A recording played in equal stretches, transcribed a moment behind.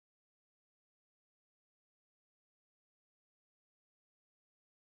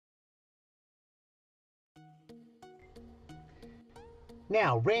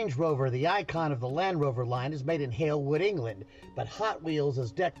Now, Range Rover, the icon of the Land Rover line, is made in Halewood, England, but Hot Wheels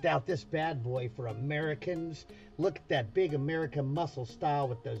has decked out this bad boy for Americans. Look at that big American muscle style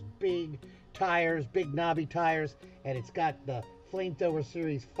with those big tires, big knobby tires, and it's got the Flamethrower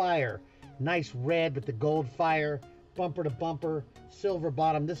Series Fire. Nice red with the gold fire, bumper to bumper, silver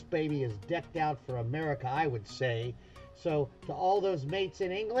bottom. This baby is decked out for America, I would say. So, to all those mates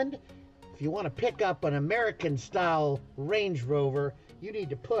in England, if you want to pick up an American-style Range Rover, you need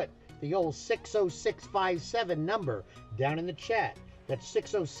to put the old 60657 number down in the chat. That's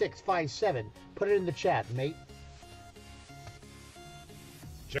 60657. Put it in the chat, mate.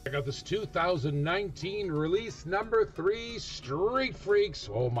 Check out this 2019 release number 3 Street Freaks.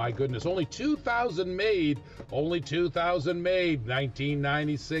 Oh my goodness, only 2,000 made. Only 2,000 made.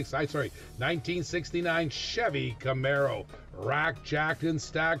 1969 Chevy Camaro. Racked, jacked, and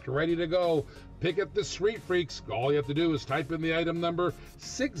stacked, ready to go. Pick up the Street Freaks. All you have to do is type in the item number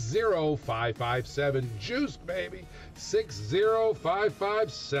 60557. Juice, baby.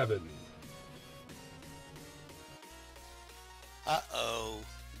 60557. Uh-oh.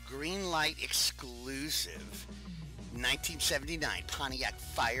 Green light exclusive. 1979 Pontiac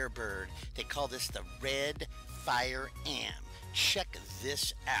Firebird. They call this the Red Fire Am. Check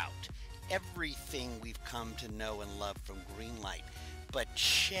this out. Everything we've come to know and love from Greenlight. But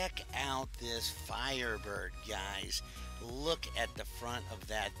check out this Firebird, guys. Look at the front of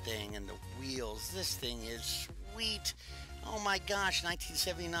that thing and the wheels. This thing is sweet. Oh my gosh,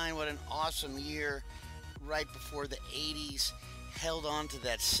 1979, what an awesome year. Right before the 80s. Held on to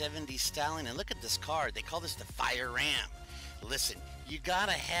that 70s styling. And look at this car. They call this the Fire Ram. Listen, you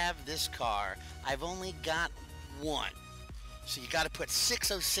gotta have this car. I've only got one. So you gotta put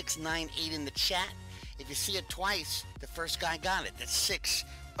 60698 in the chat. If you see it twice, the first guy got it. That's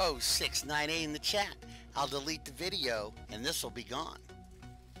 60698 in the chat. I'll delete the video and this will be gone.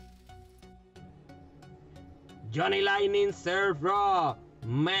 Johnny Lightning Surf Raw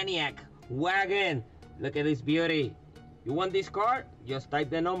Maniac Wagon. Look at this beauty. You want this car? Just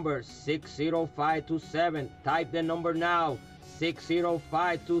type the number 60527. Type the number now.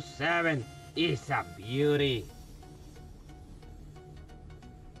 60527. It's a beauty.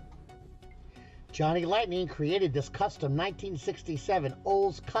 Johnny Lightning created this custom 1967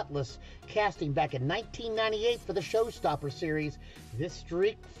 Olds Cutlass casting back in 1998 for the Showstopper series. This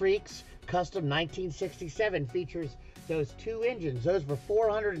Street Freaks custom 1967 features those two engines. Those were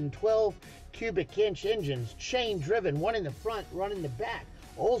 412 cubic inch engines, chain driven, one in the front, one in the back.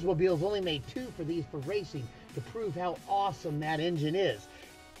 Oldsmobiles only made two for these for racing to prove how awesome that engine is.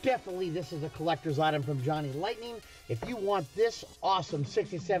 Definitely this is a collector's item from Johnny Lightning. If you want this awesome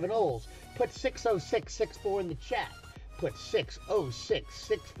 67 Olds, put 60664 in the chat. Put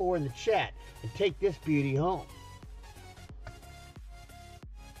 60664 in the chat and take this beauty home.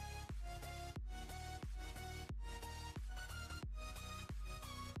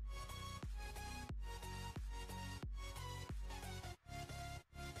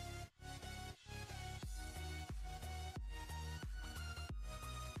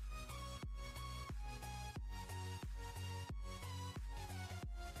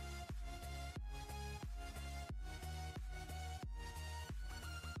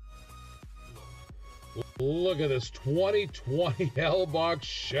 Look at this 2020 L-Box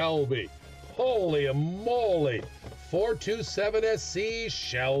Shelby. Holy moly. 427SC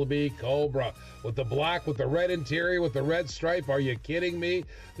Shelby Cobra. With the black, with the red interior, with the red stripe. Are you kidding me?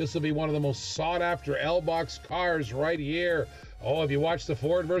 This will be one of the most sought-after L-Box cars right here. Oh, have you watched the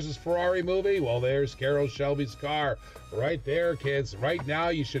Ford versus Ferrari movie? Well, there's Carroll Shelby's car. Right there, kids. Right now,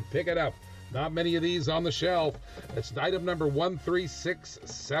 you should pick it up. Not many of these on the shelf. It's item number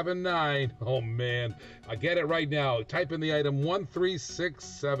 13679. Oh, man. I get it right now. Type in the item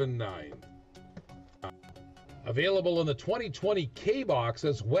 13679. Available in the 2020 K-Box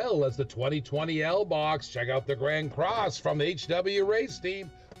as well as the 2020 L-Box. Check out the Grand Cross from the HW Race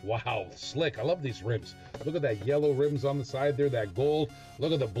Team. Wow, slick. I love these rims. Look at that yellow rims on the side there, that gold.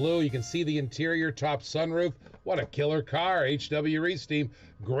 Look at the blue. You can see the interior, top sunroof. What a killer car. HW Race Team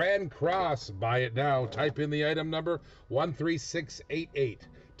Grand Cross. Buy it now. Type in the item number 13688.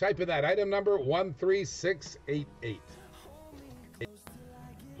 Type in that item number 13688.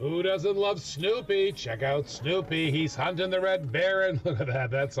 Who doesn't love Snoopy? Check out Snoopy. He's hunting the Red Baron. Look at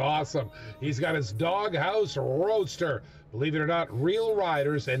that. That's awesome. He's got his Doghouse Roadster. Believe it or not, real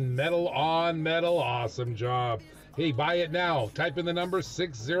riders and metal on metal. Awesome job. Hey, buy it now. Type in the number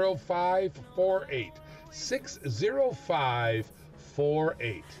 60548.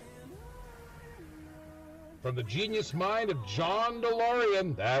 60548. from the genius mind of John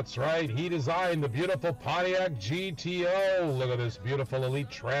DeLorean. That's right, he designed the beautiful Pontiac GTO. Look at this beautiful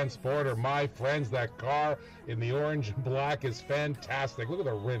elite transporter. My friends, that car in the orange and black is fantastic. Look at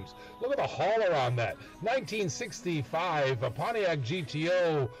the rims. Look at the hauler on that. 1965, a Pontiac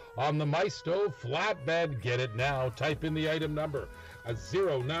GTO on the Maisto flatbed. Get it now. Type in the item number,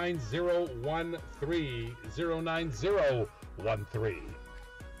 09013, 09013.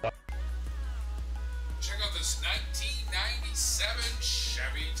 Check out this 1997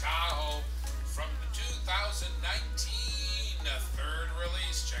 Chevy Tahoe from the 2019 third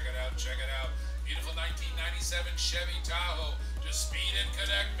release. Check it out, check it out. Beautiful 1997 Chevy Tahoe. Just speed and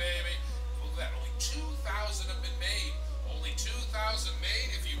connect, baby. Look at that, only 2,000 have been made. Only 2,000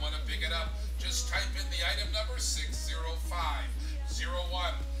 made. If you want to pick it up, just type in the item number 60501,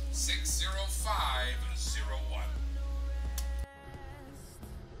 60501.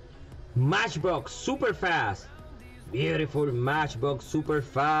 Matchbox Superfast. Beautiful Matchbox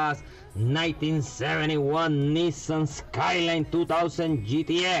Superfast 1971 Nissan Skyline 2000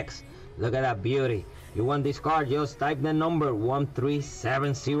 GTX. Look at that beauty. You want this car, just type the number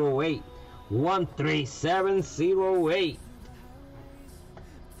 13708. 13708.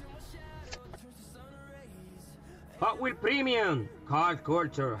 Hot Wheel Premium Car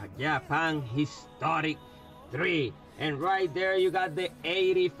Culture Japan Historic 3. And right there you got the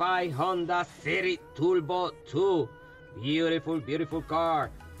 85 Honda City Turbo 2. Beautiful, beautiful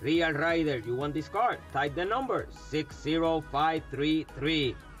car. Real Rider, you want this car? Type the number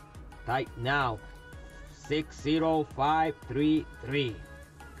 60533. Type now 60533.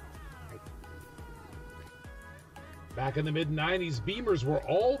 Back in the mid-90s, Beamers were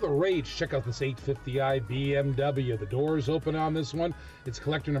all the rage. Check out this 850i BMW. The doors open on this one. It's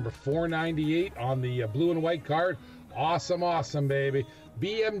collector number 498 on the blue and white card. Awesome, awesome, baby.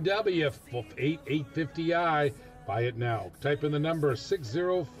 BMW 850i. Buy it now. Type in the number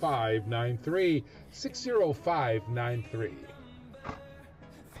 60593, 60593.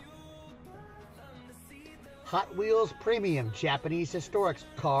 Hot Wheels Premium Japanese Historic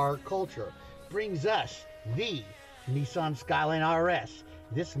Car Culture brings us the Nissan Skyline RS.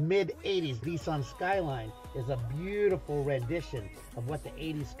 This mid-80s Nissan Skyline is a beautiful rendition of what the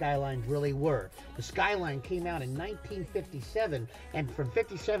 80s Skylines really were. The Skyline came out in 1957, and from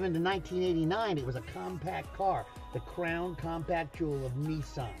 57 to 1989, it was a compact car, the crown compact jewel of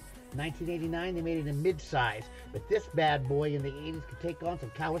Nissan. 1989, they made it in mid-size, but this bad boy in the 80s could take on some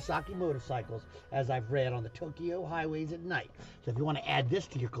Kawasaki motorcycles, as I've read on the Tokyo highways at night. So if you want to add this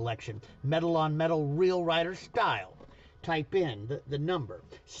to your collection, metal-on-metal real rider style, type in the number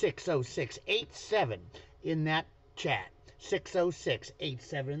 60687 in that chat.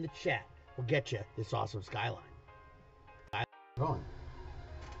 60687 in the chat will get you this awesome Skyline.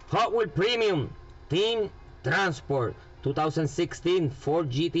 Hot Wheel Premium Team Transport 2016 Ford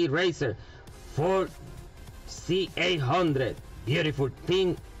GT Racer Ford C800. Beautiful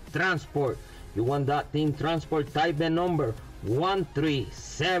Team Transport. You want that Team Transport? Type the number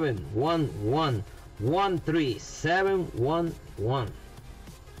 13711. 13711.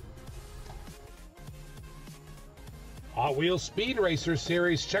 Hot Wheels Speed Racer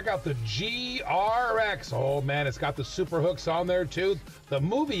Series. Check out the GRX. Oh man, it's got the super hooks on there too. The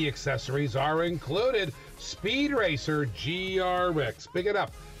movie accessories are included. Speed Racer GRX. Pick it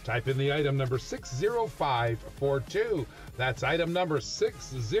up. Type in the item number 60542. That's item number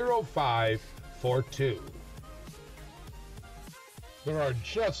 60542. There are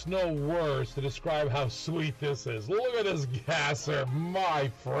just no words to describe how sweet this is. Look at this gasser, my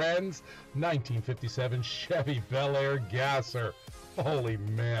friends. 1957 Chevy Bel Air gasser. Holy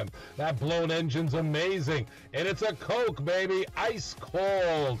man, that blown engine's amazing. And it's a Coke, baby, ice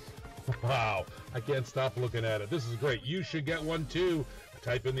cold. Wow, I can't stop looking at it. This is great. You should get one too.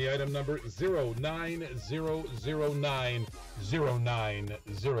 Type in the item number 09009,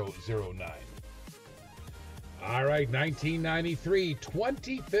 09009. All right, 1993,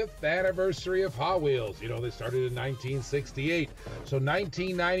 25th anniversary of Hot Wheels. You know, they started in 1968. So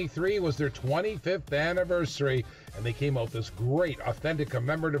 1993 was their 25th anniversary, and they came out with this great, authentic,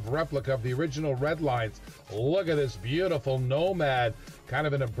 commemorative replica of the original Red Lines. Look at this beautiful Nomad, kind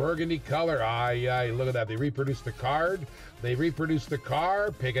of in a burgundy color. Aye, look at that. They reproduced the card. They reproduced the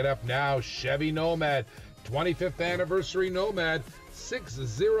car. Pick it up now. Chevy Nomad, 25th anniversary Nomad,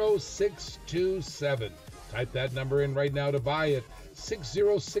 60627. Type that number in right now to buy it,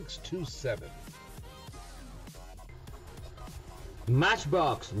 60627.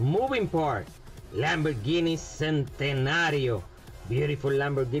 Matchbox Moving Part Lamborghini Centenario. Beautiful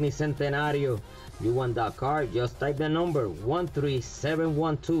Lamborghini Centenario. You want that car? Just type the number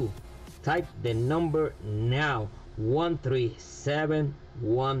 13712. type the number now,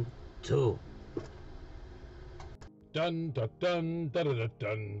 13712. Dun dun dun dun dun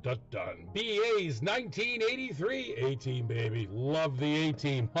dun dun dun. BA's 1983 A-Team, baby. Love the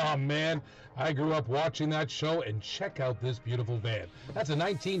A-Team. Oh man, I grew up watching that show, and check out this beautiful van. That's a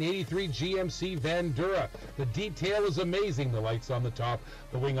 1983 GMC Vandura. The detail is amazing. The lights on the top,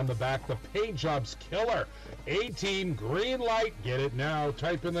 the wing on the back, the paint job's killer. A-Team, green light. Get it now.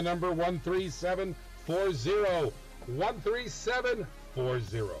 Type in the number 13740.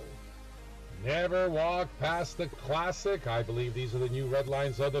 13740. Never walk past the classic. I believe these are the new red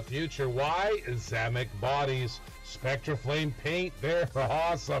lines of the future. Why? Zamic bodies, Spectra Flame paint. They're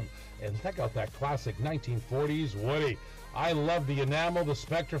awesome. And check out that classic 1940s Woody. I love the enamel, the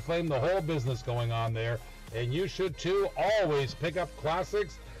Spectra Flame, the whole business going on there. And you should too. Always pick up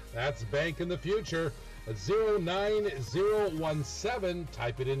classics. That's bank in the future. 09017.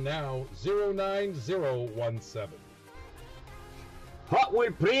 Type it in now. 09017. Hot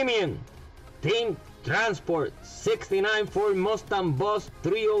Wheel Premium Team Transport 69 Ford Mustang Bus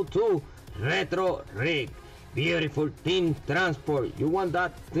 302 Retro Rig. Beautiful Team Transport. You want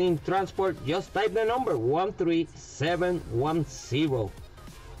that Team Transport? Just type the number 13710.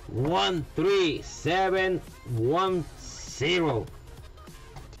 13710.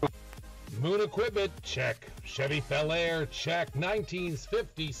 Moon Equipment, check. Chevy Bel Air, check.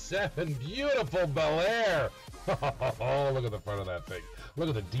 1957, beautiful Bel Air. Oh, look at the front of that thing. Look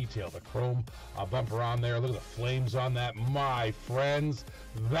at the detail, the chrome bumper on there. Look at the flames on that. My friends,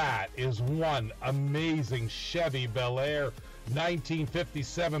 that is one amazing Chevy Bel Air.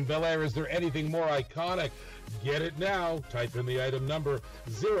 1957 Bel Air. Is there anything more iconic? Get it now. Type in the item number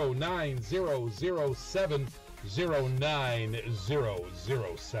 09007.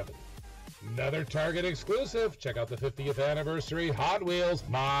 09007. Another Target exclusive. Check out the 50th anniversary Hot Wheels.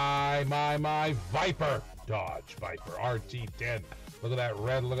 My Viper. Dodge Viper RT10. Look at that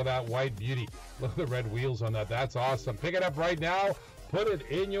red. Look at that white beauty. Look at the red wheels on that. That's awesome. Pick it up right now. Put it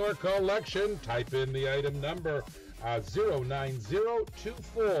in your collection. Type in the item number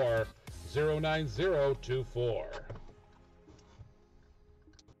 09024. 09024.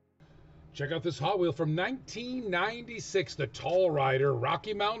 Check out this Hot Wheel from 1996, the Tall Rider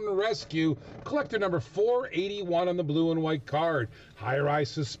Rocky Mountain Rescue, collector number 481 on the blue and white card. High-rise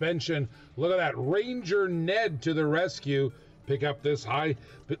suspension. Look at that Ranger Ned to the rescue. Pick up this Tall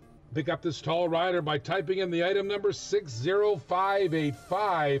Rider by typing in the item number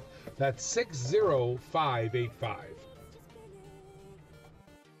 60585. That's 60585.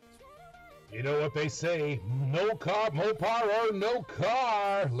 You know what they say, no car, Mopar or no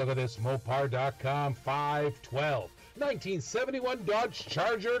car. Look at this, Mopar.com 512. 1971 Dodge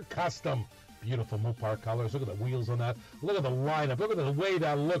Charger Custom. Beautiful Mopar colors. Look at the wheels on that. Look at the lineup. Look at the way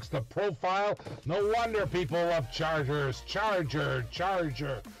that looks, the profile. No wonder people love Chargers. Charger.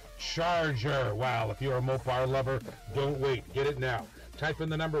 Wow, if you're a Mopar lover, don't wait. Get it now. Type in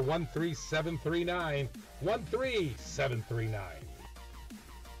the number 13739. 13739.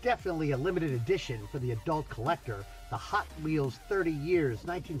 Definitely a limited edition for the adult collector. The Hot Wheels 30 Years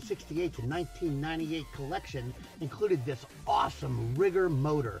 1968 to 1998 collection included this awesome Rigger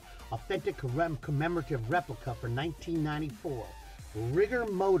motor, authentic commemorative replica for 1994. Rigger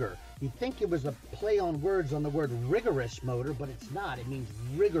motor. You'd think it was a play on words on the word rigorous motor, but it's not. It means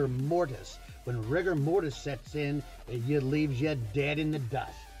rigor mortis. When rigor mortis sets in, it leaves you dead in the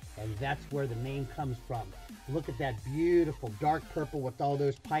dust. And that's where the name comes from. Look at that beautiful dark purple with all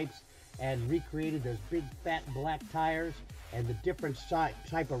those pipes, and recreated those big fat black tires and the different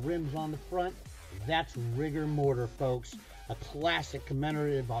type of rims on the front. That's rigor mortar, folks. A classic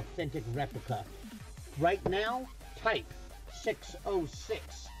commemorative authentic replica. Right now, type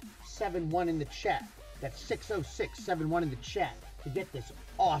 60671 in the chat. That's 60671 in the chat to get this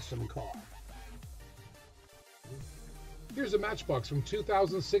awesome car. Here's a Matchbox from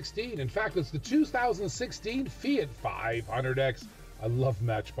 2016. In fact, it's the 2016 Fiat 500X. I love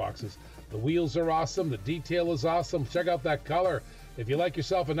Matchboxes. The wheels are awesome. The detail is awesome. Check out that color. If you like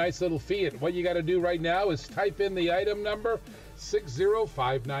yourself a nice little Fiat, what you got to do right now is type in the item number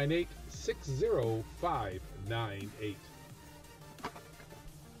 60598. 60598.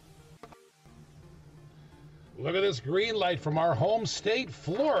 Look at this green light from our home state,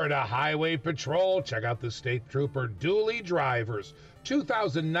 Florida Highway Patrol. Check out the State Trooper dually drivers.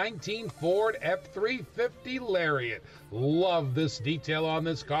 2019 Ford F-350 Lariat. Love this detail on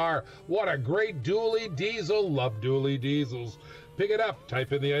this car. What a great dually diesel. Love dually diesels. Pick it up.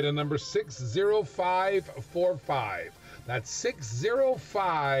 Type in the item number 60545. That's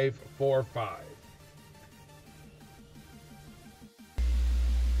 60545.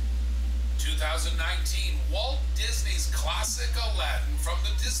 2019 Walt Disney's classic Aladdin from the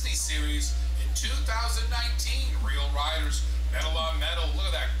Disney series in 2019. Real Riders, metal on metal. Look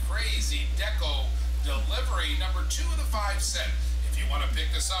at that crazy deco delivery, number 2 of the 5 set. If you want to pick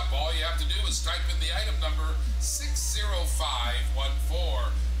this up, all you have to do is type in the item number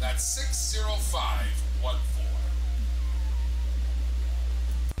 60514. That's 60514.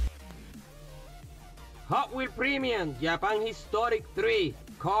 Hot Wheel Premium, Japan Historic 3,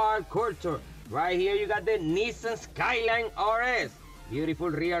 Car Culture. Right here you got the Nissan Skyline RS. Beautiful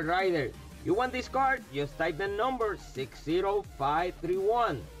real rider. You want this car? Just type the number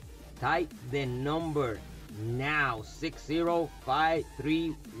 60531. Type the number now,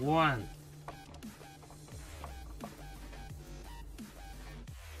 60531.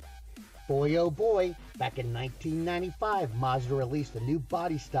 Boy, oh boy, back in 1995, Mazda released a new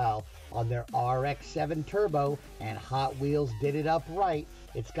body style on their RX-7 Turbo, and Hot Wheels did it up right.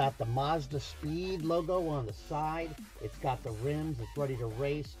 It's got the Mazda Speed logo on the side. It's got the rims. It's ready to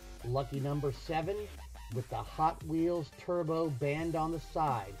race. Lucky number 7 with the Hot Wheels Turbo band on the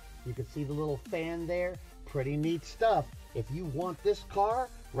side. You can see the little fan there. Pretty neat stuff. If you want this car,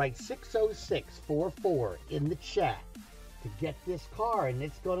 write 60644 in the chat to get this car, and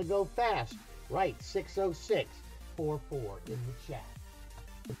it's going to go fast. Write 60644 in the chat.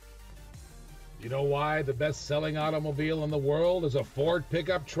 You know why the best-selling automobile in the world is a Ford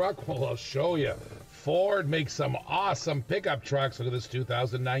pickup truck? Well, I'll show you. Ford makes some awesome pickup trucks. Look at this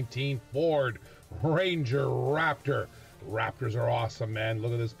 2019 Ford Ranger Raptor. Raptors are awesome, man.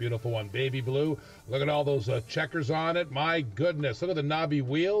 Look at this beautiful one, baby blue. Look at all those checkers on it. My goodness, look at the knobby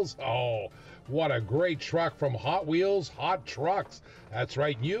wheels. Oh, what a great truck from Hot Wheels Hot Trucks. That's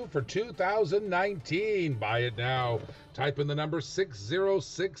right, new for 2019. Buy it now. Type in the number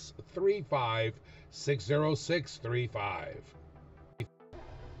 60635, 60635.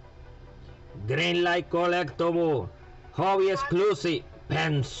 Green Light Collectible, Hobby Exclusive,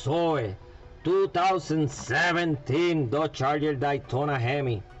 Pensoe, 2017 Dodge Charger Daytona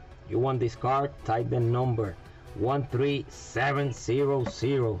Hemi. You want this car? Type the number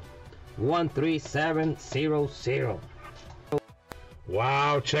 13700. 13700.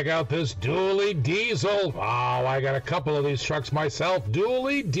 Wow, check out this dually diesel. Wow, I got a couple of these trucks myself.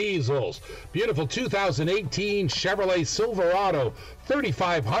 Dually diesels. Beautiful 2018 Chevrolet Silverado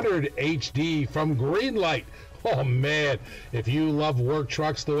 3500 HD from Greenlight. Oh man, if you love work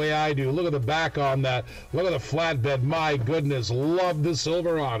trucks the way I do, look at the back on that. Look at the flatbed. My goodness, love the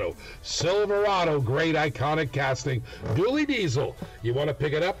Silverado. Silverado, great iconic casting. Dually diesel. You want to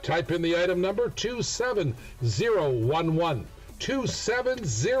pick it up? Type in the item number 27011.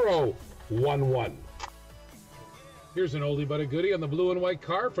 27011. Here's an oldie but a goodie on the blue and white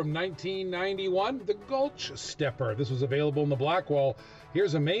car from 1991, the Gulch Stepper. This was available in the black wall.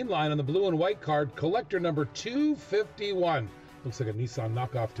 Here's a main line on the blue and white card, collector number 251. Looks like a Nissan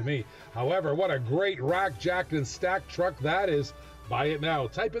knockoff to me. However, what a great rack, jacked, and stacked truck that is. Buy it now.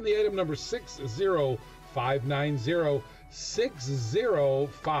 Type in the item number 60590,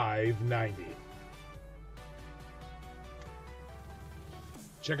 60590.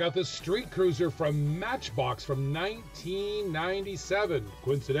 Check out this street cruiser from Matchbox from 1997.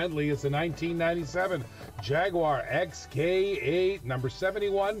 Coincidentally, it's a 1997 Jaguar XK8, number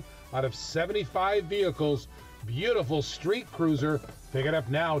 71 out of 75 vehicles. Beautiful street cruiser. Pick it up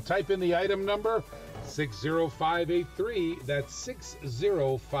now. Type in the item number 60583. That's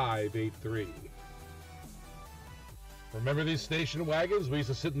 60583. Remember these station wagons? We used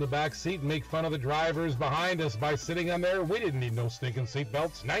to sit in the back seat and make fun of the drivers behind us by sitting on there. We didn't need no stinking seat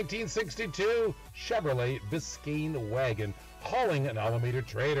belts. 1962 Chevrolet Biscayne wagon hauling an Alameda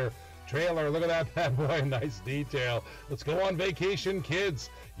trailer. Look at that bad boy. Nice detail. Let's go on vacation, kids.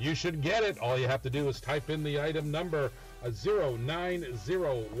 You should get it. All you have to do is type in the item number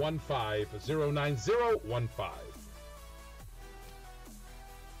 09015. 09015.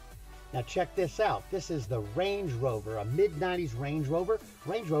 Now check this out. This is the Range Rover, a mid-90s Range Rover.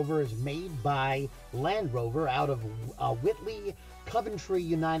 Range Rover is made by Land Rover out of Whitley, Coventry,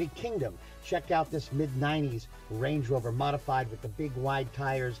 United Kingdom. Check out this mid-90s Range Rover modified with the big wide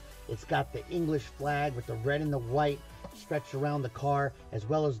tires. It's got the English flag with the red and the white stretched around the car, as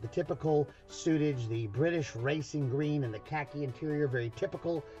well as the typical suitage, the British racing green and the khaki interior, very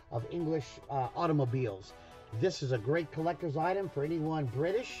typical of English automobiles. This is a great collector's item for anyone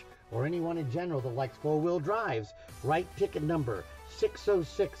British or anyone in general that likes four-wheel drives. Write ticket number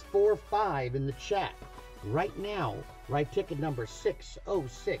 60645 in the chat. Right now, write ticket number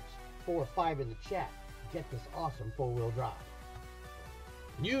 60645 in the chat. Get this awesome four-wheel drive.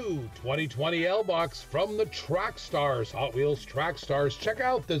 New 2020 L-Box from the Track Stars, Hot Wheels Track Stars. Check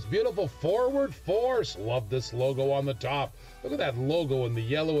out this beautiful forward force. Love this logo on the top. Look at that logo in the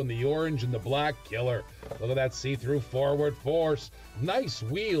yellow and the orange and the black. Killer. Look at that see-through forward force. Nice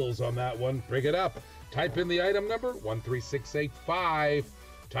wheels on that one. Bring it up. Type in the item number 13685.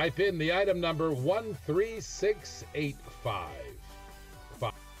 Type in the item number 13685.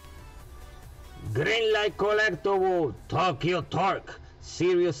 Green Light Collectible Tokyo Torque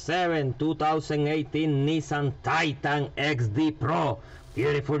Series 7 2018 Nissan Titan XD Pro.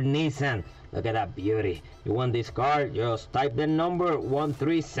 Beautiful Nissan. Look at that beauty. You want this car? Just type the number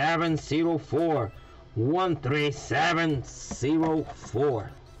 13704.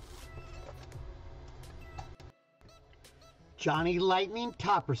 13704. Johnny Lightning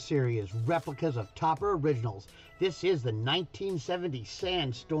Topper Series, replicas of Topper originals. This is the 1970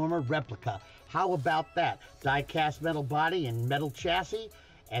 Sandstormer replica. How about that? Die-cast metal body and metal chassis.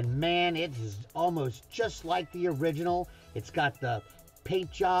 And man, it is almost just like the original. It's got the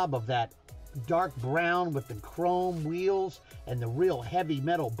paint job of that dark brown with the chrome wheels and the real heavy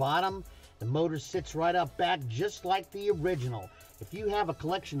metal bottom. The motor sits right up back just like the original. If you have a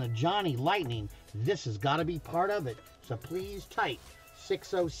collection of Johnny Lightning, this has got to be part of it. So please type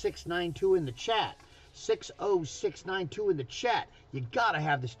 60692 in the chat. 60692 in the chat. You got to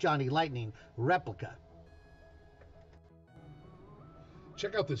have this Johnny Lightning replica.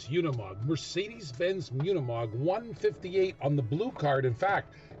 Check out this Unimog, Mercedes-Benz Unimog 158 on the blue card. In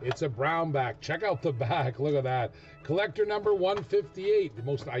fact, it's a brown back. Check out the back. Look at that. Collector number 158. The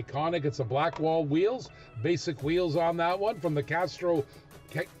most iconic. It's a black wall wheels. Basic wheels on that one from the Castro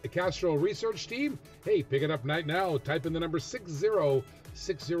research team. Hey, pick it up right now. Type in the number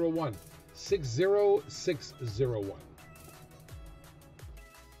 60601. 60601.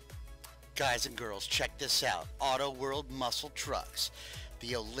 Guys and girls, check this out. Auto World Muscle Trucks.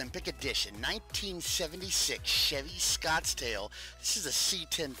 The Olympic Edition 1976 Chevy Scottsdale. This is a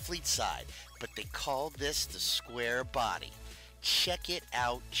C10 fleet side, but they call this the square body. Check it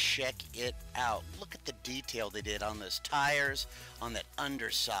out, check it out. Look at the detail they did on those tires, on that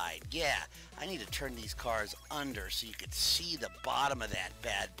underside. Yeah, I need to turn these cars under so you could see the bottom of that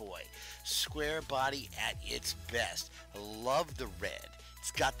bad boy. Square body at its best. I love the red.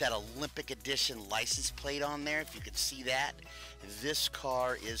 It's got that Olympic Edition license plate on there, if you can see that. This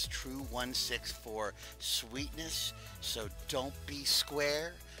car is true 164 sweetness, so don't be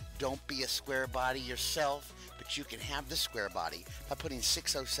square. Don't be a square body yourself, but you can have the square body by putting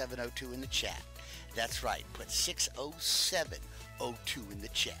 60702 in the chat. That's right, put 60702 in the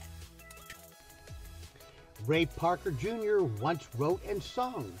chat. Ray Parker Jr. once wrote and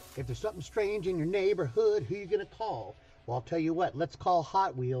sung, "If there's something strange in your neighborhood, who you gonna call?" Well, I'll tell you what, let's call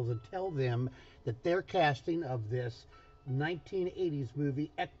Hot Wheels and tell them that their casting of this 1980s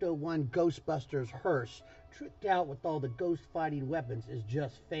movie Ecto-1 Ghostbusters hearse, tricked out with all the ghost fighting weapons, is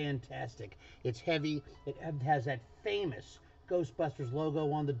just fantastic. It's heavy. It has that famous Ghostbusters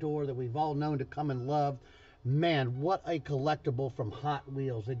logo on the door that we've all known to come and love. Man, what a collectible from Hot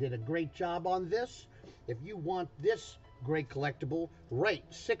Wheels. They did a great job on this. If you want this great collectible, write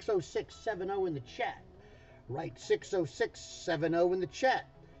 60670 in the chat. Write 60670 in the chat.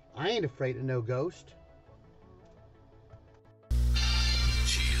 I ain't afraid of no ghost.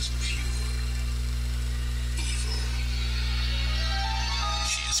 She is pure evil.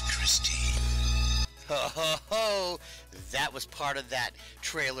 She is Christine. Ho ho ho! That was part of that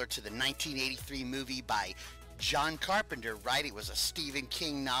trailer to the 1983 movie by John Carpenter, right? It was a Stephen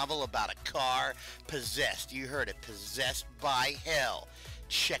King novel about a car possessed. You heard it, possessed by hell.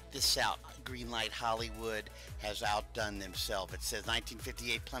 Check this out. Greenlight Hollywood has outdone themselves. It says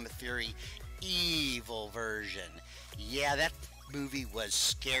 1958 Plymouth Fury evil version. Yeah, that movie was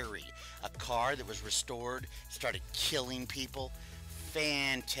scary. A car that was restored started killing people.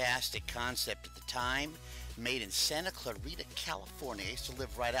 Fantastic concept at the time. Made in Santa Clarita, California. I used to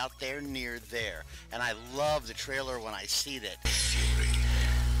live right out there near there. And I love the trailer when I see that. Fury.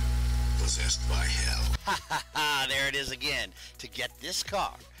 Possessed by hell. Ha ha ha, there it is again. To get this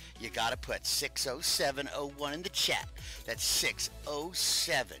car, you gotta put 60701 in the chat. That's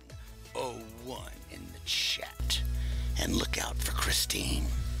 60701 in the chat. And look out for Christine.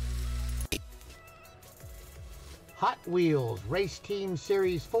 Hot Wheels Race Team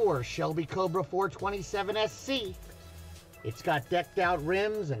Series 4 Shelby Cobra 427 SC. It's got decked out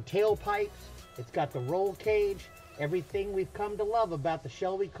rims and tailpipes. It's got the roll cage. Everything we've come to love about the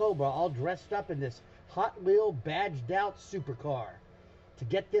Shelby Cobra, all dressed up in this Hot Wheel badged out supercar. To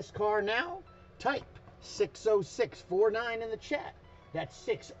get this car now, type 60649 in the chat. That's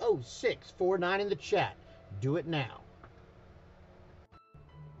 60649 in the chat. Do it now.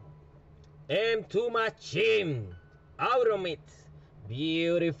 M2 Machine. Automit.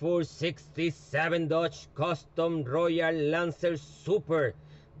 Beautiful 67 Dodge Custom Royal Lancer Super.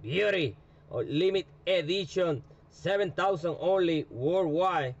 Beauty. Limit edition. 7,000 only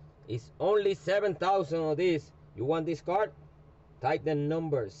worldwide. It's only 7,000 of this. You want this card? Type the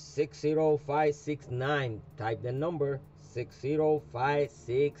number 60569. Type the number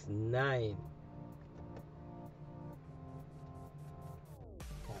 60569.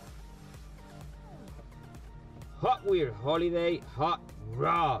 Hot Wheels Holiday Hot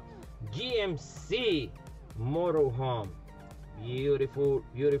Rod GMC motorhome. Beautiful,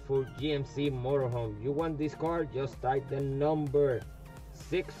 beautiful GMC motorhome. You want this car? Just type the number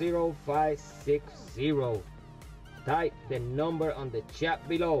 60560. Type the number on the chat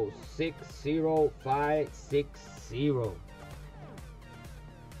below, 60560.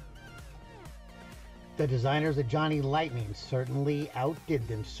 The designers of Johnny Lightning certainly outdid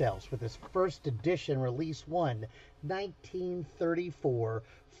themselves with this first edition release 1934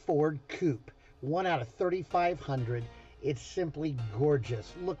 Ford Coupe. 1 out of 3,500. It's simply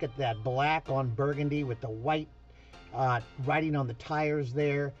gorgeous. Look at that black on burgundy with the white writing on the tires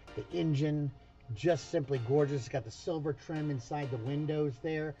there. The engine, just simply gorgeous. It's got the silver trim inside the windows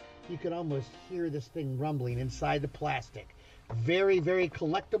there. You can almost hear this thing rumbling inside the plastic. Very, very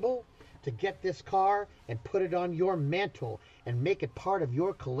collectible. To get this car and put it on your mantle and make it part of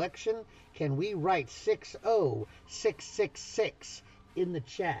your collection, can we write 60666 in the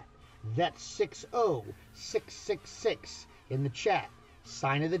chat? That's 60666 in the chat.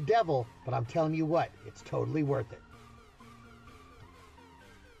 Sign of the devil, but I'm telling you what, it's totally worth it.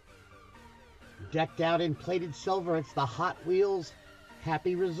 Decked out in plated silver, it's the Hot Wheels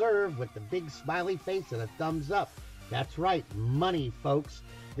Happy Reserve with the big smiley face and a thumbs up. That's right, money, folks.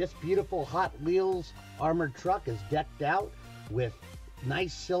 This beautiful Hot Wheels armored truck is decked out with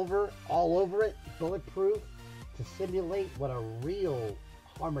nice silver all over it, bulletproof, to simulate what a real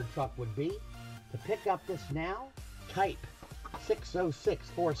armored truck would be. To pick up this now, type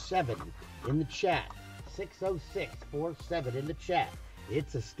 60647 in the chat. 60647 in the chat.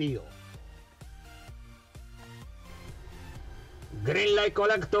 It's a steal. Greenlight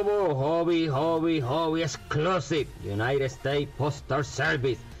Collectible, hobby exclusive, United States Postal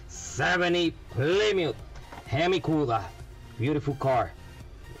Service, 70 Plymouth Hemi-Cuda, beautiful car.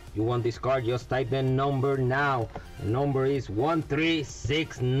 You want this car? Just type the number now. The number is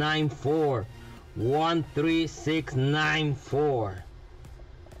 13694, 13694.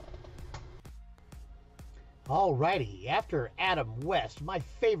 Alrighty, after Adam West, my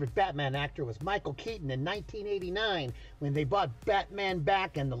favorite Batman actor was Michael Keaton in 1989 when they brought Batman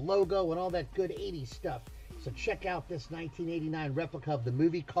back and the logo and all that good 80s stuff. So check out this 1989 replica of the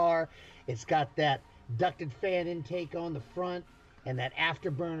movie car. It's got that ducted fan intake on the front and that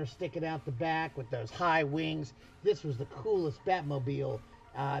afterburner sticking out the back with those high wings. This was the coolest Batmobile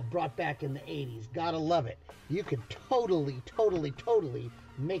brought back in the 80s. Gotta love it. You can totally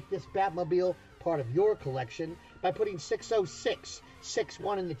make this Batmobile part of your collection by putting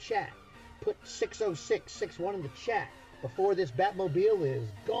 60661 in the chat. Put 60661 in the chat before this Batmobile is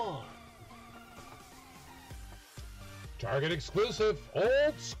gone. Target exclusive,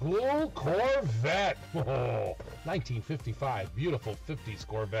 old school Corvette. Oh, 1955, beautiful 50s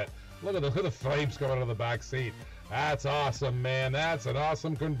Corvette. Look at the flames coming out of the back seat. That's awesome, man. That's an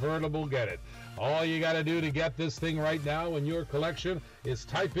awesome convertible. Get it. All you got to do to get this thing right now in your collection is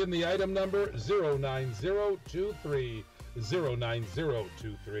type in the item number 09023.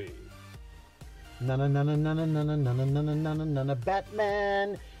 09023.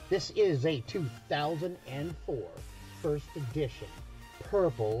 Batman. This is a 2004 first edition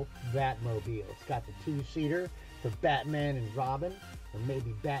purple Batmobile. It's got the two-seater for Batman and Robin, or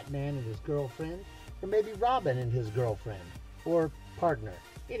maybe Batman and his girlfriend, or maybe Robin and his girlfriend, or partner.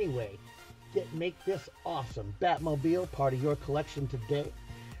 Anyway, make this awesome Batmobile part of your collection today.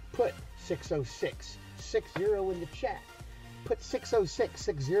 Put 60660 in the chat. Put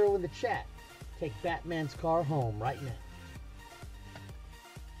 60660 in the chat. Take Batman's car home right now.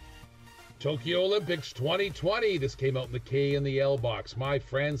 Tokyo Olympics 2020. This came out in the K and the L box. My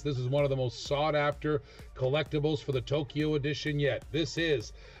friends, this is one of the most sought after collectibles for the Tokyo edition yet. This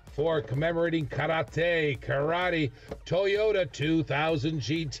is for commemorating karate, Toyota 2000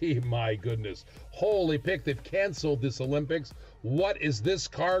 GT. My goodness. Holy pick, they've canceled this Olympics. What is this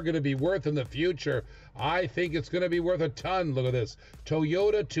car going to be worth in the future? I think it's going to be worth a ton. Look at this.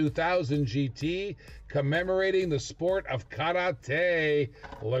 Toyota 2000 GT commemorating the sport of karate.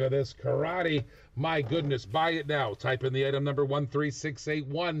 Look at this karate. My goodness, buy it now. Type in the item number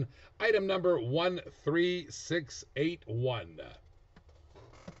 13681. Item number 13681.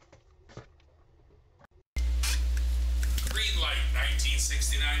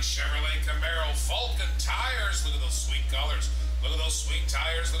 1969 Chevrolet Camaro Falcon tires. Look at those sweet colors. Look at those sweet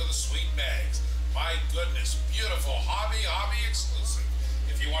tires. Look at the sweet bags. My goodness, beautiful hobby exclusive.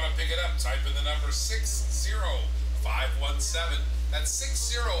 If you want to pick it up, type in the number 60517. That's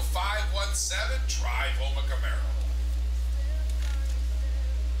 60517. Drive home a Camaro.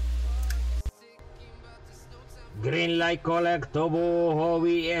 Green Light Collectible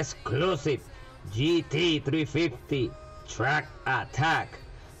Hobby Exclusive GT 350 Track Attack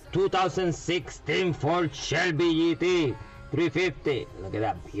 2016 Ford Shelby GT 350. Look at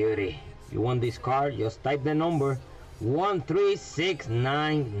that beauty. You want this car? Just type the number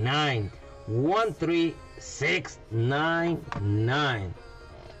 13699. 13699.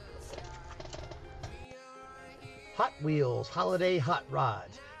 Hot Wheels Holiday Hot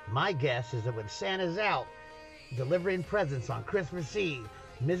Rods. My guess is that when Santa's out delivering presents on Christmas Eve,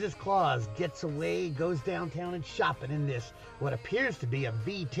 Mrs. Claus gets away, goes downtown and shopping in this, what appears to be a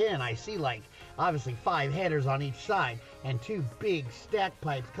V10. I see like, obviously 5 headers on each side and 2 big stack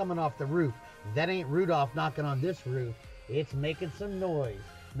pipes coming off the roof. That ain't Rudolph knocking on this roof. It's making some noise.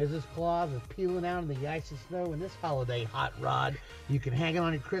 Mrs. Claus is peeling out in the ice and snow in this holiday hot rod. You can hang it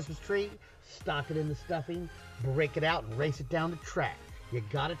on your Christmas tree, stock it in the stuffing, break it out and race it down the track. You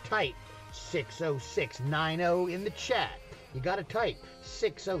gotta type 60690 in the chat. You gotta type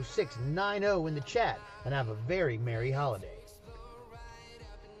 60690 in the chat and have a very merry holiday.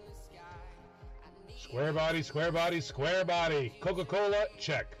 Square body, square body, square body. Coca-Cola,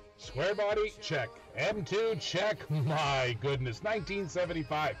 check. Square body, check. M2, check. My goodness.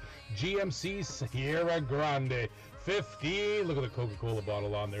 1975 GMC Sierra Grande 50. Look at the Coca-Cola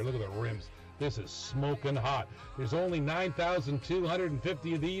bottle on there. Look at the rims. This is smoking hot. There's only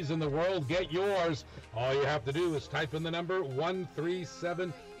 9,250 of these in the world. Get yours. All you have to do is type in the number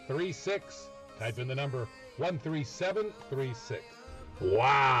 13736. Type in the number 13736.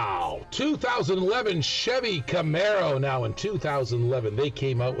 Wow, 2011 Chevy Camaro. Now in 2011, they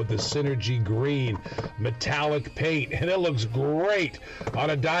came out with the Synergy Green metallic paint, and it looks great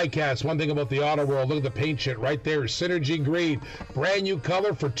on a diecast. One thing about the auto world, look at the paint shit right there, Synergy Green. Brand new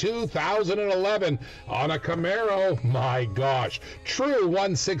color for 2011 on a Camaro. My gosh, true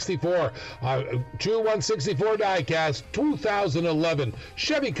 164 diecast, 2011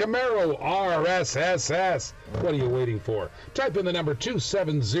 Chevy Camaro RSSS. What are you waiting for? Type in the number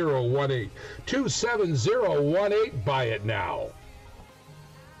 27018. 27018. Buy it now.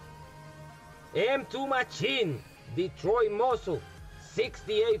 M2 Machine Detroit Muscle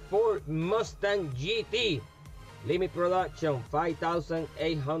 68 Ford Mustang GT. Limit production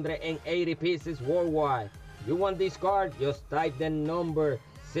 5,880 pieces worldwide. You want this car? Just type the number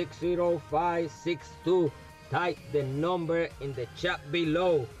 60562. Type the number in the chat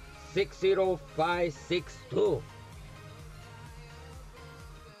below. 60562.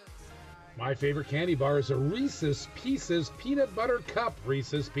 My favorite candy bar is a Reese's Pieces Peanut Butter Cup.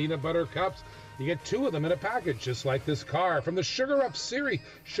 Reese's Peanut Butter Cups. You get 2 of them in a package, just like this car from the Sugar Rush series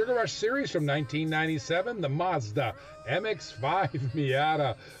from 1997, the Mazda MX-5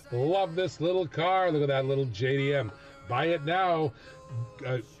 Miata. Love this little car. Look at that little JDM. Buy it now.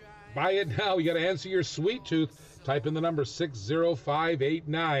 Buy it now. You got to answer your sweet tooth. Type in the number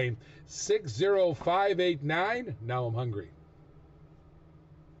 60589. 60589. Now I'm hungry.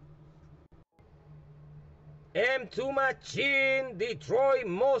 M2 Machine Detroit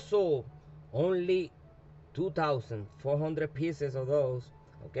Muscle. Only 2,400 pieces of those.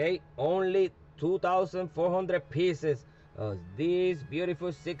 Okay? Only 2,400 pieces of this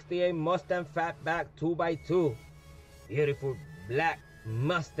beautiful 68 Mustang Fatback 2x2. Beautiful black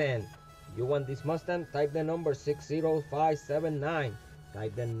Mustang. You want this Mustang? Type the number 60579.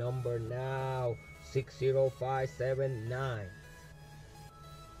 Type the number now. 60579.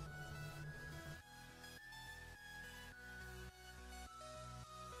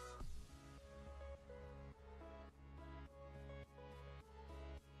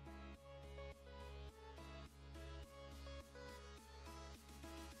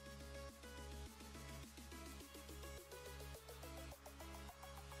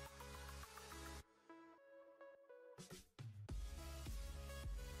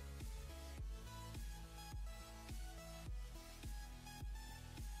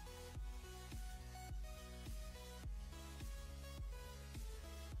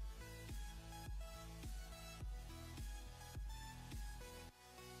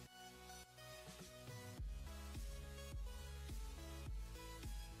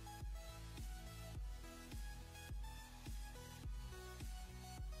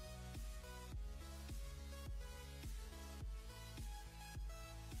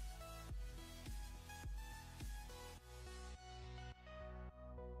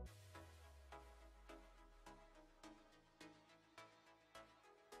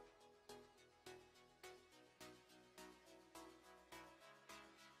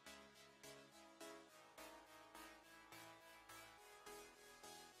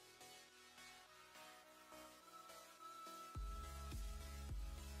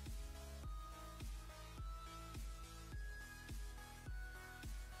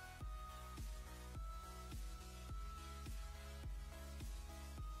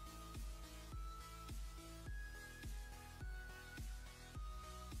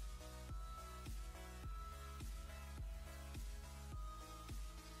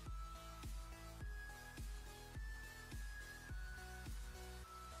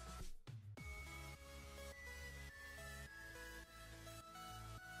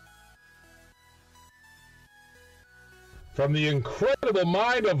 From the incredible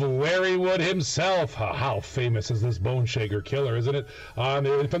mind of Larry Wood himself. How famous is this Bone Shaker killer, isn't it?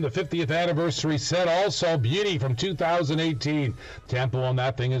 From the 50th anniversary set, also beauty from 2018. Tempo on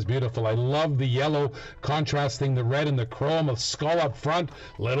that thing is beautiful. I love the yellow contrasting the red and the chrome. A skull up front.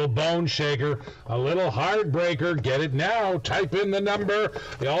 Little Bone Shaker. A little heartbreaker. Get it now. Type in the number.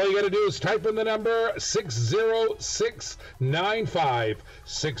 All you got to do is type in the number 60695.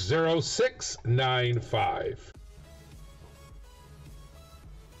 60695.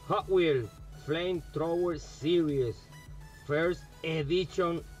 Hot Wheels Flamethrower Series First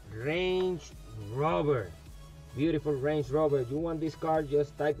Edition Range Rover. Beautiful Range Rover. You want this car?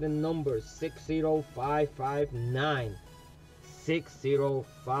 Just type the number 60559.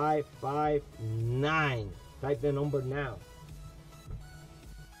 60559. Type the number now.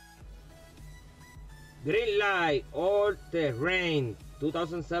 Green Light All Terrain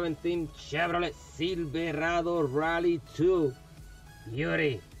 2017 Chevrolet Silverado Rally 2.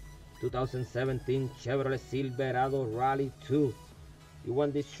 Beauty. 2017 Chevrolet Silverado Rally 2. You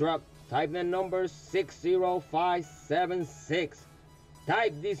want this truck? Type the number 60576.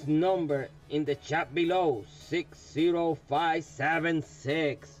 Type this number in the chat below.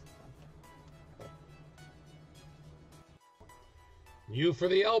 60576. You for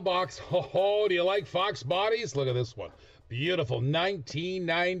the L-Box. Oh, do you like Fox bodies? Look at this one. Beautiful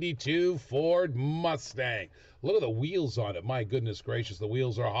 1992 Ford Mustang. Look at the wheels on it. My goodness gracious, the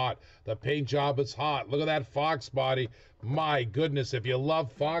wheels are hot. The paint job is hot. Look at that Fox body. My goodness, if you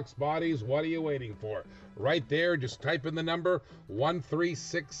love Fox bodies, what are you waiting for? Right there, just type in the number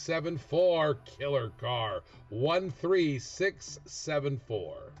 13674. Killer car.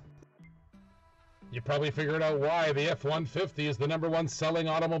 13674. You probably figured out why the F-150 is the #1 selling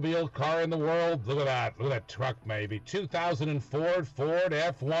automobile car in the world. Look at that. Look at that truck, maybe. 2004 Ford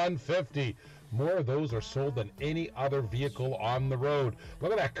F-150. More of those are sold than any other vehicle on the road.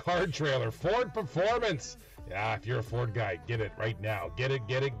 Look at that car trailer. Ford Performance. Yeah, if you're a Ford guy, get it right now. Get it,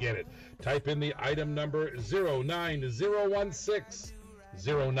 get it, get it. Type in the item number 09016.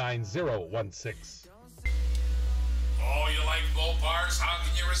 09016. Oh, you like Mopars? How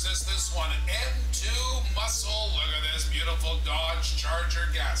can you resist this one? M2 Muscle. Look at this beautiful Dodge Charger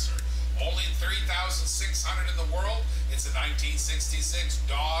gasser. Only 3,600 in the world. It's a 1966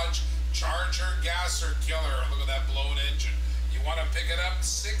 Dodge Charger gasser killer. Look at that blown engine. You want to pick it up?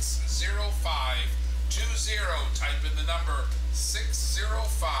 60520. Type in the number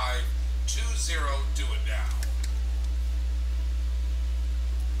 60520. Do it now.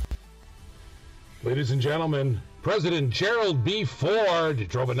 Ladies and gentlemen, President Gerald B. Ford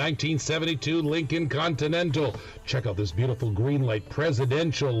drove a 1972 Lincoln Continental. Check out this beautiful green light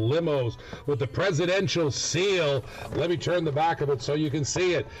presidential limos with the presidential seal. Let me turn the back of it so you can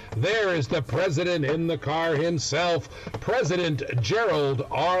see it. There is the president in the car himself, President Gerald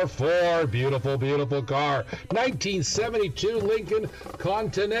R. Ford. Beautiful, beautiful car. 1972 Lincoln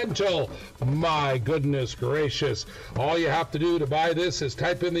Continental. My goodness gracious. All you have to do to buy this is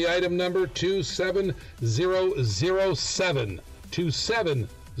type in the item number 27007.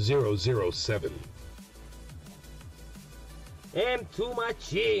 27007. M2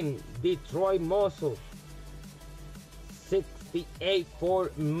 Machine Detroit Muscle 68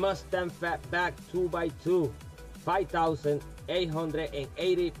 Ford Mustang Fatback 2x2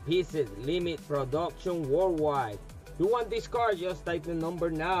 5,880 pieces limit production worldwide. You want this car? Just type the number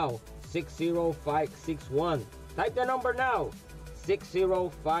now 60561. Type the number now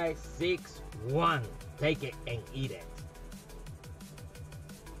 60561. Take it and eat it.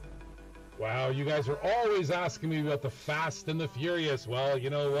 Wow, you guys are always asking me about the Fast and the Furious. Well,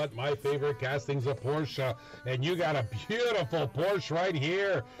 you know what? My favorite casting's a Porsche, and you got a beautiful Porsche right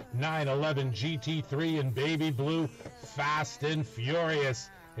here. 911 GT3 in baby blue, Fast and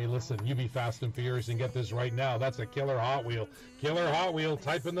Furious. Hey, listen, you be Fast and Furious and get this right now. That's a killer Hot Wheel. Killer Hot Wheel.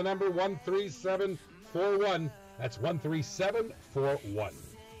 Type in the number 13741. That's 13741.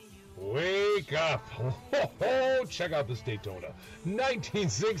 Wake up. Oh, check out this Daytona.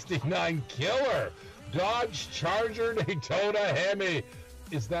 1969 killer Dodge Charger Daytona Hemi.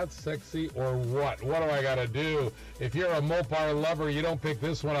 Is that sexy or what? What do I got to do? If you're a Mopar lover, you don't pick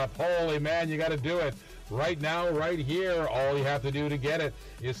this one up. Holy man, you got to do it. Right now, right here, all you have to do to get it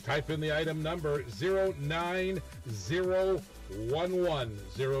is type in the item number 09011.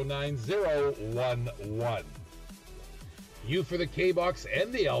 09011. You for the K-Box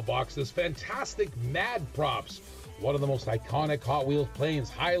and the L-Box, this fantastic Mad Props. One of the most iconic Hot Wheels planes,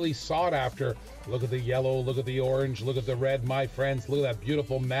 highly sought after. Look at the yellow, look at the orange, look at the red, my friends. Look at that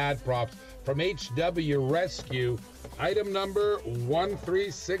beautiful Mad Props from HW Rescue. Item number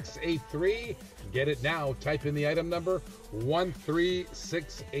 13683. Get it now. Type in the item number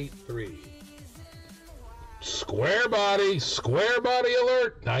 13683. Square body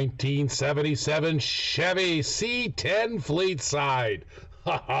alert. 1977 Chevy C10 Fleet Side.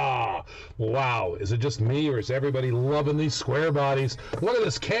 Ha ha! Wow, is it just me or is everybody loving these square bodies? Look at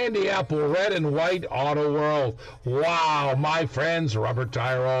this candy apple red and white Auto World. Wow, my friends, rubber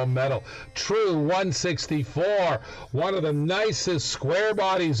tire all metal. True 164. One of the nicest square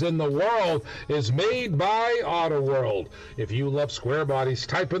bodies in the world is made by Auto World. If you love square bodies,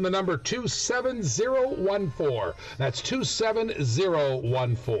 type in the number 27014. That's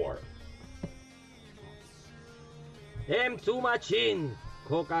 27014. M2 Machine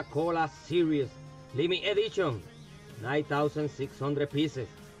Coca-Cola Series Limited Edition, 9,600 pieces.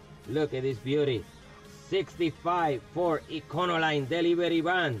 Look at this beauty. 65 for Econoline delivery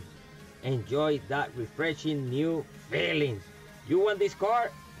van. Enjoy that refreshing new feeling. You want this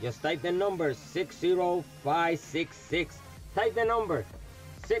car? Just type the number 60566. Type the number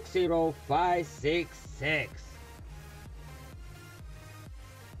 60566.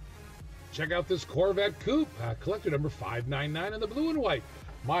 Check out this Corvette Coupe, collector number 599 in the blue and white.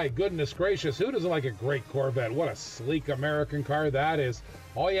 My goodness gracious, who doesn't like a great Corvette? What a sleek American car that is.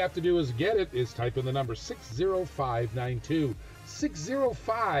 All you have to do is get it is type in the number 60592.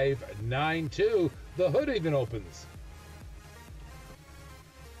 60592. The hood even opens.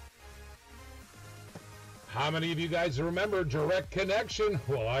 How many of you guys remember Direct Connection?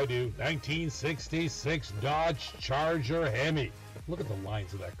 Well, I do. 1966 Dodge Charger Hemi. Look at the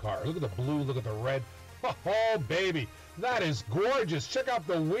lines of that car. Look at the blue. Look at the red. Oh, baby. That is gorgeous. Check out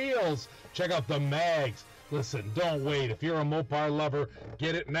the wheels. Check out the mags. Listen, don't wait. If you're a Mopar lover,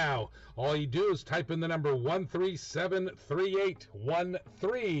 get it now. All you do is type in the number 13738.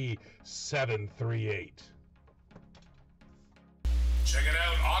 13738. Check it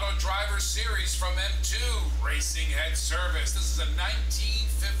out, Auto Driver Series from M2 Racing Head Service. This is a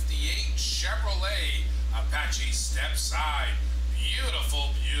 1958 Chevrolet Apache step side.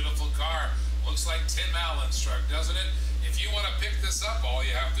 Beautiful, beautiful car. Looks like Tim Allen's truck, doesn't it? If you want to pick this up, all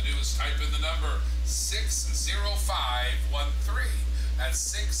you have to do is type in the number 60513. That's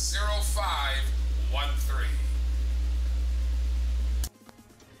 60513.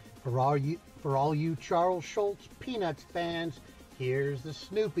 For all you Charles Schultz Peanuts fans, here's the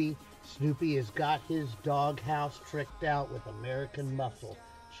Snoopy. Snoopy has got his doghouse tricked out with American muscle.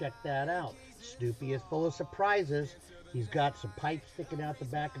 Check that out. Snoopy is full of surprises. He's got some pipes sticking out the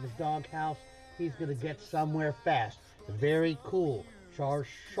back of his doghouse. He's going to get somewhere fast. Very cool. Charles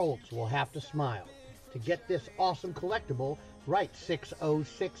Schultz will have to smile. To get this awesome collectible, write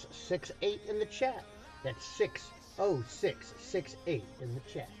 60668 in the chat. That's 60668 in the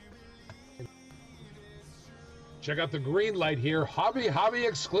chat. Check out the green light here. Hobby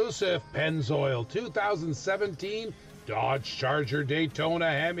exclusive Pennzoil 2017 Dodge Charger Daytona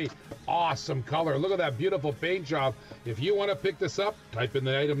Hemi. Awesome color. Look at that beautiful paint job. If you want to pick this up, type in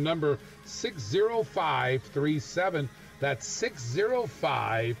the item number 60537. That's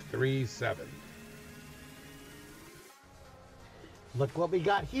 60537. Look what we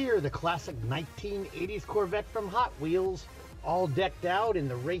got here. The classic 1980s Corvette from Hot Wheels. All decked out in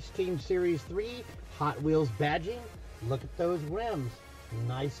the Race Team Series 3 Hot Wheels badging. Look at those rims.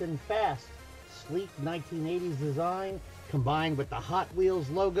 Nice and fast. Sleek 1980s design combined with the Hot Wheels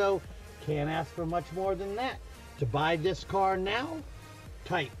logo. Can't ask for much more than that. To buy this car now,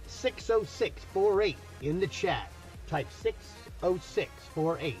 type 60648 in the chat. Type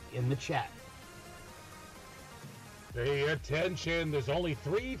 60648 in the chat. Pay attention. There's only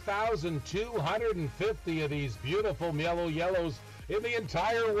 3,250 of these beautiful yellows in the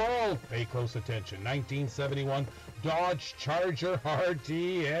entire world. Pay close attention. 1971 Dodge Charger RT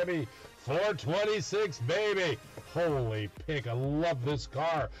Hemi. 426, baby. Holy pick. I love this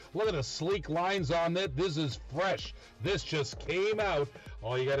car. Look at the sleek lines on it. This is fresh. This just came out.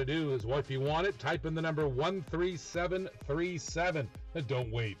 All you got to do is, well, if you want it, type in the number 13737.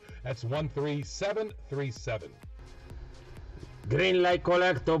 Don't wait. That's 13737. Green light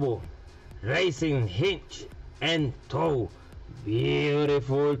collectible, racing hinge and toe.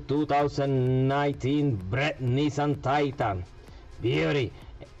 Beautiful 2019 Brett Nissan Titan. Beauty.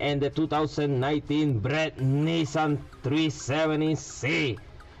 And the 2019 Brett Nissan 370C.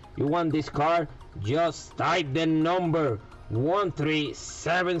 You want this car? Just type the number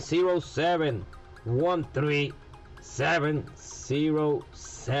 13707.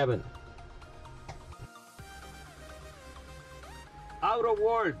 13707. Auto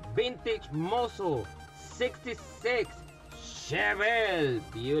World Vintage Muscle 66 Chevelle.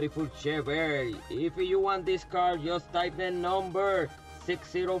 Beautiful Chevelle. If you want this car, just type the number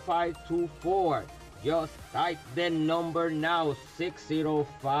 60524. Just type the number now,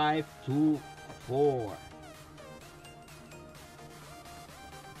 60524.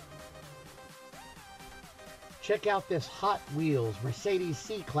 Check out this Hot Wheels Mercedes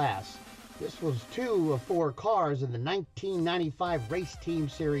C-Class. This was 2 of 4 cars in the 1995 Race Team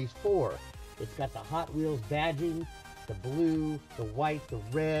Series 4. It's got the Hot Wheels badging, the blue, the white, the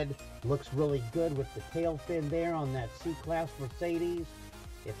red. Looks really good with the tail fin there on that C-Class Mercedes.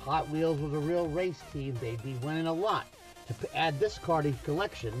 If Hot Wheels was a real race team, they'd be winning a lot. To add this car to your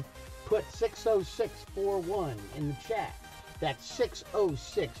collection, put 60641 in the chat. That's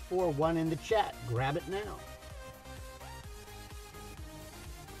 60641 in the chat. Grab it now.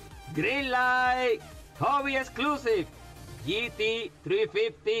 Green light, hobby exclusive,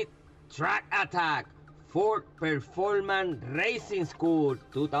 GT350 Track Attack, Ford Performance Racing School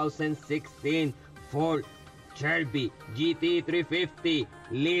 2016 Ford Shelby GT350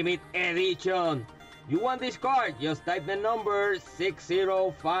 Limit Edition. You want this car? Just type the number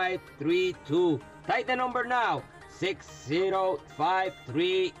 60532. Type the number now,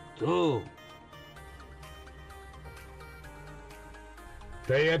 60532.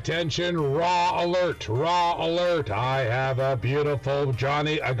 Pay attention, raw alert, raw alert. I have a beautiful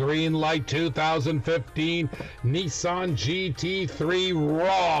a green light 2015 Nissan GT3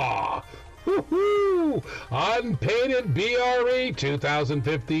 raw. Woohoo! Unpainted BRE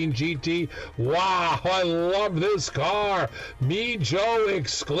 2015 GT. Wow, I love this car. Me Joe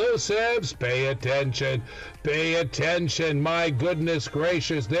exclusives. Pay attention. Pay attention. My goodness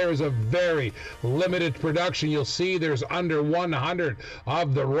gracious, there's a very limited production. You'll see there's under 100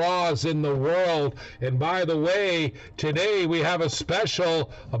 of the raws in the world. And by the way, today we have a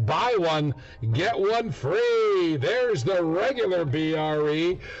special buy one, get one free. There's the regular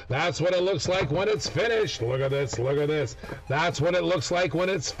BRE. That's what it looks like when it's finished. Look at this, look at this. That's what it looks like when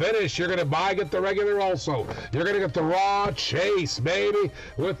it's finished. You're going to get the regular also. You're going to get the raw chase, baby,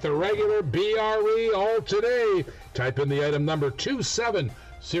 with the regular BRE all today. Type in the item number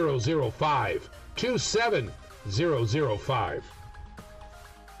 27005. 27005.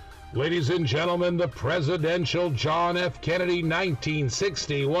 Ladies and gentlemen, the presidential John F. Kennedy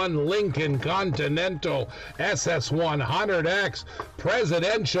 1961 Lincoln Continental SS100X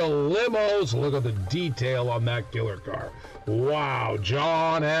presidential limos. Look at the detail on that killer car. Wow,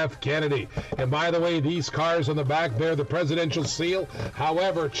 John F. Kennedy. And by the way, these cars on the back bear the presidential seal.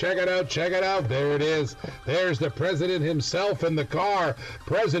 However, check it out, check it out. There it is. There's the president himself in the car.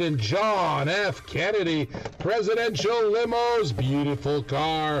 President John F. Kennedy. Presidential limos. Beautiful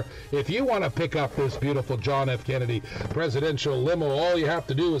car. If you want to pick up this beautiful John F. Kennedy presidential limo, all you have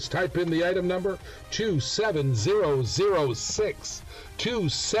to do is type in the item number 27006.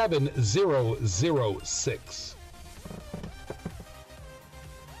 27006.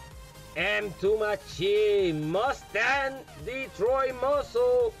 M2 Machine Mustang Detroit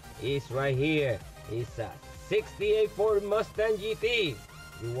Muscle is right here. It's a 68 Ford Mustang GT.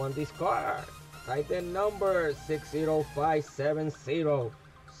 You want this car? Type the number 60570.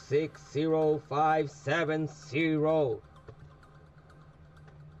 60570.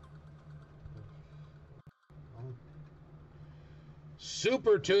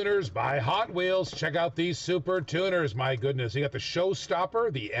 Super Tuners by Hot Wheels. Check out these Super Tuners. My goodness, you got the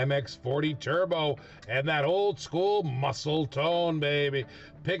Showstopper, the MX-40 Turbo, and that old school muscle tone, baby.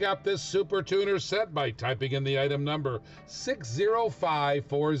 Pick up this Super Tuner set by typing in the item number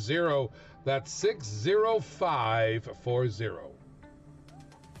 60540. That's 60540.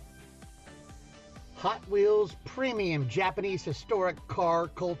 Hot Wheels Premium Japanese Historic Car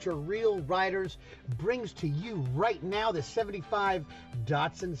Culture Real Riders brings to you right now the 75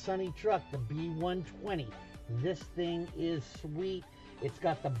 Datsun Sunny truck, the B120. This thing is sweet. It's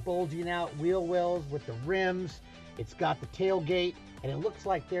got the bulging out wheel wells with the rims. It's got the tailgate, and it looks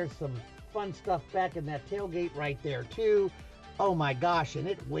like there's some fun stuff back in that tailgate right there too. Oh my gosh, and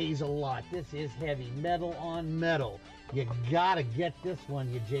it weighs a lot. This is heavy, metal on metal. You gotta get this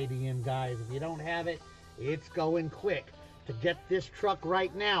one, you JDM guys. If you don't have it, it's going quick. To get this truck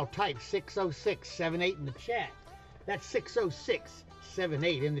right now, type 60678 in the chat. That's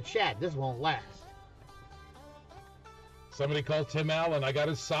 60678 in the chat. This won't last. Somebody called Tim Allen. I got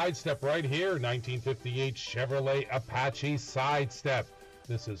his sidestep right here. 1958 Chevrolet Apache sidestep.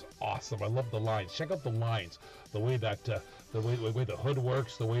 This is awesome. I love the lines. Check out the lines. The way that the way the hood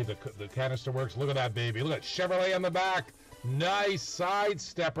works, the way the canister works. Look at that, baby. Look at Chevrolet on the back. Nice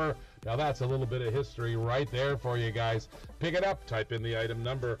sidestepper. Now that's a little bit of history right there for you guys. Pick it up. Type in the item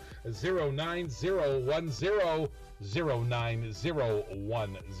number 09010.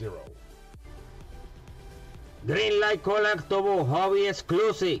 09010. Greenlight collectible hobby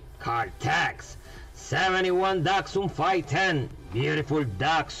exclusive car tax. 71 Datsun 510. Beautiful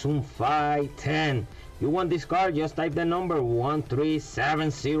Datsun 510. You want this car? Just type the number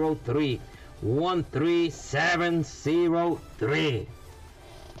 13703. 13703.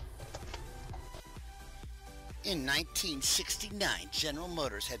 In 1969, General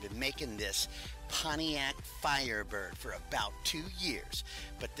Motors had been making this Pontiac Firebird for about 2 years.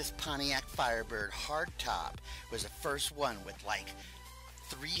 But this Pontiac Firebird hardtop was the first one with like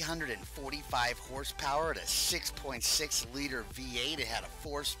 345 horsepower at a 6.6 liter V8. It had a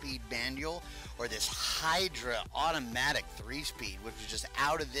 4-speed manual, or this Hydra automatic 3-speed, which was just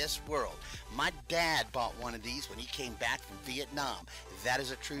out of this world. My dad bought one of these when he came back from Vietnam. That is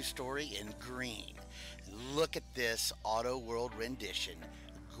a true story in green. Look at this Auto World rendition.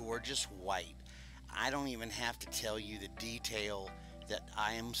 Gorgeous white. I don't even have to tell you the detail that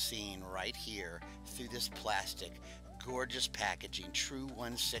I am seeing right here through this plastic. Gorgeous packaging, true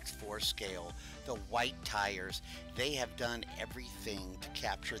 1/6/4 scale, the white tires. They have done everything to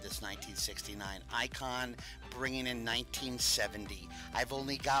capture this 1969 icon, bringing in 1970. I've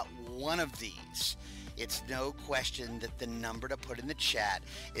only got one of these. It's no question that the number to put in the chat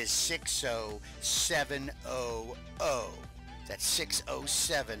is 60700. That's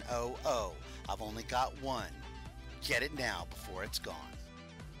 60700. I've only got one. Get it now before it's gone.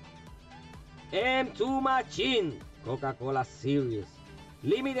 M2 Machine Coca-Cola Series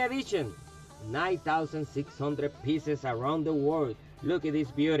limited edition, 9,600 pieces around the world. Look at this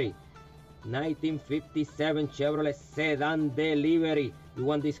beauty. 1957 Chevrolet sedan delivery. You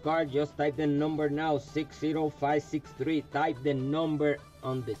want this car? Just type the number now, 60563. Type the number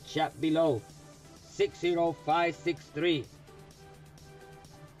on the chat below, 60563.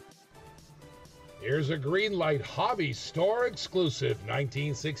 Here's a Greenlight Hobby Store exclusive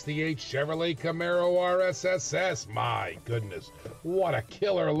 1968 Chevrolet Camaro RSSS. My goodness, what a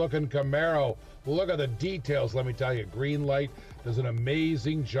killer looking Camaro. Look at the details, let me tell you. Greenlight does an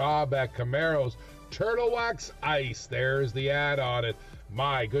amazing job at Camaros. Turtle Wax Ice, there's the ad on it.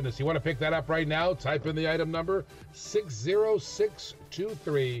 My goodness, you want to pick that up right now? Type in the item number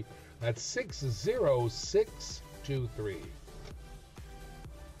 60623. That's 60623.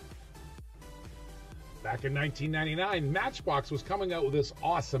 Back in 1999, Matchbox was coming out with this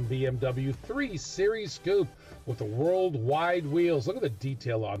awesome BMW 3 Series Coupe with the worldwide wheels. Look at the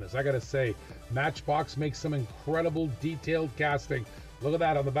detail on this. I gotta say, Matchbox makes some incredible detailed casting. Look at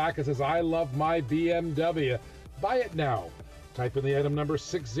that. On the back it says, I love my BMW. Buy it now. Type in the item number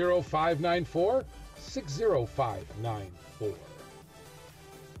 60594, 60594.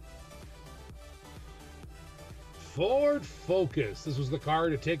 Ford Focus. This was the car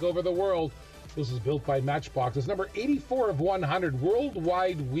to take over the world. This is built by Matchbox. It's number 84 of 100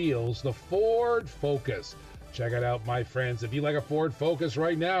 worldwide wheels, the Ford Focus. Check it out, my friends. If you like a Ford Focus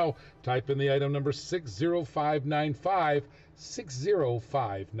right now, type in the item number 60595,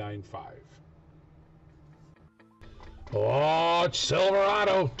 60595. Oh,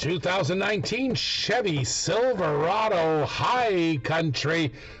 Silverado, 2019 Chevy Silverado High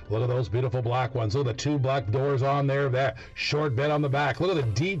Country. Look at those beautiful black ones. Look at the two black doors on there, that short bed on the back. Look at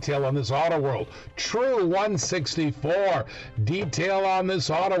the detail on this Auto World. True 164. Detail on this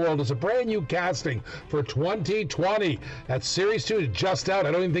Auto World. It's a brand new casting for 2020. That's Series 2 just out.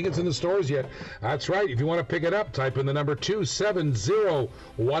 I don't even think it's in the stores yet. That's right. If you want to pick it up, type in the number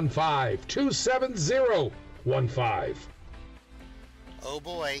 27015. 27015. Oh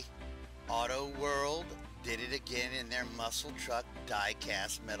boy, Auto World did it again in their muscle truck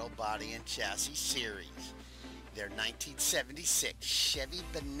die-cast metal body and chassis series. Their 1976 Chevy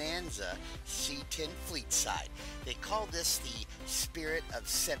Bonanza C10 Fleetside. They call this the Spirit of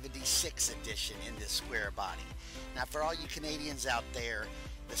 76 edition in this square body. Now for all you Canadians out there,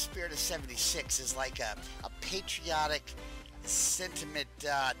 the Spirit of 76 is like a patriotic sentiment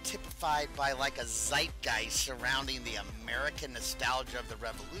typified by like a zeitgeist surrounding the American nostalgia of the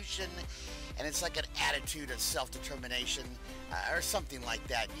Revolution, and it's like an attitude of self-determination or something like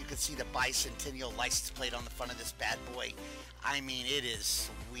that. You can see the bicentennial license plate on the front of this bad boy. I mean, it is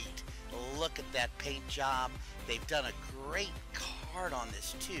sweet. Look at that paint job. They've done a great card on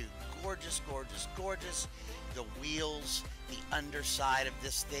this too. Gorgeous, gorgeous, gorgeous. The wheels, the underside of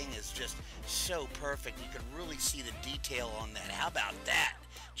this thing is just so perfect. You can really see the detail on that. How about that?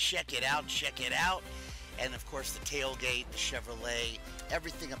 Check it out, check it out. And of course the tailgate, the Chevrolet,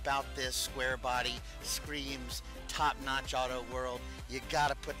 everything about this square body screams top-notch Auto World. You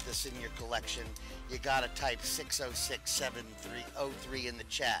gotta put this in your collection. You gotta type 6067303 in the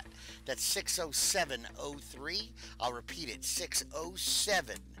chat. That's 60703. I'll repeat it,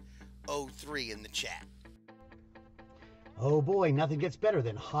 60703 in the chat. Oh boy, nothing gets better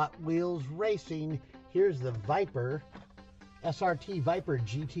than Hot Wheels racing. Here's the Viper, SRT Viper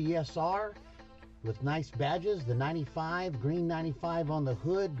GTSR with nice badges. The 95, green 95 on the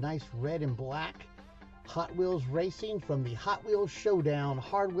hood, nice red and black. Hot Wheels racing from the Hot Wheels Showdown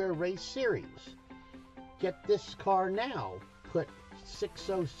Hardware Race Series. Get this car now. Put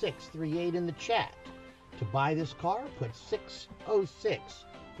 60638 in the chat. To buy this car, put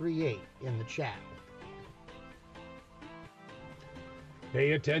 60638 in the chat.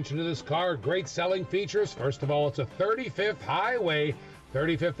 Pay attention to this car. Great selling features. First of all, it's a 35th Highway,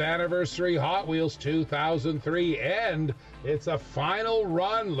 35th Anniversary Hot Wheels 2003, and it's a final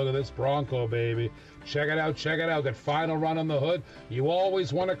run. Look at this Bronco, baby. Check it out, check it out. Got final run on the hood. You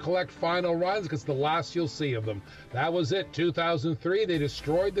always want to collect final runs because the last you'll see of them. That was it, 2003. They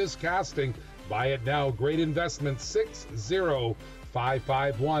destroyed this casting. Buy it now. Great investment.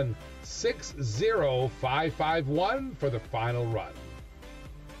 60551. 60551 for the final run.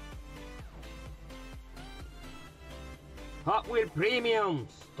 Hot Wheel Premium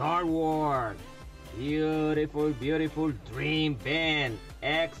Star Wars. Beautiful, beautiful Dream Van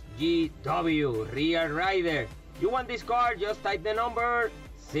XGW Rear Rider. You want this car? Just type the number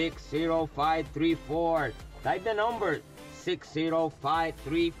 60534. Type the number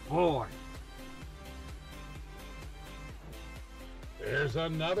 60534. There's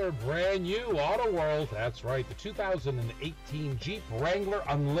another brand new Auto World. That's right, the 2018 Jeep Wrangler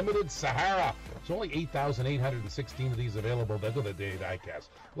Unlimited Sahara. There's only 8,816 of these available. Look at the diecast.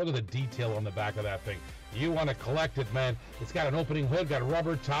 Look at the detail on the back of that thing. You want to collect it, man. It's got an opening hood, got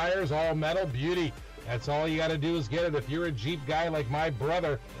rubber tires, all metal, beauty. That's all you got to do is get it. If you're a Jeep guy like my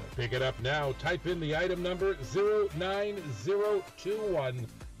brother, pick it up now. Type in the item number 09021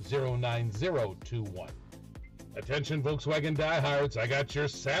 09021. Attention Volkswagen diehards, I got your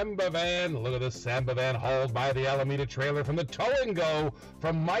Samba van. Look at this Samba van hauled by the Alameda trailer from the Tow and Go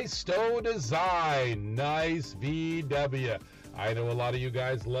from Maisto Design. Nice VW. I know a lot of you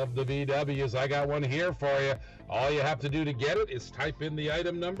guys love the VWs. I got one here for you. All you have to do to get it is type in the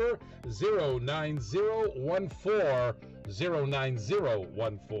item number 09014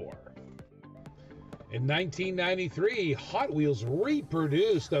 09014. In 1993, Hot Wheels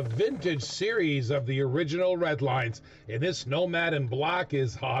reproduced a vintage series of the original Redlines. And this Nomad in black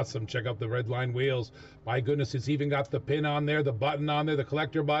is awesome. Check out the Redline wheels. My goodness, it's even got the pin on there, the button on there, the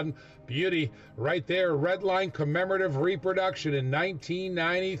collector button. Beauty. Right there, Redline commemorative reproduction in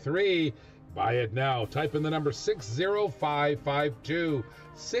 1993. Buy it now. Type in the number 60552.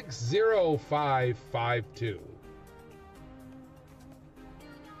 60552.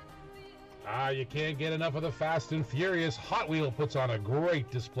 You can't get enough of the Fast and Furious. Hot Wheel puts on a great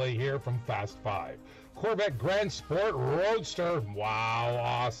display here from Fast 5. Corvette Grand Sport Roadster. Wow,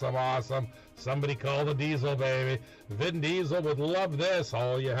 awesome, awesome. Somebody call the Diesel, baby. Vin Diesel would love this.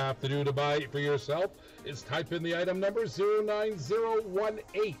 All you have to do to buy it for yourself is type in the item number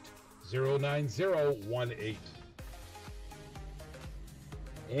 09018. 09018.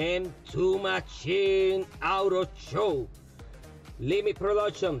 M2 Machine Auto Show. Limit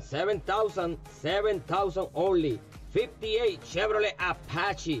production, 7,000 only. 58 Chevrolet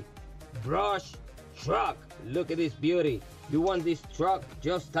Apache brush truck. Look at this beauty. You want this truck?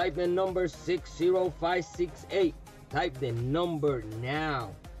 Just type the number 60568. Type the number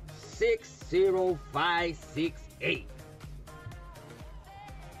now. 60568.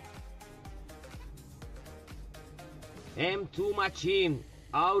 M2 Machine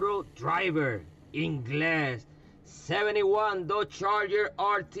Auto Driver Inglés. 71 Dodge Charger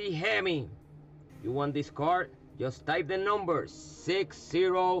RT Hemi. You want this car? Just type the number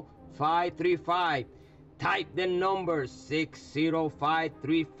 60535. Type the number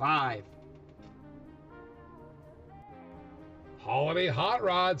 60535. Holiday Hot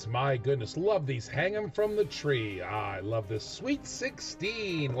Rods. My goodness, love these. Hang them from the tree. I love this Sweet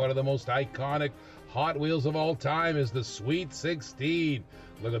 16. One of the most iconic Hot Wheels of all time is the Sweet 16.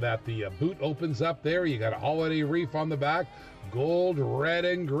 Look at that. The boot opens up there. You got a holiday wreath on the back. Gold, red,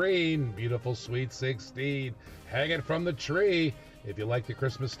 and green. Beautiful Sweet 16. Hang it from the tree. If you like the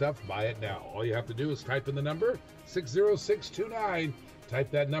Christmas stuff, buy it now. All you have to do is type in the number 60629. Type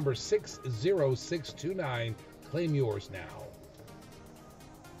that number 60629. Claim yours now.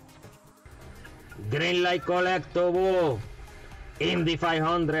 Green Light Collectible. Indy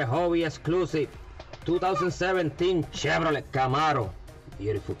 500 Hobby Exclusive. 2017 Chevrolet Camaro.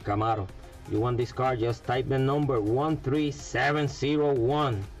 Beautiful Camaro. You want this car? Just type the number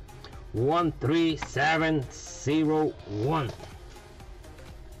 13701. 13701.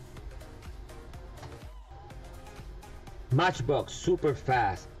 Matchbox Super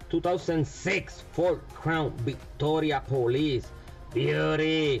Fast 2006 Ford Crown Victoria Police.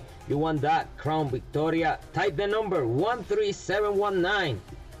 Beauty. You want that Crown Victoria? Type the number 13719.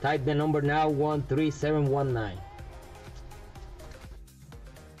 Type the number now, 13719.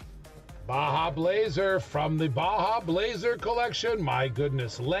 Baja Blazer from the Baja Blazer collection. My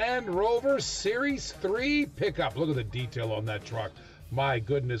goodness, Land Rover Series 3 pickup. Look at the detail on that truck. My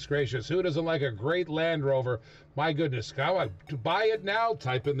goodness gracious, who doesn't like a great Land Rover? My goodness, to buy it now,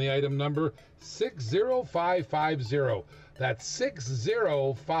 type in the item number 60550. That's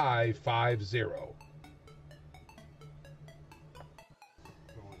 60550.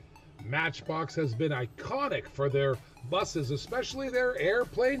 Matchbox has been iconic for their buses, especially their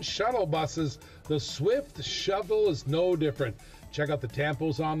airplane shuttle buses. The Swift Shuttle is no different. Check out the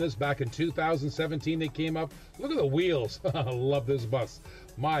tampos on this. Back in 2017 they came up. Look at the wheels. I love this bus.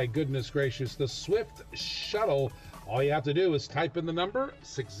 My goodness gracious. The Swift Shuttle. All you have to do is type in the number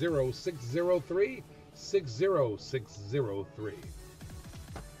 60603 60603.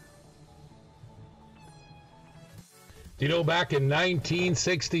 Do you know back in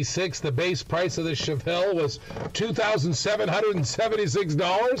 1966 the base price of the Chevelle was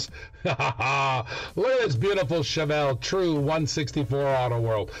 $2,776? Look at this beautiful Chevelle, true 164 Auto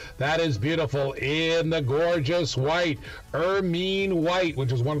World. That is beautiful in the gorgeous white, ermine white,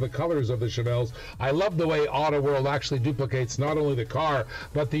 which is one of the colors of the Chevelles. I love the way Auto World actually duplicates not only the car,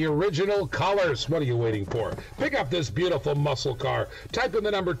 but the original colors. What are you waiting for? Pick up this beautiful muscle car. Type in the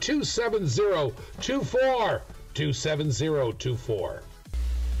number 27024. 27024.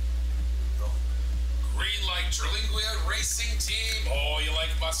 Green Light Terlingua Racing Team. Oh, you like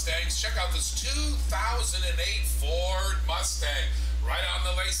Mustangs? Check out this 2008 Ford Mustang. Right on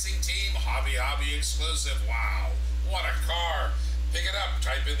the racing team. Hobby exclusive. Wow, what a car. Pick it up.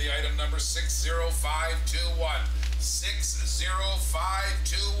 Type in the item number 60521.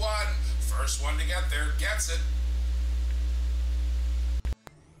 60521. First one to get there gets it.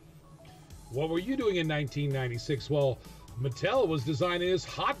 What were you doing in 1996? Well, Mattel was designing his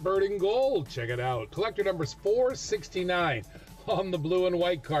Hot Bird in gold. Check it out. Collector number 469 on the blue and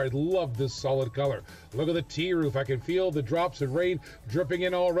white card. Love this solid color. Look at the T-roof. I can feel the drops of rain dripping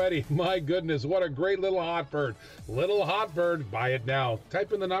in already. My goodness, what a great little Hot Bird. Little Hot Bird. Buy it now.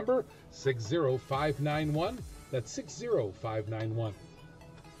 Type in the number 60591. That's 60591.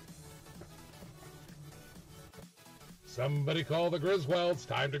 Somebody call the Griswolds.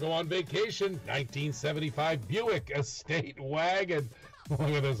 Time to go on vacation. 1975 Buick Estate Wagon. Look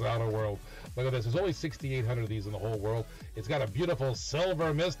at this Auto World. Look at this. There's only 6,800 of these in the whole world. It's got a beautiful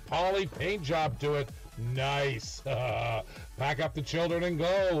silver mist poly paint job to it. Nice. Pack up the children and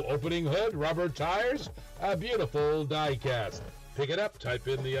go. Opening hood, rubber tires, a beautiful die cast. Pick it up. Type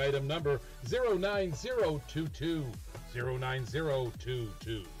in the item number 09022.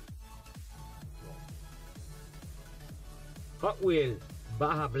 09022. Hot Wheels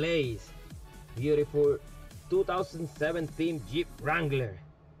Baja Blaze. Beautiful 2017 Jeep Wrangler.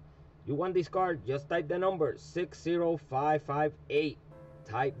 You want this car? Just type the number 60558.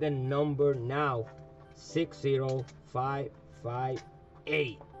 Type the number now.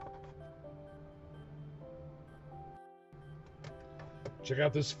 60558. Check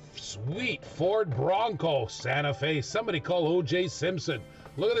out this sweet Ford Bronco Santa Fe. Somebody call O.J. Simpson.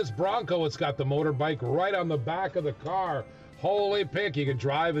 Look at this Bronco. It's got the motorbike right on the back of the car. Holy pick, you can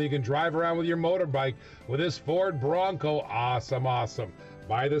drive around with your motorbike with this Ford Bronco. Awesome, awesome.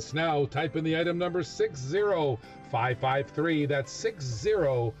 Buy this now. Type in the item number 60553. That's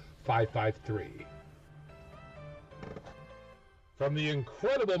 60553. From the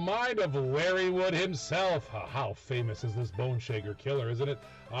incredible mind of Larry Wood himself. How famous is this Bone Shaker killer, isn't it?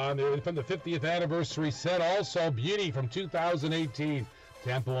 From the 50th anniversary set, also beauty from 2018.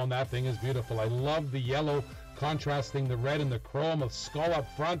 Tempo on that thing is beautiful. I love the yellow contrasting the red and the chrome of skull up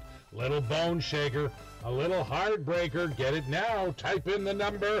front. Little Bone Shaker, a little heartbreaker. Get it now. Type in the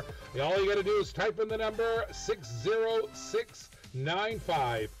number. All you got to do is type in the number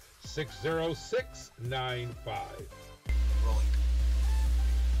 60695. 60695. Rolling.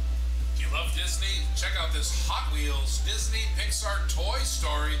 If you love Disney, check out this Hot Wheels Disney Pixar Toy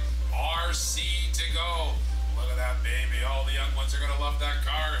Story RC to go. Look at that baby. All the young ones are going to love that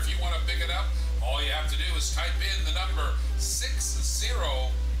car. If you want to pick it up, all you have to do is type in the number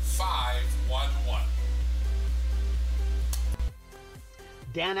 60511.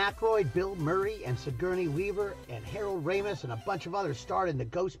 Dan Aykroyd, Bill Murray, and Sigourney Weaver, and Harold Ramis, and a bunch of others starred in the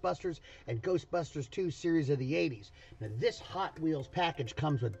Ghostbusters and Ghostbusters 2 series of the 80s. Now, this Hot Wheels package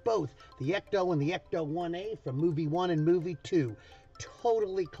comes with both the Ecto and the Ecto 1A from Movie 1 and Movie 2.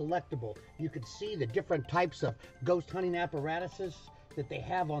 Totally collectible. You can see the different types of ghost hunting apparatuses. that they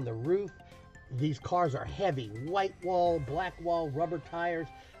have on the roof. These cars are heavy. White wall, black wall, rubber tires.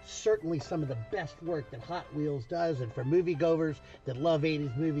 Certainly some of the best work that Hot Wheels does. And for moviegoers that love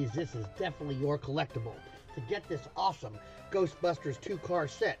 80s movies, this is definitely your collectible. To get this awesome Ghostbusters 2-car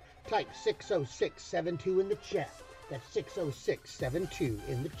set, type 60672 in the chat. That's 60672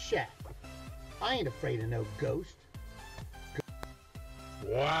 in the chat. I ain't afraid of no ghost.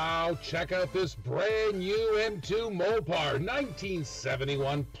 Wow, check out this brand new M2 Mopar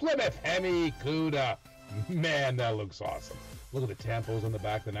 1971 Plymouth Hemi Cuda. Man, that looks awesome. Look at the tampos on the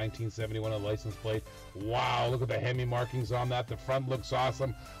back, the 1971 license plate. Wow, look at the Hemi markings on that. The front looks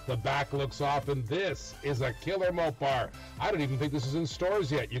awesome. The back looks awesome. This is a killer Mopar. I don't even think this is in stores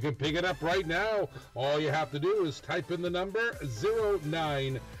yet. You can pick it up right now. All you have to do is type in the number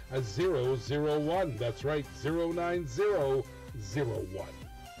 09001. That's right, 09001.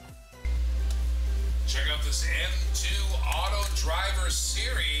 Check out this M2 Auto Driver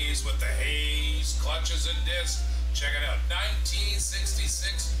Series with the haze, clutches, and discs. Check it out,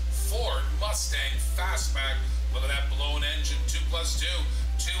 1966 Ford Mustang Fastback. Look at that blown engine, 2+2,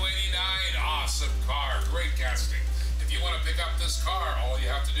 289. Awesome car, great casting. If you want to pick up this car, all you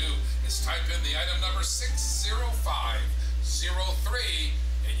have to do is type in the item number 60503,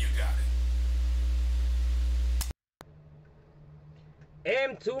 and you got it.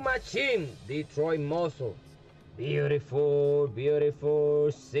 M2 Machine, Detroit Muscle. Beautiful, beautiful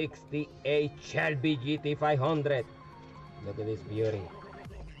 68 Shelby GT500. Look at this beauty.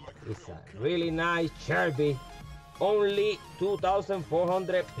 It's a really nice Shelby. Only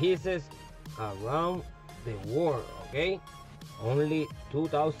 2,400 pieces around the world, okay? Only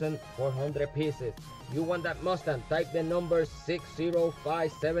 2,400 pieces. You want that Mustang, type the number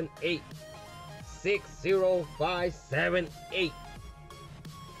 60578. 60578.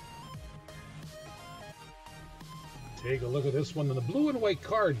 Take a look at this one in the blue and white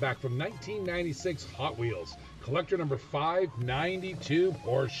card back from 1996 Hot Wheels. Collector number 592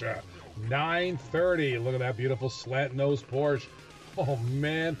 Porsche 930. Look at that beautiful slant nose Porsche. Oh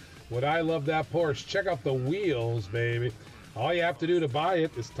man, would I love that Porsche. Check out the wheels, baby. All you have to do to buy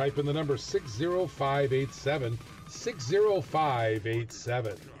it is type in the number 60587.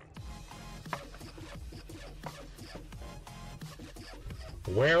 60587.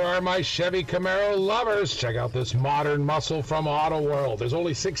 Where are my Chevy Camaro lovers? Check out this modern muscle from Auto World. There's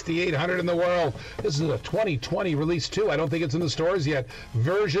only 6,800 in the world. This is a 2020 release too. I don't think it's in the stores yet.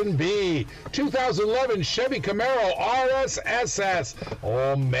 Version B. 2011 Chevy Camaro RSSS.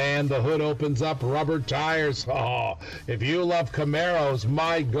 Oh man, the hood opens up, rubber tires. Oh, if you love Camaros,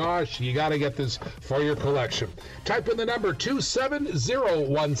 my gosh, you got to get this for your collection. Type in the number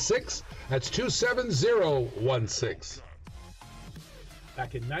 27016. That's 27016.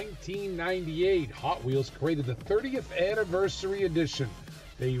 Back in 1998, Hot Wheels created the 30th anniversary edition.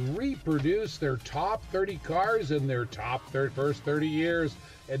 They reproduced their top 30 cars in their first 30 years.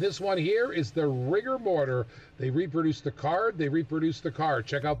 And this one here is the rigor mortar. They reproduced the card, they reproduced the car.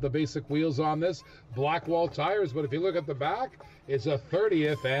 Check out the basic wheels on this. Black wall tires, but if you look at the back, it's a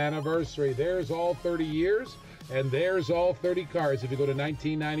 30th anniversary. There's all 30 years, and there's all 30 cars. If you go to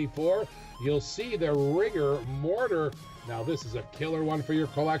 1994, you'll see the rigor mortar. Now, this is a killer one for your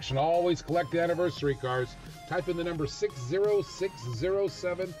collection. Always collect anniversary cars. Type in the number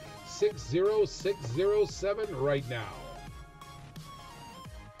 60607, 60607 right now.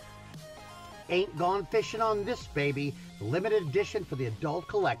 Ain't gone fishing on this, baby. Limited edition for the adult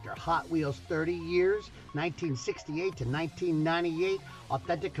collector. Hot Wheels 30 years, 1968 to 1998.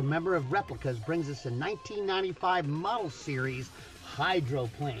 Authentic commemorative replicas brings us a 1995 model series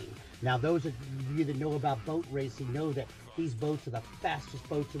hydroplane. Now, those of you that know about boat racing know that these boats are the fastest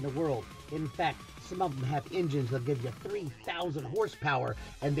boats in the world. In fact, some of them have engines that give you 3,000 horsepower,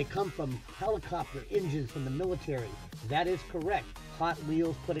 and they come from helicopter engines from the military. That is correct. Hot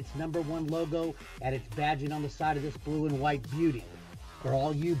Wheels put its #1 logo and its badging on the side of this blue and white beauty. For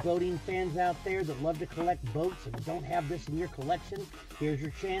all you boating fans out there that love to collect boats and don't have this in your collection, here's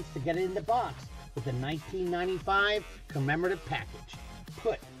your chance to get it in the box with the 1995 commemorative package.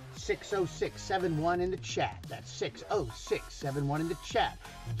 Put 60671 in the chat. That's 60671 in the chat.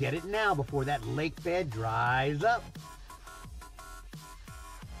 Get it now before that lake bed dries up.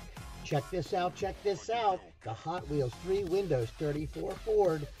 Check this out, check this out. The Hot Wheels 3 Windows 34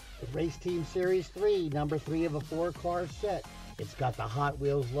 Ford, the Race Team Series 3, number 3 of a 4-car set. It's got the Hot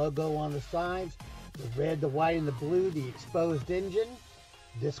Wheels logo on the sides, the red, the white, and the blue, the exposed engine.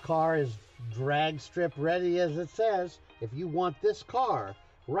 This car is drag strip ready, as it says. If you want this car,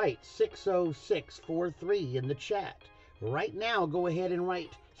 write 60643 in the chat. Right now, go ahead and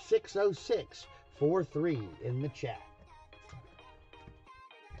write 60643 in the chat.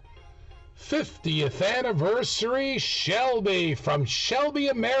 50th anniversary Shelby from Shelby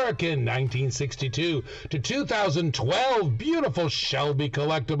American 1962 to 2012 beautiful Shelby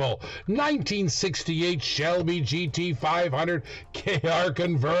collectible 1968 Shelby GT 500 KR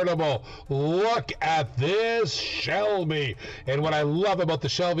convertible. Look at this Shelby, and what I love about the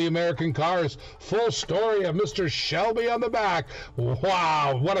Shelby American cars, full story of Mr. Shelby on the back.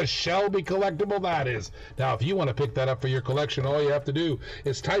 Wow, what a Shelby collectible that is. Now if you want to pick that up for your collection, all you have to do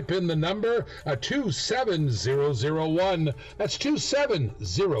is type in the number 27001. That's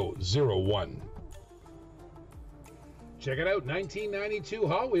 27001. Check it out, 1992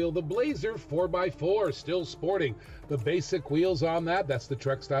 Hot Wheel, the Blazer 4x4, still sporting the basic wheels on that. That's the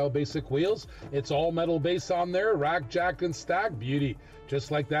Trek style basic wheels. It's all metal base on there, rack, jack, and stack. Beauty.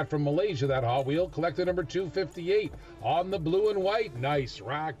 Just like that from Malaysia, that Hot Wheel. Collector number 258 on the blue and white. Nice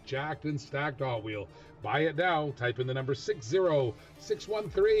rack, jacked, and stacked Hot Wheel. Buy it now. Type in the number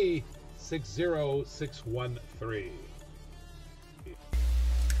 60613. 60613.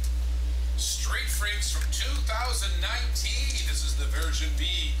 Street Freaks from 2019. This is the version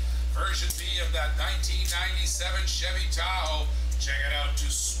B. Version B of that 1997 Chevy Tahoe. Check it out to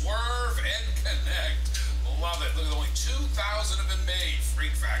swerve and connect. Love it. Look at only 2,000 have been made.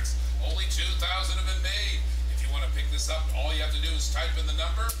 Freak facts. Only 2,000 have been made. If you want to pick this up, all you have to do is type in the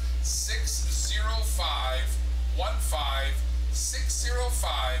number 60515.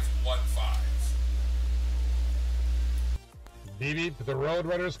 60515. Beep beep, the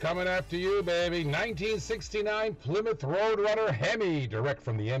Roadrunner's coming after you, baby. 1969 Plymouth Roadrunner Hemi, direct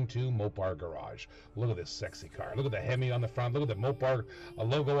from the M2 Mopar garage. Look at this sexy car. Look at the Hemi on the front. Look at the Mopar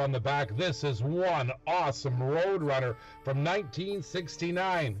logo on the back. This is one awesome Roadrunner from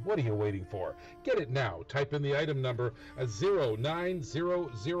 1969. What are you waiting for? Get it now. Type in the item number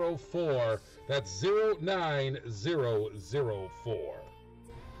 09004. That's 09004.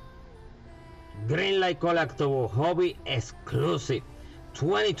 Greenlight collectible hobby exclusive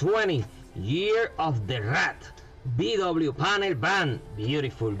 2020 year of the rat BW panel van.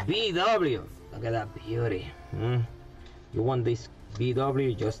 Beautiful BW. Look at that beauty. You want this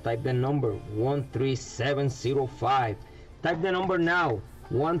BW, just type the number 13705. Type the number now,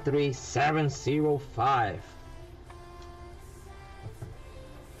 13705.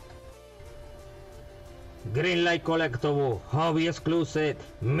 Greenlight collectible, hobby exclusive,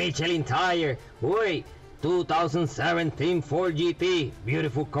 Michelin tire. Wait, 2017 Ford GT.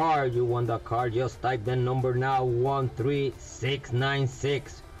 Beautiful car. You want that car? Just type the number now,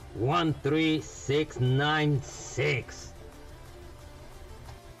 13696. 13696.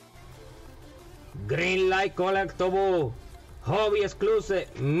 Greenlight collectible, hobby exclusive,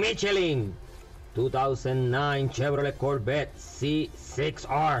 Michelin 2009 Chevrolet Corvette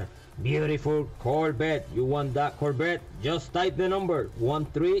C6R. Beautiful Corvette. You want that Corvette? Just type the number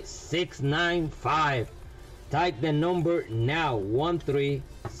 13695. Type the number now,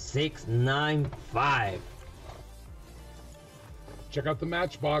 13695. Check out the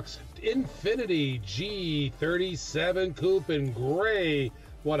Matchbox Infinity G37 Coupe in gray.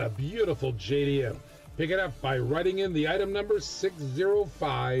 What a beautiful JDM. Pick it up by writing in the item number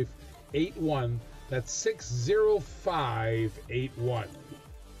 60581. That's 60581.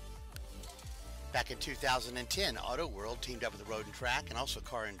 Back in 2010, Auto World teamed up with Road and Track and also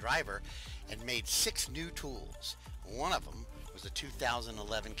Car and Driver and made 6 new tools. One of them was the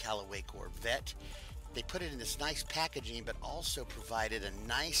 2011 Callaway Corvette. They put it in this nice packaging, but also provided a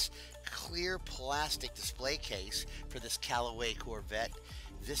nice clear plastic display case for this Callaway Corvette.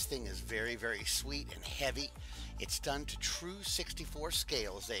 This thing is very, very sweet and heavy. It's done to true 64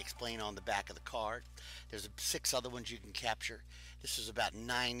 scale, as they explain on the back of the card. There's 6 other ones you can capture. This is about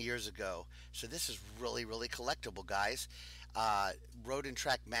 9 years ago, so this is really, really collectible, guys. Road and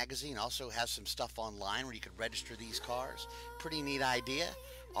Track magazine also has some stuff online where you could register these cars. Pretty neat idea.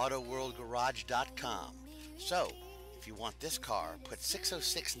 AutoWorldGarage.com. So, if you want this car, put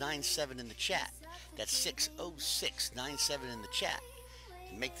 60697 in the chat. That's 60697 in the chat.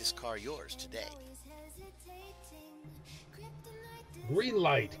 And make this car yours today.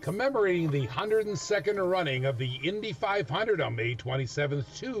 Greenlight, commemorating the 102nd running of the Indy 500 on May 27th,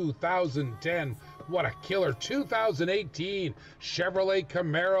 2010. What a killer 2018 Chevrolet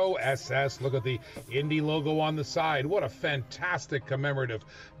Camaro SS. Look at the Indy logo on the side. What a fantastic commemorative.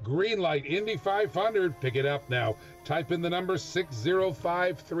 Greenlight Indy 500. Pick it up now. Type in the number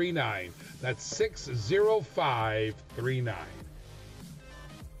 60539. That's 60539.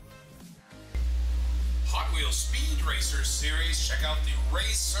 Hot Wheels Speed Racer Series. Check out the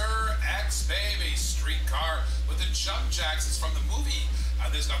Racer X Baby street car with the jump jacks. It's from the movie.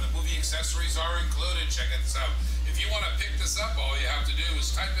 The movie accessories are included. Check this out. If If you want to pick this up, all you have to do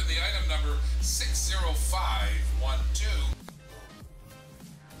is type in the item number 60512.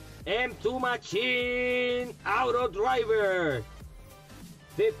 M2 Machine Auto Driver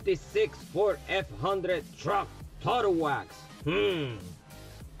 56 Ford F100 truck Total Wax.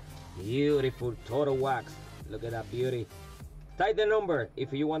 Beautiful Total Wax. Look at that beauty. Type the number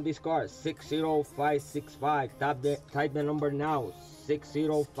if you want this car, 60565. Type the number now,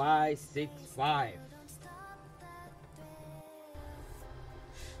 60565.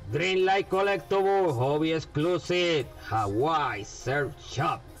 Green Light Collectible Hobby Exclusive Hawaii Surf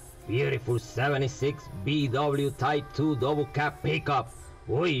Shop. Beautiful 76 BW Type 2 double cab pickup.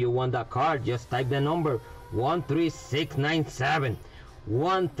 Boy, you want that car? Just type the number 13697.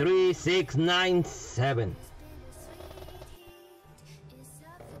 13697.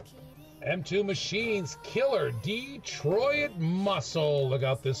 M2 Machines Killer Detroit Muscle. Look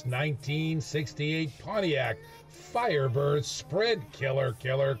out this 1968 Pontiac Firebird Sprint killer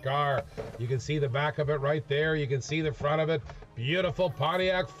car. You can see the back of it right there. You can see the front of it. Beautiful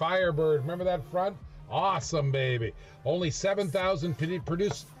Pontiac Firebird. Remember that front? Awesome, baby. Only 7,000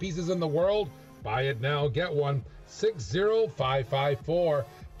 produced pieces in the world. Buy it now, get one. 60554.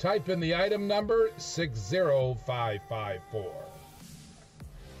 Type in the item number 60554.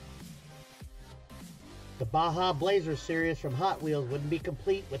 The Baja Blazer series from Hot Wheels wouldn't be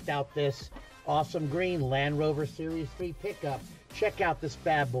complete without this awesome green Land Rover Series 3 pickup. Check out this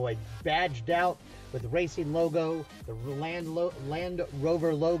bad boy, badged out with the racing logo, the Land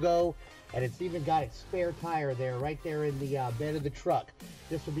Rover logo, and it's even got its spare tire there, right there in the bed of the truck.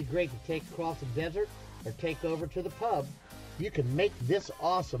 This would be great to take across the desert or take over to the pub. You can make this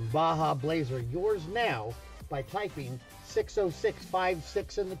awesome Baja Blazer yours now by typing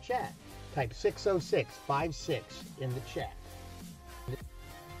 60656 in the chat. Type 60656 in the chat.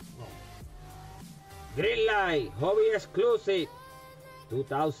 Green Light Hobby Exclusive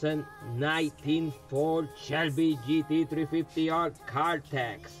 2019 Ford Shelby GT350R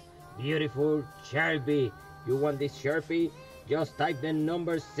Cartex. Beautiful Shelby. You want this Shelby? Just type the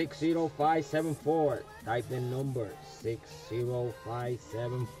number 60574. Type the number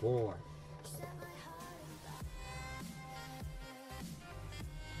 60574.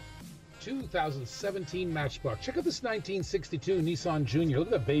 2017 Matchbox. Check out this 1962 Nissan Junior. Look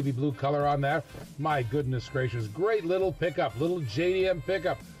at the baby blue color on there. My goodness gracious. Great little pickup. Little JDM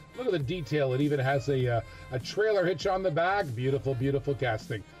pickup. Look at the detail. It even has a trailer hitch on the back. Beautiful, beautiful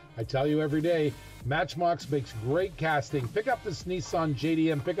casting. I tell you every day, Matchbox makes great casting. Pick up this Nissan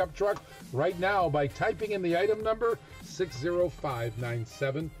JDM pickup truck right now by typing in the item number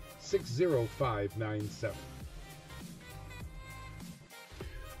 60597. 60597.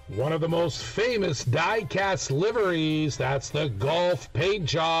 One of the most famous die-cast liveries, that's the Golf paint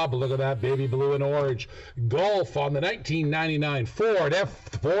job. Look at that baby blue and orange. Golf on the 1999 Ford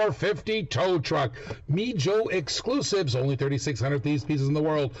F450 tow truck. Me Joe exclusives, only 3,600 of these pieces in the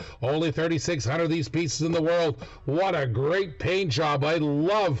world. Only 3,600 of these pieces in the world. What a great paint job. I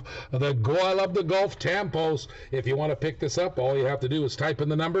love the Golf tampos. If you want to pick this up, all you have to do is type in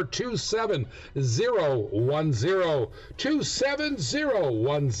the number 27010.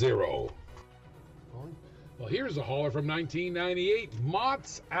 27010. Well, here's a hauler from 1998.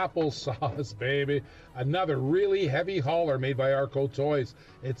 Mott's Applesauce, baby. Another really heavy hauler made by Arco Toys.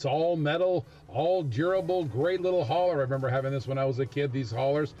 It's all metal, all durable, great little hauler. I remember having this when I was a kid, these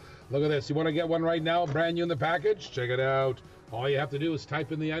haulers. Look at this. You want to get one right now, brand new in the package? Check it out. All you have to do is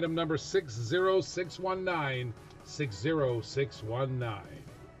type in the item number 60619. 60619.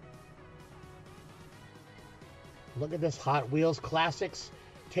 Look at this Hot Wheels Classics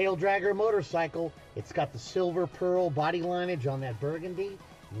tail dragger motorcycle. It's got the silver pearl body lineage on that burgundy.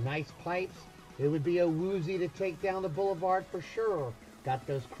 Nice pipes. It would be a woozy to take down the boulevard for sure. Got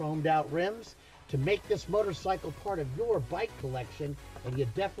those chromed out rims. To make this motorcycle part of your bike collection, and you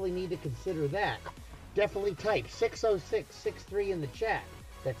definitely need to consider that, definitely type 60663 in the chat.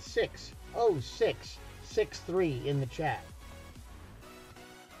 That's 60663 in the chat.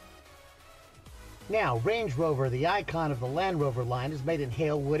 Now, Range Rover, the icon of the Land Rover line, is made in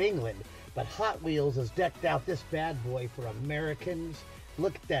Halewood, England, but Hot Wheels has decked out this bad boy for Americans.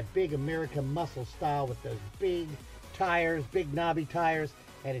 Look at that big American muscle style with those big tires, big knobby tires,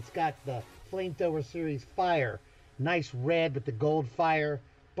 and it's got the Flamethrower Series Fire. Nice red with the gold fire,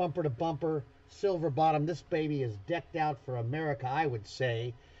 bumper to bumper, silver bottom. This baby is decked out for America, I would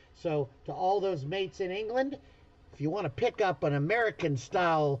say. So, to all those mates in England, if you want to pick up an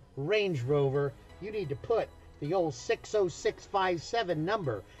American-style Range Rover, you need to put the old 60657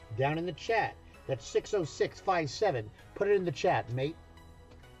 number down in the chat. That's 60657. Put it in the chat, mate.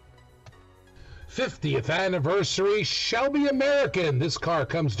 50th anniversary Shelby American. This car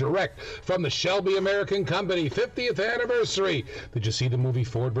comes direct from the Shelby American Company. 50th anniversary. Did you see the movie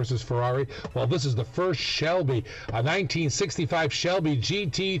Ford versus Ferrari? Well, this is the first Shelby, a 1965 Shelby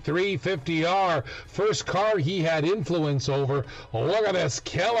GT350R. First car he had influence over. Look at this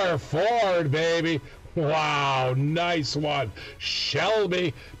killer Ford, baby. Wow, nice one.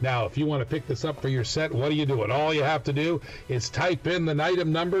 Shelby. Now, if you want to pick this up for your set, what are you doing? All you have to do is type in the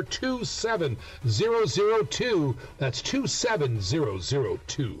item number 27002. That's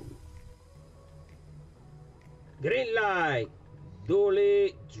 27002. Green light.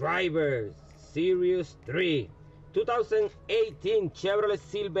 Dually Drivers Series 3. 2018 Chevrolet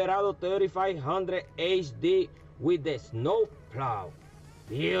Silverado 3500 HD with the snow plow.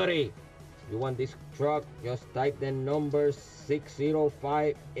 Beauty. You want this truck, just type the number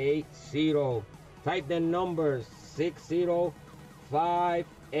 60580. Type the number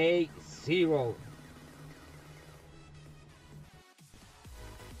 60580.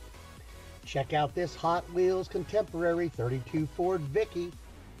 Check out this Hot Wheels Contemporary 32 Ford Vicky.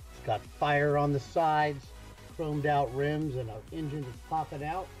 It's got fire on the sides, chromed out rims, and an engine that's popping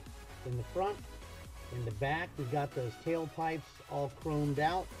out in the front. In the back, we've got those tailpipes all chromed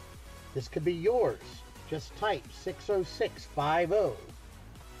out. This could be yours. Just type 60650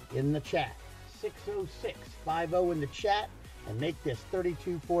 in the chat. 60650 in the chat and make this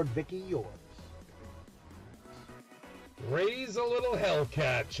 32 Ford Vicky yours. Raise a little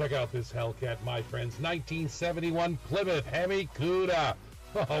Hellcat. Check out this Hellcat, my friends. 1971 Plymouth Hemi Cuda.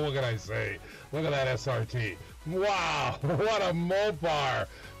 Oh, what can I say? Look at that SRT. Wow, what a Mopar.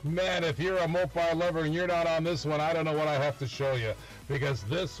 Man, if you're a Mopar lover and you're not on this one, I don't know what I have to show you, because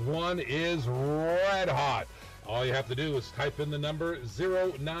this one is red hot. All you have to do is type in the number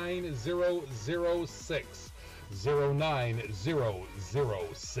 09006.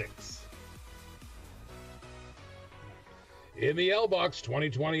 09006. In the L-Box,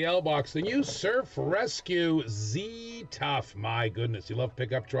 2020 L-Box, the new Surf Rescue Z-Tough. My goodness, you love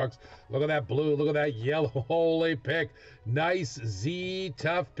pickup trucks. Look at that blue, look at that yellow. Holy pick. Nice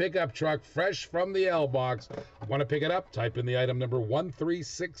Z-Tough pickup truck, fresh from the L-Box. Want to pick it up? Type in the item number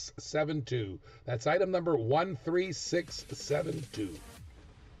 13672. That's item number 13672.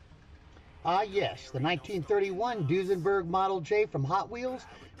 Yes, the 1931 Duesenberg Model J from Hot Wheels,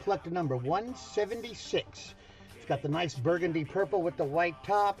 collector number 176. It's got the nice burgundy purple with the white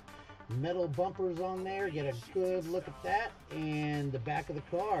top, metal bumpers on there. Get a good look at that. And the back of the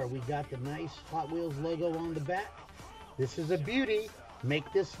car, we got the nice Hot Wheels logo on the back. This is a beauty.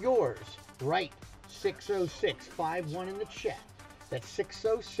 Make this yours. Write 60651 in the chat. That's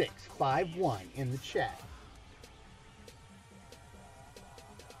 60651 in the chat.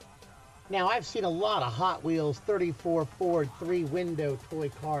 Now, I've seen a lot of Hot Wheels 34 Ford 3-window toy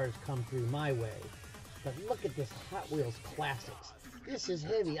cars come through my way. But look at this Hot Wheels Classics. This is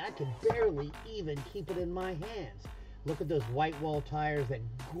heavy. I can barely even keep it in my hands. Look at those white wall tires, that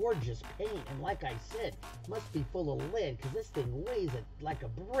gorgeous paint. And like I said, must be full of lead because this thing weighs it like a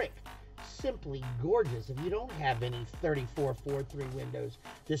brick. Simply gorgeous. If you don't have any 34 Ford 3 windows,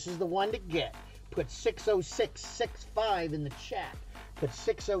 this is the one to get. Put 60665 in the chat. Put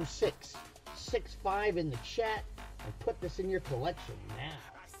 60665 in the chat and put this in your collection now.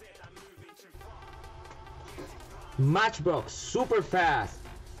 Matchbox Superfast.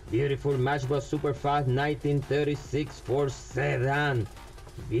 Beautiful Matchbox Superfast 1936 Ford sedan.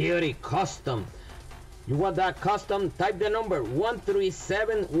 Beauty custom. You want that custom? Type the number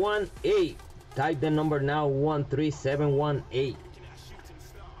 13718. Type the number now 13718.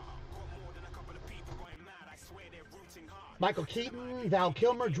 Michael Keaton, Val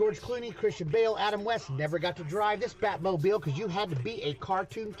Kilmer, George Clooney, Christian Bale, Adam West never got to drive this Batmobile because you had to be a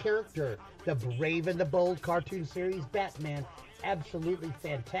cartoon character. The Brave and the Bold cartoon series Batman. Absolutely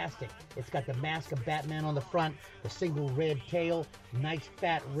fantastic. It's got the mask of Batman on the front, the single red tail, nice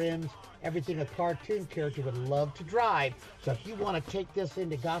fat rims, everything a cartoon character would love to drive. So if you want to take this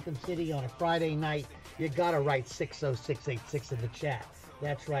into Gotham City on a Friday night, you got to write 60686 in the chat.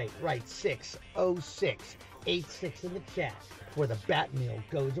 That's right, write 60686 in the chat before the Batmobile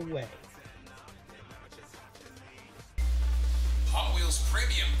goes away. Hot Wheels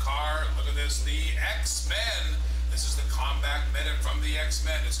premium car. Look at this, the X-Men. This is the combat medic from the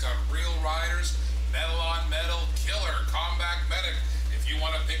X-Men. It's got real riders, metal on metal, killer combat medic. If you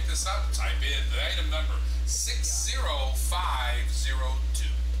want to pick this up, type in the item number 60502.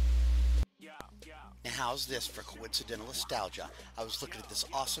 Now, how's this for coincidental nostalgia? I was looking at this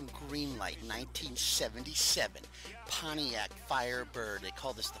awesome green light 1977 Pontiac Firebird. They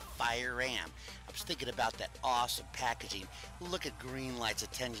call this the Fire Am. I was thinking about that awesome packaging. Look at green light's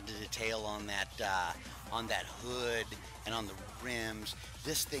attention to detail on that hood and on the rims.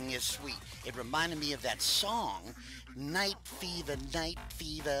 This thing is sweet. It reminded me of that song, Night Fever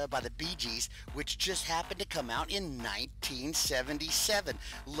by the Bee Gees, which just happened to come out in 1977.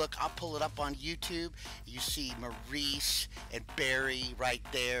 Look, I'll pull it up on YouTube. You see Maurice and Barry right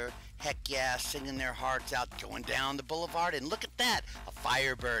there. Heck yeah, singing their hearts out, going down the boulevard. And look at that, a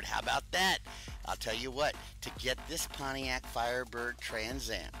Firebird. How about that? I'll tell you what, to get this Pontiac Firebird Trans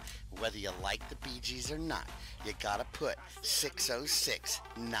Am, whether you like the Bee Gees or not, you gotta put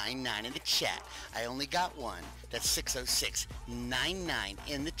 60699 in the chat. I only got one. That's 60699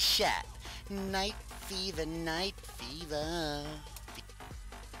 in the chat. Night Fever, Night Fever.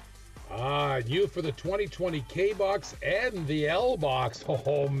 You for the 2020 K-Box and the L-Box.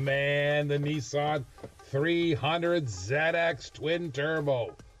 Oh, man, the Nissan 300 ZX Twin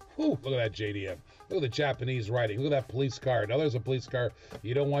Turbo. Whew, look at that JDM. Look at the Japanese writing. Look at that police car. Now there's a police car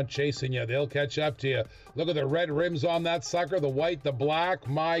you don't want chasing you. They'll catch up to you. Look at the red rims on that sucker, the white, the black.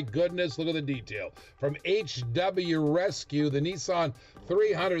 My goodness, look at the detail. From HW Rescue, the Nissan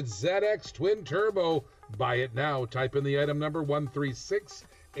 300 ZX Twin Turbo. Buy it now. Type in the item number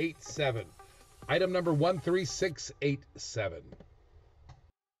 13687. Item number 13687.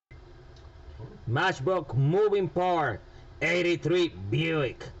 Matchbox moving part, 83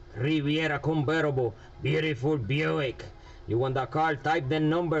 Buick Riviera convertible, beautiful Buick. You want that car? Type the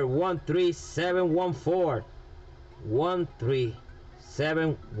number 13714.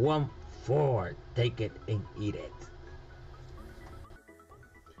 13714. Take it and eat it.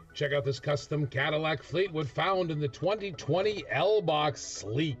 Check out this custom Cadillac Fleetwood found in the 2020 L-Box.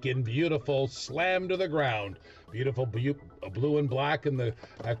 Sleek and beautiful, slammed to the ground. Beautiful blue and black and the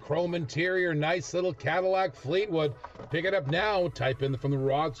chrome interior. Nice little Cadillac Fleetwood. Pick it up now. Type in from the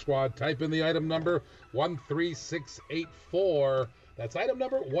Rod Squad. Type in the item number 13684. That's item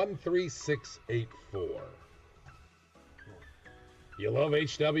number 13684. You love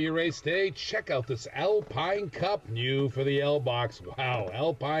HW Race Day? Check out this Alpine Cup, new for the L-Box. Wow,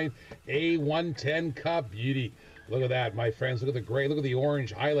 Alpine A110 Cup beauty. Look at that, my friends. Look at the gray. Look at the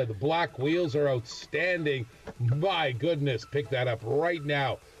orange highlight. The black wheels are outstanding. My goodness, pick that up right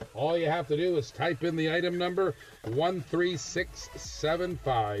now. All you have to do is type in the item number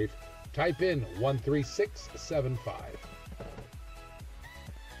 13675. Type in 13675.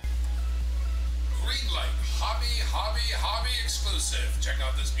 Green light, hobby exclusive. Check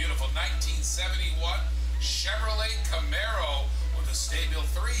out this beautiful 1971 Chevrolet Camaro with a stable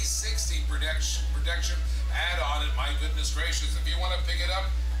 360 protection add-on. And my goodness gracious, if you want to pick it up,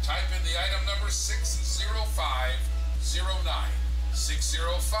 type in the item number 60509.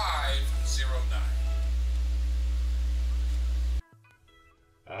 60509.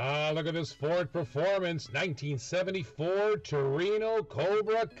 Look at this Ford Performance 1974 Torino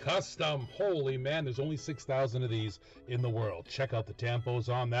Cobra Custom. Holy man, there's only 6,000 of these in the world. Check out the tampos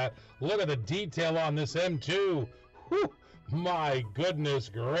on that. Look at the detail on this M2. Whew, my goodness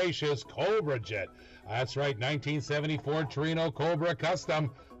gracious, Cobra Jet. That's right, 1974 Torino Cobra Custom.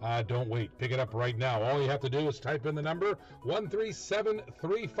 Don't wait, pick it up right now. All you have to do is type in the number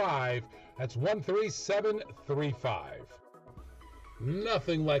 13735. That's 13735.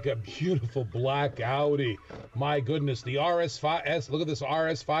 Nothing like a beautiful black Audi. My goodness, the RS5S. Look at this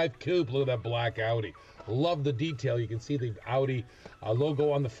RS5 Coupe. Look at that black Audi. Love the detail. You can see the Audi logo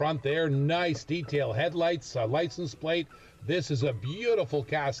on the front there. Nice detail. Headlights, license plate. This is a beautiful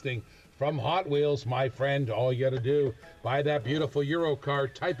casting from Hot Wheels, my friend. All you got to do, buy that beautiful Euro car.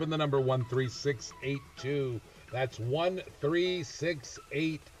 Type in the number 13682. That's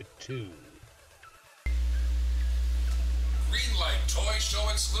 13682. Greenlight Toy Show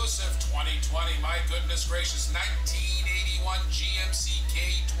exclusive 2020. My goodness gracious, 1981 GMC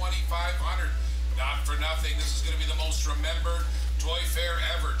K2500. Not for nothing, this is going to be the most remembered toy fair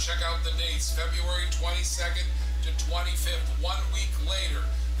ever. Check out the dates, February 22nd to 25th. 1 week later,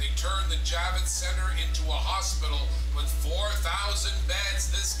 they turned the Javits Center into a hospital with 4,000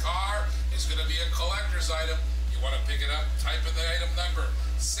 beds. This car is going to be a collector's item. You want to pick it up? Type in the item number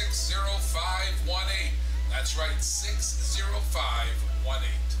 60518. That's right, 60518.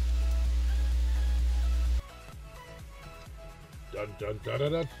 Dun, dun, dun,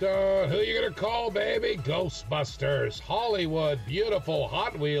 dun, dun, dun. Who you gonna call, baby? Ghostbusters. Hollywood. Beautiful.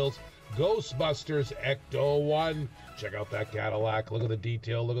 Hot Wheels. Ghostbusters Ecto 1. Check out that Cadillac. Look at the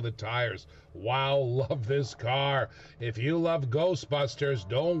detail. Look at the tires. Wow, love this car. If you love Ghostbusters,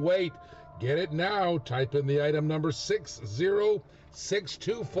 don't wait. Get it now. Type in the item number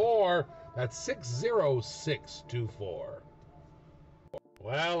 60624. That's 60624.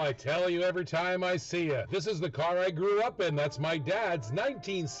 Well, I tell you every time I see you, this is the car I grew up in. That's my dad's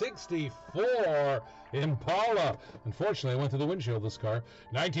 1964 Impala. Unfortunately, I went to the windshield this car.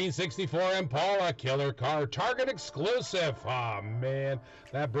 1964 Impala, killer car, Target exclusive. Oh, man,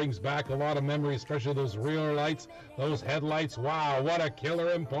 that brings back a lot of memories, especially those rear lights, those headlights. Wow, what a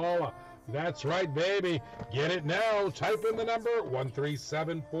killer Impala. That's right, baby. Get it now. Type in the number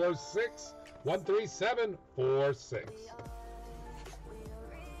 13746. 13746.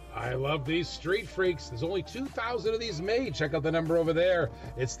 I love these street freaks. There's only 2,000 of these made. Check out the number over there.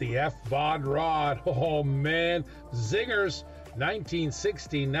 It's the F-Bod rod. Oh, man. Zingers.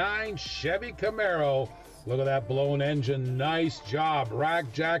 1969 Chevy Camaro. Look at that blown engine. Nice job.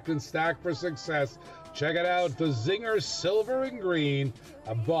 Rack, jacked, and stacked for success. Check it out. The Zingers silver and green.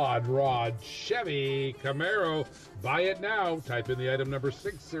 A Bod rod Chevy Camaro. Buy it now. Type in the item number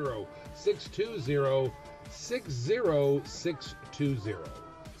 60620. 60620.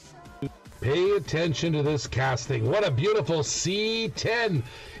 Pay attention to this casting. What a beautiful C10.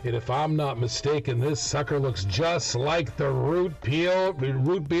 And if I'm not mistaken, this sucker looks just like the Root Beer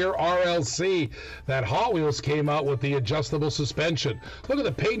RLC that Hot Wheels came out with the adjustable suspension. Look at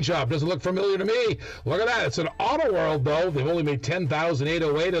the paint job. Doesn't look familiar to me. Look at that. It's an Auto World, though. They've only made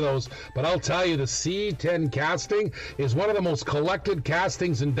 10,808 of those. But I'll tell you, the C10 casting is one of the most collected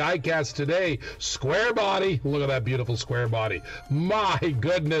castings in diecast today. Square body. Look at that beautiful square body. My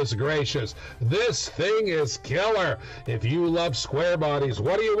goodness gracious. This thing is killer. If you love square bodies,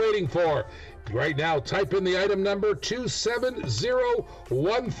 what are you waiting for? Right now, type in the item number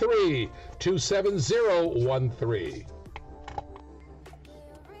 27013. 27013.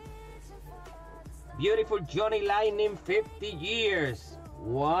 Beautiful Johnny Lightning 50 years.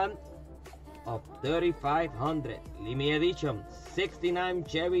 One of 3,500. Limited edition. 69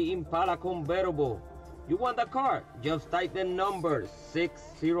 Chevy Impala convertible. You want the car? Just type the number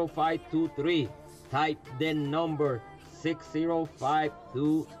 60523. Type the number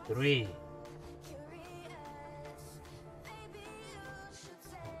 60523.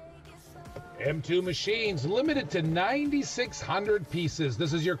 M2 Machines, limited to 9,600 pieces.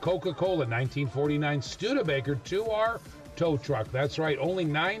 This is your Coca-Cola 1949 Studebaker 2R tow truck. That's right, only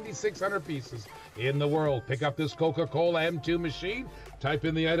 9,600 pieces in the world. Pick up this Coca-Cola M2 machine. Type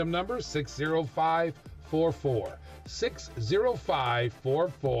in the item number 60544.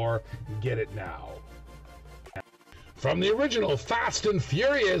 60544. Get it now. From the original Fast and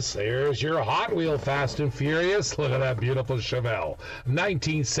Furious, there's your Hot Wheel Fast and Furious. Look at that beautiful Chevelle.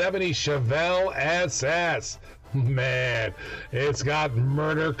 1970 Chevelle SS. Man, it's got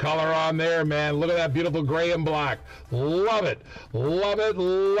murder color on there, man. Look at that beautiful gray and black. Love it. Love it.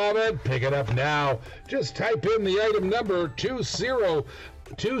 Love it. Pick it up now. Just type in the item number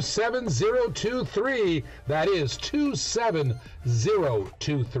 27023. That is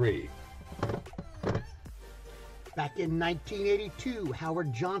 27023. Back in 1982,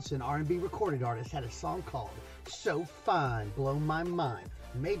 Howard Johnson, R&B recorded artist, had a song called So Fine, Blow My Mind.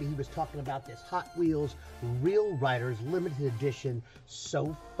 Maybe he was talking about this Hot Wheels Real Riders limited edition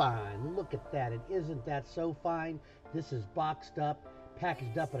So Fine. Look at that. And isn't that so fine? This is boxed up,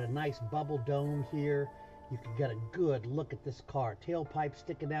 packaged up in a nice bubble dome here. You can get a good look at this car. Tailpipe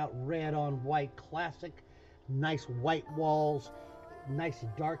sticking out, red on white, classic. Nice white walls. Nice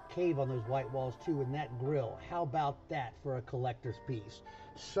dark cave on those white walls too, and that grill. How about that for a collector's piece?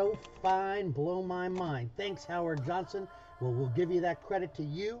 So fine, blow my mind. Thanks, Howard Johnson. Well, we'll give you that credit to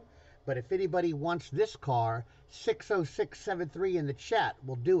you. But if anybody wants this car, 60673 in the chat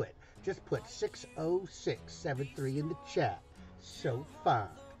will do it. Just put 60673 in the chat. So fine.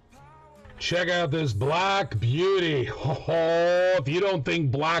 Check out this black beauty. Oh, if you don't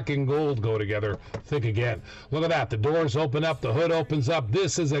think black and gold go together, think again. Look at that. The doors open up. The hood opens up.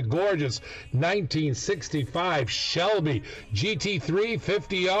 This is a gorgeous 1965 Shelby GT3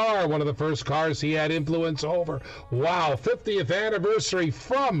 50R, one of the first cars he had influence over. Wow, 50th anniversary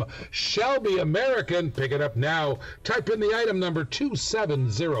from Shelby American. Pick it up now. Type in the item number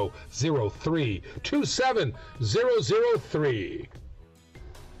 27003. 27003.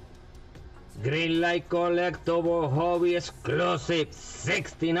 Green Light Collectible Hobby Exclusive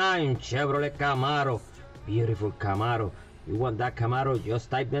 69 Chevrolet Camaro. Beautiful Camaro. You want that Camaro?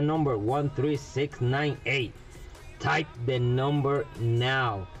 Just type the number 13698. Type the number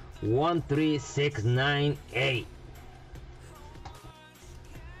now. 13698.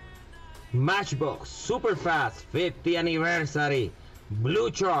 Matchbox Superfast 50 Anniversary.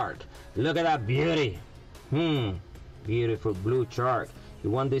 Blue Shark. Look at that beauty. Beautiful blue shark. You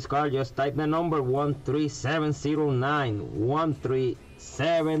want this car, just type the number 13709.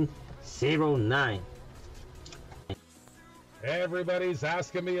 13709. Everybody's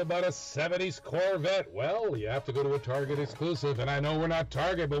asking me about a 70s Corvette. Well, you have to go to a Target exclusive, and I know we're not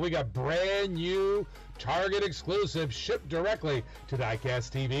Target, but we got brand new Target exclusive shipped directly to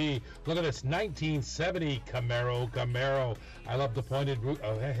Diecast TV. Look at this 1970 Camaro. I love the pointed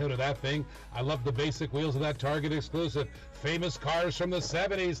head of that thing. I love the basic wheels of that Target exclusive. Famous cars from the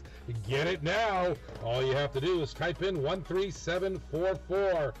 70s. Get it now. All you have to do is type in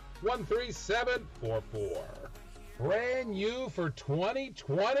 13744. 13744. Brand new for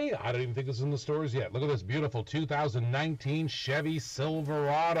 2020. I don't even think this is in the stores yet. Look at this beautiful 2019 Chevy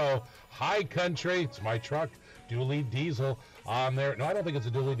Silverado High Country. It's my truck. Dually diesel on there. No, I don't think it's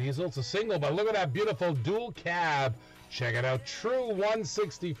a dually diesel. It's a single, but look at that beautiful dual cab. Check it out. True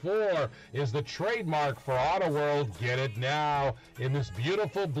 164 is the trademark for Auto World. Get it now in this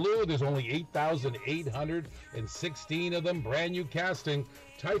beautiful blue. There's only 8,816 of them. Brand new casting.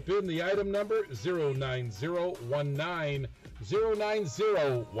 Type in the item number 09019.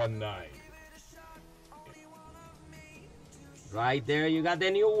 09019. Right there, you got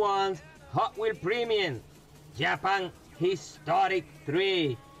the new ones. Hot Wheel Premium, Japan Historic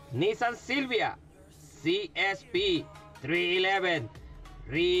 3, Nissan Silvia, CSP 311,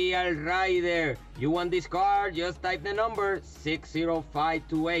 Real Rider. You want this car? Just type the number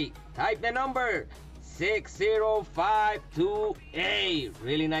 60528. Type the number 60528.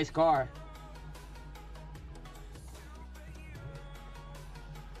 Really nice car.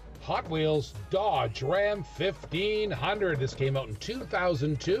 Hot Wheels Dodge Ram 1500. This came out in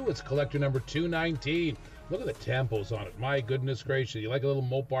 2002. It's collector number 219. Look at the tempos on it. My goodness gracious. You like a little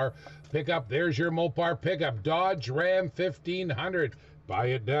Mopar pickup? There's your Mopar pickup. Dodge Ram 1500. Buy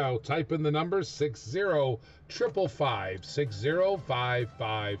it now. Type in the number 60555.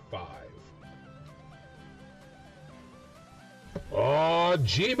 60555. Oh,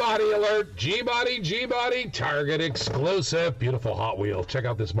 G-Body alert. G-Body, Target exclusive. Beautiful Hot Wheel. Check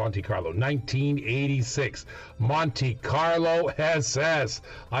out this Monte Carlo 1986 Monte Carlo SS.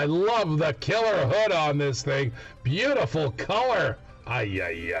 I love the killer hood on this thing. Beautiful color.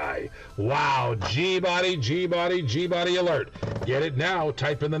 Ay. Wow. G-Body alert. Get it now.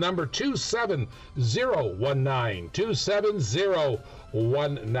 Type in the number 27019.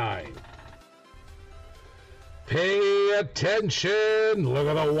 27019. Pay attention. Look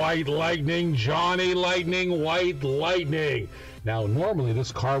at the White Lightning. Johnny Lightning, White Lightning. Now, normally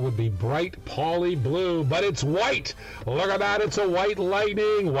this car would be bright poly blue, but it's white. Look at that. It's a White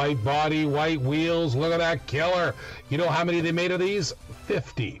Lightning. White body, white wheels. Look at that killer. You know how many they made of these?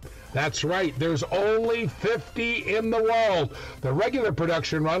 50. That's right. There's only 50 in the world. The regular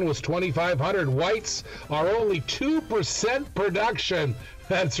production run was 2,500. Whites are only 2% production.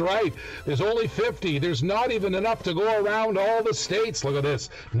 That's right. There's only 50. There's not even enough to go around all the states. Look at this.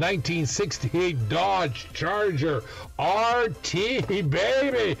 1968 Dodge Charger RT,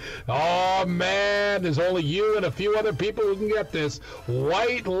 baby. Oh, man. There's only you and a few other people who can get this.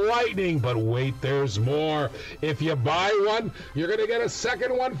 White Lightning. But wait, there's more. If you buy one, you're going to get a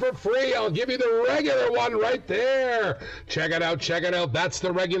second one for free. I'll give you the regular one right there. Check it out. Check it out. That's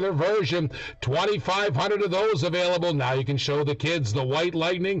the regular version. 2,500 of those available. Now you can show the kids the White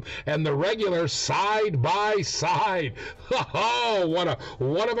Lightning and the regular side by side. Oh, what a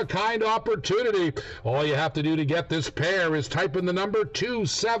one-of-a-kind opportunity. All you have to do to get this pair is type in the number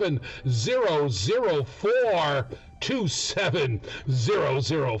 27004.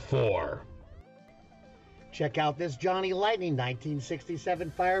 27004. Check out this Johnny Lightning 1967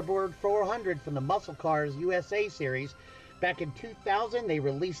 Firebird 400 from the Muscle Cars USA series. Back in 2000, they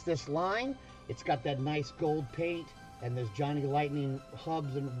released this line. It's got that nice gold paint and there's Johnny Lightning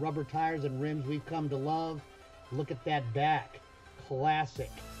hubs and rubber tires and rims we've come to love. Look at that back.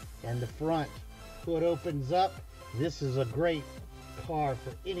 Classic. And the front. Hood opens up. This is a great car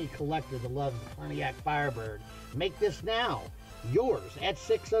for any collector that loves the Pontiac Firebird. Make this now yours at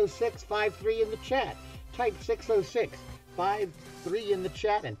 60653 in the chat. Type 60653 in the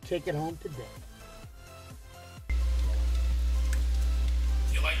chat and take it home today.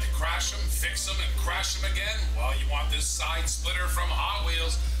 You like to crash them, fix them, and crash them again? Well, you want this side splitter from Hot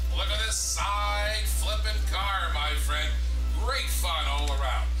Wheels. Look at this side flipping car, my friend. Great fun all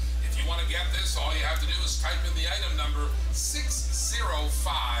around. If you want to get this, all you have to do is type in the item number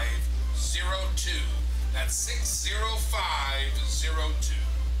 60502. That's 60502.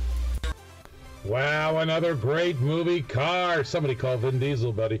 Wow, another great movie car. Somebody call Vin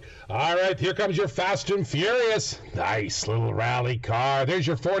Diesel, buddy. All right, here comes your Fast and Furious. Nice little rally car. There's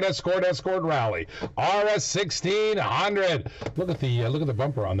your Ford Escort Rally. RS 1600. Look at the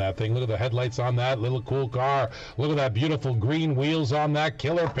bumper on that thing. Look at the headlights on that little cool car. Look at that beautiful green wheels on that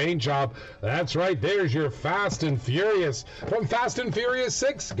killer paint job. That's right. There's your Fast and Furious from Fast and Furious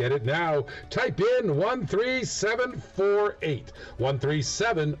 6. Get it now. Type in 13748.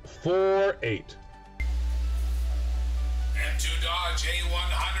 13748. M2 Dodge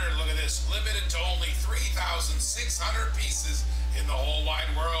A100, look at this, limited to only 3,600 pieces in the whole wide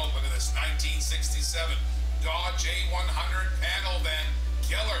world. Look at this, 1967 Dodge A100 panel van,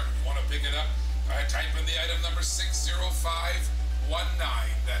 killer. You want to pick it up? All right, type in the item number 60519.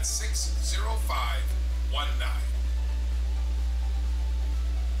 That's 60519.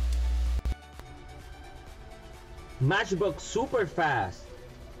 Matchbox Superfast.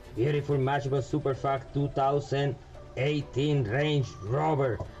 Beautiful Matchbox Superfast 2018 Range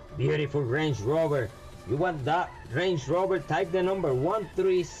Rover. Beautiful Range Rover. You want that Range Rover? Type the number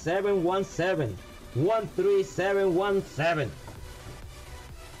 13717. 13717.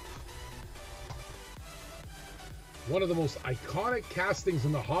 One of the most iconic castings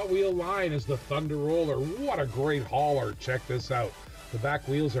in the Hot Wheel line is the Thunder Roller. What a great hauler. Check this out. The back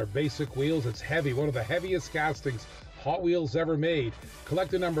wheels are basic wheels. It's heavy. One of the heaviest castings Hot Wheels ever made.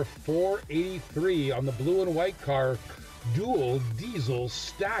 Collector number 483 on the blue and white car. Dual diesel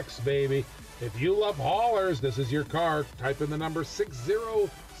stacks, baby. If you love haulers, this is your car. Type in the number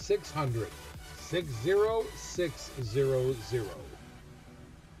 60600. 60600.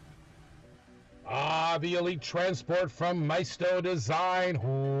 Ah, the Elite Transport from Maisto Design.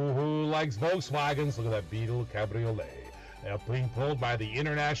 Who likes Volkswagens? Look at that Beetle Cabriolet. Now being pulled by the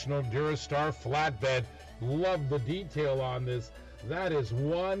International Durastar flatbed. Love the detail on this. That is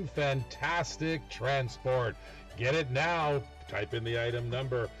one fantastic transport. Get it now. Type in the item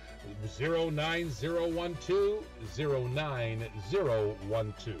number 09012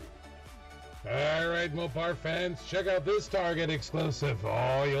 09012. All right, Mopar fans, check out this Target exclusive.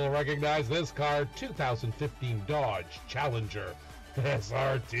 Oh, you'll recognize this car, 2015 Dodge Challenger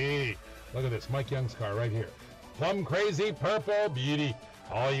SRT. Look at this, Mike Young's car right here. Plum Crazy Purple Beauty.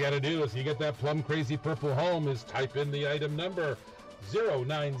 All you got to do is you get that Plum Crazy Purple home is type in the item number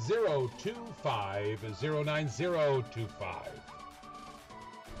 09025 09025.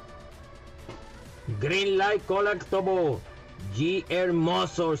 Green Light Collectible. G.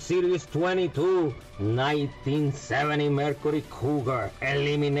 Hermoso Series 22 1970 Mercury Cougar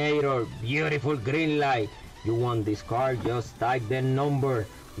Eliminator. Beautiful green light. You want this car? Just type the number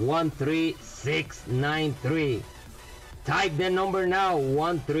 13693. Type the number now,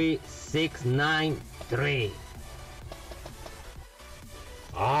 13693.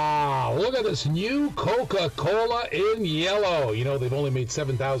 Ah, look at this new Coca-Cola in yellow. You know, they've only made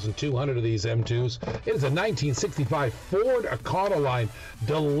 7,200 of these M2s. It is a 1965 Ford Econoline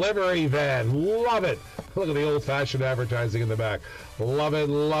delivery van. Love it. Look at the old-fashioned advertising in the back. Love it,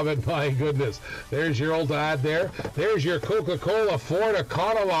 my goodness. There's your old ad there. There's your Coca-Cola Ford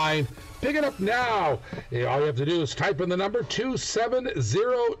Econoline. Pick it up now. All you have to do is type in the number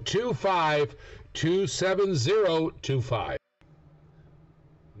 27025. 27025.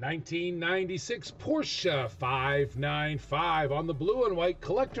 1996 Porsche 595 on the blue and white,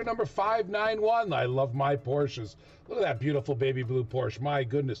 collector number 591. I love my Porsches. Look at that beautiful baby blue Porsche. My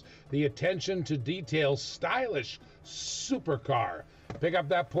goodness. The attention to detail, stylish supercar. Pick up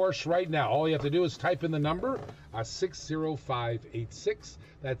that Porsche right now. All you have to do is type in the number 60586.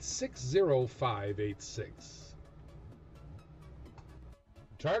 That's 60586.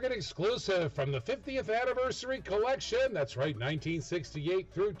 Target exclusive from the 50th anniversary collection. That's right, 1968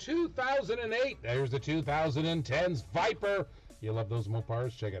 through 2008. There's the 2010s Viper. You love those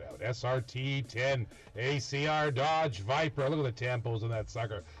Mopars? Check it out. SRT 10 ACR Dodge Viper. Look at the tampos on that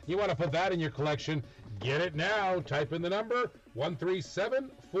sucker. You want to put that in your collection? Get it now. Type in the number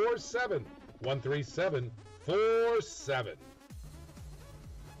 13747. 13747.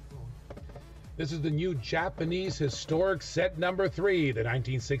 This is the new Japanese historic set number 3, the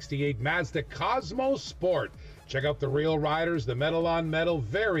 1968 Mazda Cosmo Sport. Check out the real riders, the metal on metal,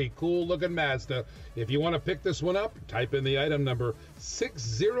 very cool looking Mazda. If you want to pick this one up, type in the item number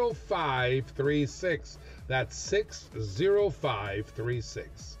 60536. That's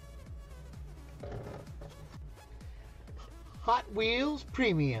 60536. Hot Wheels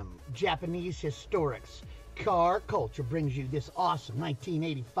Premium Japanese Historics. Car Culture brings you this awesome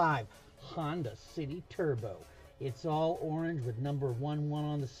 1985 Honda City Turbo. It's all orange with number 11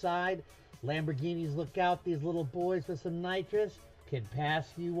 on the side. Lamborghinis, look out, these little boys with some nitrous can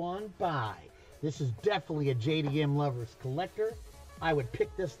pass you on by. This is definitely a JDM lover's collector. I would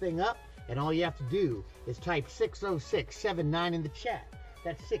pick this thing up, and all you have to do is type 60679 in the chat.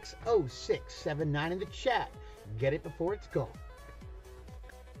 That's 60679 in the chat. Get it before it's gone.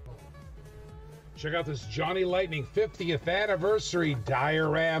 Check out this Johnny Lightning 50th anniversary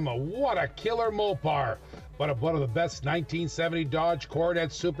diorama. What a killer Mopar. One of the best 1970 Dodge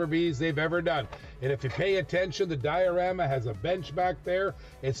Coronet Super Bs they've ever done. And if you pay attention, the diorama has a bench back there.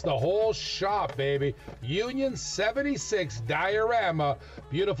 It's the whole shop, baby. Union 76 diorama.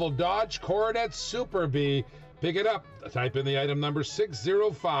 Beautiful Dodge Coronet Super B. Pick it up. Type in the item number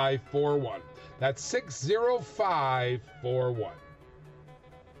 60541. That's 60541.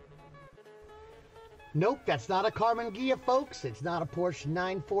 Nope, that's not a Carmen Ghia, folks. It's not a Porsche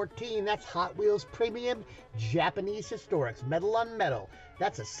 914. That's Hot Wheels Premium Japanese Historics, metal on metal.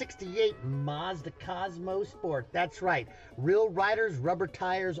 That's a 68 Mazda Cosmo Sport. That's right. Real riders, rubber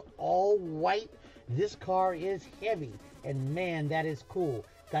tires, all white. This car is heavy, and man, that is cool.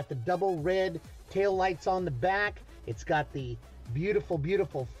 Got the double red tail lights on the back. It's got the beautiful,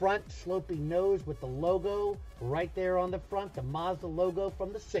 beautiful front sloping nose with the logo right there on the front, the Mazda logo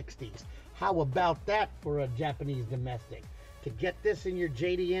from the 60s. How about that for a Japanese domestic? To get this in your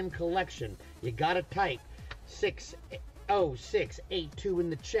JDM collection, you gotta type 60682 in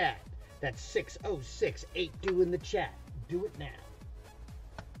the chat. That's 60682 in the chat. Do it now.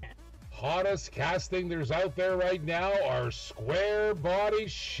 Hottest casting there's out there right now are square body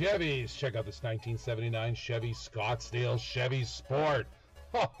Chevys. Check out this 1979 Chevy Scottsdale Chevy Sport.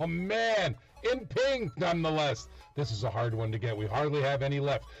 Oh man, in pink nonetheless. This is a hard one to get. We hardly have any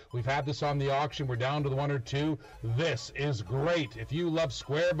left. We've had this on the auction. We're down to the one or two. This is great. If you love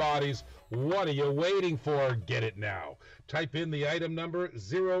square bodies, what are you waiting for? Get it now. Type in the item number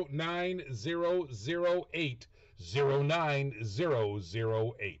 09008.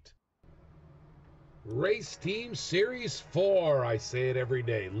 09008. Race Team Series 4. I say it every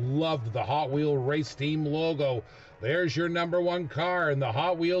day. Loved the Hot Wheel Race Team logo. There's your number one car in the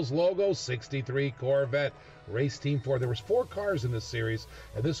Hot Wheels logo, 63 Corvette. Race Team 4. There was 4 cars in this series,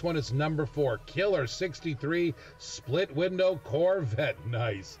 and this one is number 4. Killer 63 split window Corvette.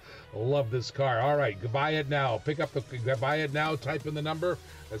 Nice. Love this car. All right, buy it now. Buy it now. Type in the number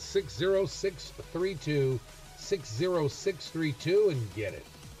 60632, 60632, and get it.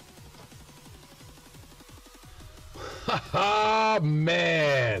 Ha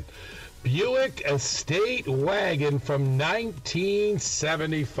man. Buick Estate Wagon from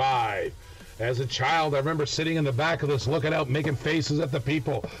 1975. As a child, I remember sitting in the back of this looking out, making faces at the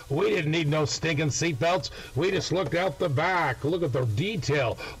people. We didn't need no stinking seatbelts. We just looked out the back. Look at the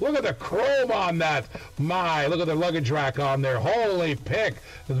detail. Look at the chrome on that. My, look at the luggage rack on there. Holy pick.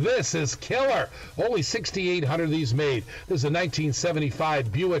 This is killer. Only 6,800 of these made. This is a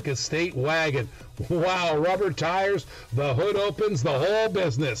 1975 Buick Estate Wagon. Wow, rubber tires, the hood opens, the whole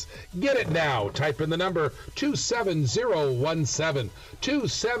business. Get it now. Type in the number 27017.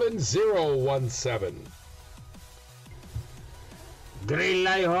 27017. Green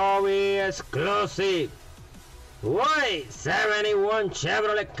Light Hobby exclusive. Why? 71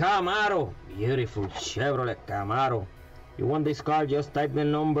 Chevrolet Camaro. Beautiful Chevrolet Camaro. You want this car? Just type the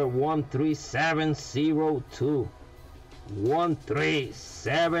number 13702.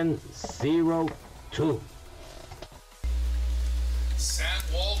 13702. Sam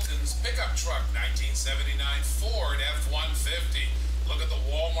Walton's pickup truck, 1979 Ford F-150. Look at the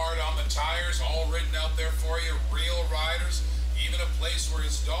Walmart on the tires, all written out there for you. Real riders, even a place where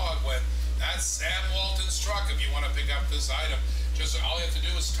his dog went. That's Sam Walton's truck. If you want to pick up this item, just all you have to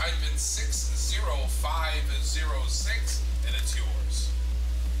do is type in 60506 and it's yours.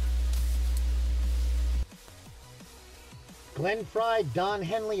 Glenn Fry, Don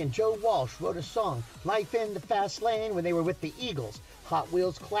Henley, and Joe Walsh wrote a song, Life in the Fast Lane, when they were with the Eagles. Hot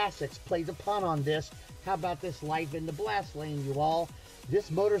Wheels Classics plays a pun on this. How about this Life in the Blast Lane, you all?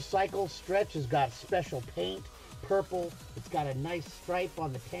 This motorcycle stretch has got special paint, purple. It's got a nice stripe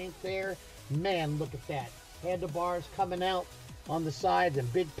on the tank there. Man, look at that. Handlebars coming out on the sides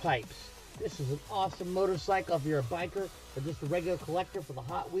and big pipes. This is an awesome motorcycle if you're a biker or just a regular collector for the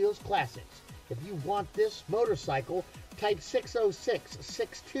Hot Wheels Classics. If you want this motorcycle, type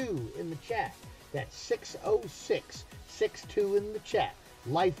 60662 in the chat. That's 60662 in the chat.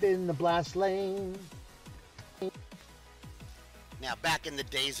 Life in the Blast Lane. Now, back in the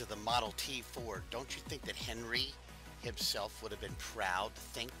days of the Model T Ford, don't you think that Henry himself would have been proud to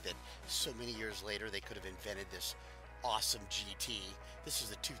think that so many years later they could have invented this awesome GT? This is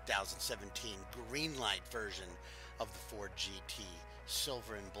the 2017 green light version of the Ford GT,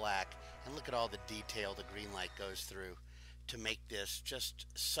 silver and black. And look at all the detail the green light goes through. to make this just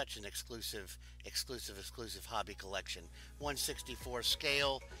such an exclusive hobby collection. 1/64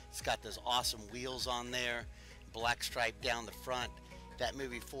 scale. It's got those awesome wheels on there. Black stripe down the front. That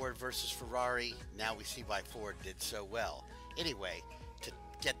movie Ford versus Ferrari, now we see why Ford did so well. Anyway, to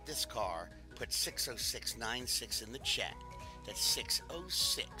get this car, put 60696 in the chat. That's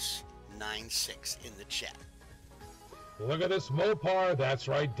 60696 in the chat. Look at this Mopar. That's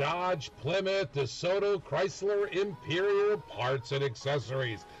right, Dodge, Plymouth, DeSoto, Chrysler, Imperial parts and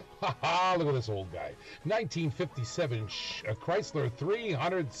accessories. Ha ha, look at this old guy. 1957 Chrysler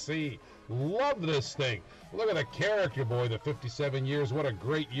 300C. Love this thing. Look at the character, boy, the 57 years. What a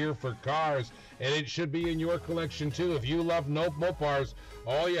great year for cars. And it should be in your collection, too. If you love Mopars,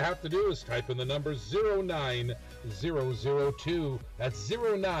 all you have to do is type in the number 09002. That's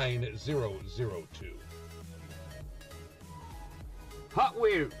 09002. Hot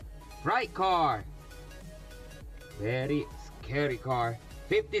Wheels, bright car. Very scary car.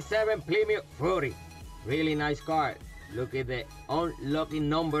 57 Plymouth Fury. Really nice car. Look at the unlucky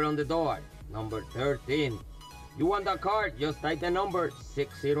number on the door. Number 13. You want that car? Just type the number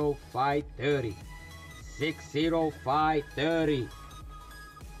 60530. 60530.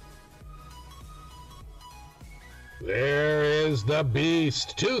 There is the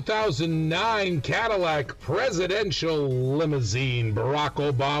beast. 2009 Cadillac Presidential Limousine. Barack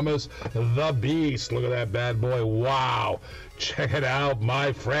Obama's The Beast. Look at that bad boy. Wow. Check it out,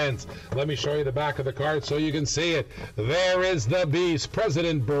 my friends. Let me show you the back of the card so you can see it. There is the beast.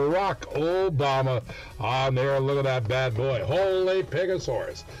 President Barack Obama on there. Look at that bad boy. Holy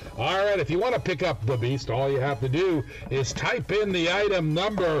Pegasaurus. All right, if you want to pick up the beast, all you have to do is type in the item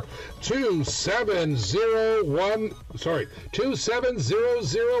number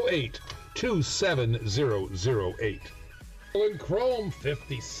 27008. 27008. Pearl and Chrome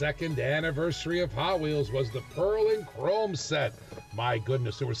 52nd anniversary of Hot Wheels was the Pearl and Chrome set. My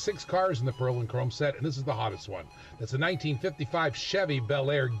goodness, there were 6 cars in the Pearl and Chrome set, and this is the hottest one. That's a 1955 Chevy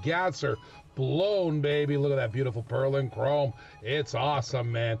Bel Air Gasser. Blown, baby. Look at that beautiful Pearl and Chrome. It's awesome,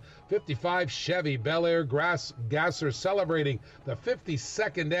 man. 55 Chevy Bel Air Gasser celebrating the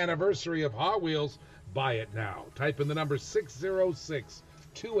 52nd anniversary of Hot Wheels. Buy it now. Type in the number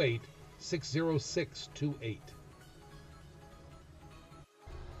 60628. 60628.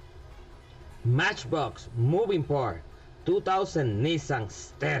 Matchbox moving part. 2000 Nissan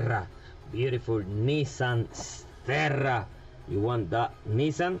Sterra. Beautiful Nissan Sterra. You want that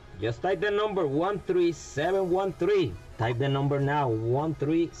Nissan? Just type the number 13713. Type the number now,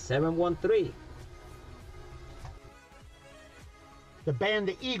 13713. The band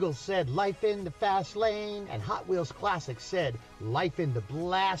The Eagles said life in the fast lane, and Hot Wheels Classics said life in the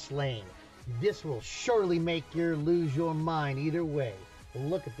blast lane. This will surely make you lose your mind either way.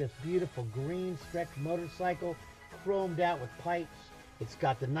 Look at this beautiful green stretch motorcycle, chromed out with pipes. It's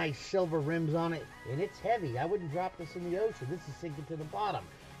got the nice silver rims on it, and it's heavy. I wouldn't drop this in the ocean. This is sinking to the bottom.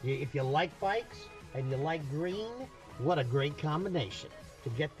 If you like bikes and you like green, what a great combination. To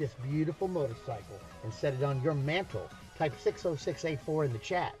get this beautiful motorcycle and set it on your mantle, type 60684 in the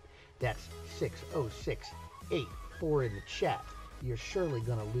chat. That's 60684 in the chat. You're surely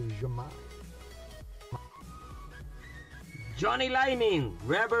going to lose your mind. Johnny Lightning,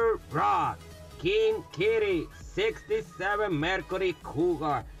 Rubber Rock, King Kitty, 67 Mercury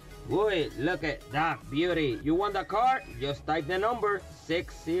Cougar. Boy, look at that beauty. You want the car? Just type the number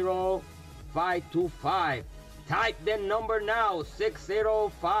 60525. Type the number now,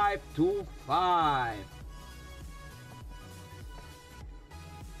 60525.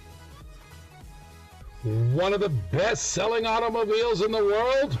 One of the best-selling automobiles in the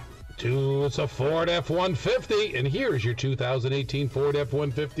world? It's a Ford F-150, and here's your 2018 Ford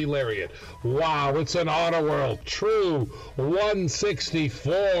F-150 Lariat. Wow, it's an Auto World True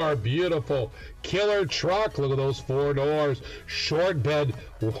 164, beautiful. Killer truck, look at those 4 doors. Short bed,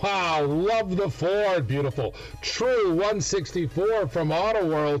 wow, love the Ford, beautiful. True 164 from Auto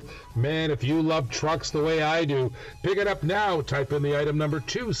World. Man, if you love trucks the way I do, pick it up now. Type in the item number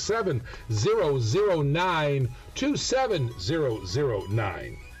 27009,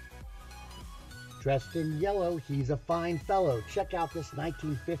 27009. Dressed in yellow, he's a fine fellow. Check out this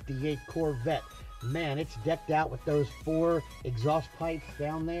 1958 Corvette. Man, it's decked out with those 4 exhaust pipes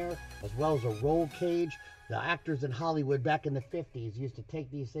down there, as well as a roll cage. The actors in Hollywood back in the 50s used to take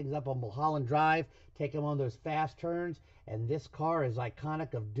these things up on Mulholland Drive, take them on those fast turns, and this car is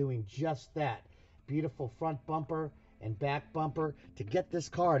iconic of doing just that. Beautiful front bumper and back bumper. To get this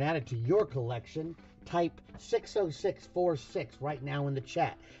car and add it to your collection, type 60646 right now in the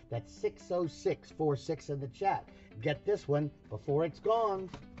chat. That's 60646 in the chat. Get this one before it's gone.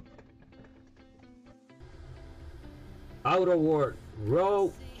 Auto World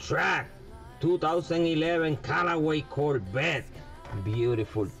Road Track 2011 Callaway Corvette.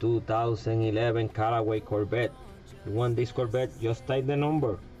 Beautiful 2011 Callaway Corvette. You want this Corvette? Just type the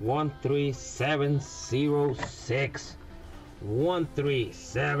number 13706.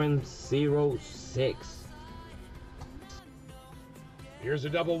 13706. Here's a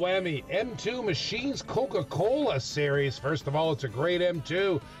double whammy. M2 Machines Coca-Cola series. First of all, it's a great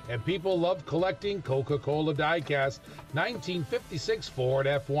M2, and people love collecting Coca-Cola diecast. 1956 Ford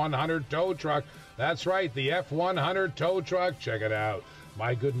F100 tow truck. That's right, the F100 tow truck. Check it out.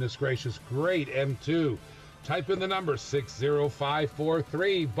 My goodness gracious, great M2. Type in the number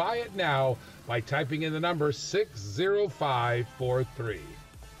 60543. Buy it now by typing in the number 60543.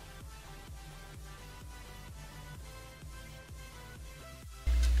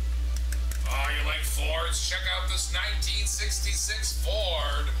 You like Fords? Check out this 1966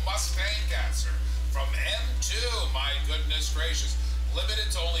 Ford Mustang Gasser from M2. My goodness gracious. Limited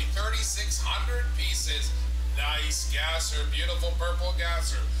to only 3,600 pieces. Nice Gasser, beautiful purple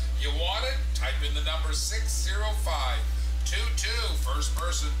Gasser. You want it? Type in the number 60522. First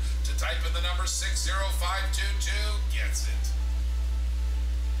person to type in the number 60522 gets it.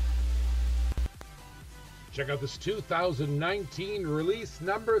 Check out this 2019 release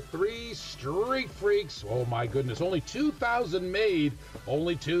number 3 Street Freaks. Oh my goodness, only 2,000 made.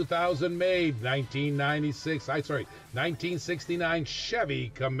 Only 2,000 made. 1969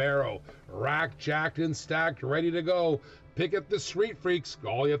 Chevy Camaro. Rack, jacked and stacked, ready to go. Pick up the Street Freaks.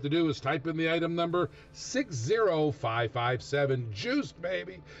 All you have to do is type in the item number 60557. Juiced,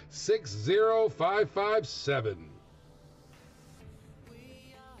 baby. 60557.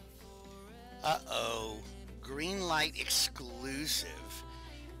 Uh-oh. Green light exclusive.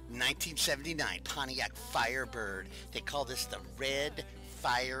 1979 Pontiac Firebird. They call this the Red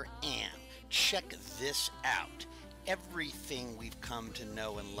Fire Am. Check this out. Everything we've come to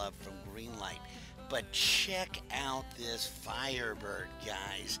know and love from Greenlight. But check out this Firebird,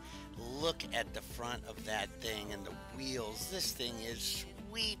 guys. Look at the front of that thing and the wheels. This thing is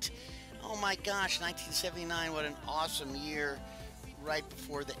sweet. Oh my gosh, 1979, what an awesome year. Right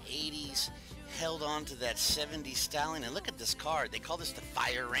before the 80s. Held on to that 70s styling. And look at this car. They call this the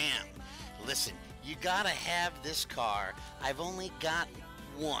Fire Ram. Listen, you gotta have this car. I've only got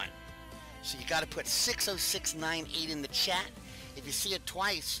one. So you gotta put 60698 in the chat. If you see it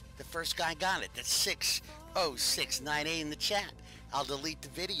twice, the first guy got it. That's 60698 in the chat. I'll delete the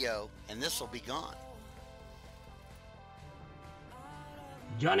video and this will be gone.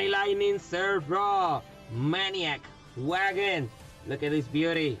 Johnny Lightning Surf Raw Maniac Wagon. Look at this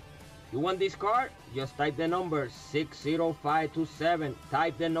beauty. You want this car? Just type the number 60527.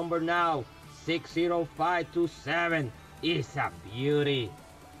 Type the number now. 60527. It's a beauty.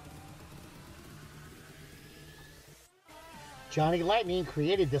 Johnny Lightning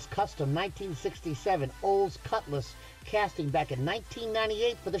created this custom 1967 Olds Cutlass casting back in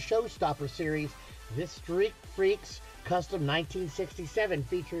 1998 for the Showstopper series. This Street Freaks custom 1967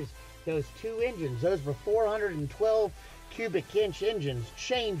 features those two engines. Those were 412 cubic inch engines,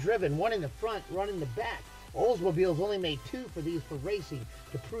 chain driven, one in the front, one in the back. Oldsmobiles only made two for these for racing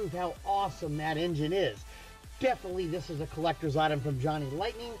to prove how awesome that engine is. Definitely this is a collector's item from Johnny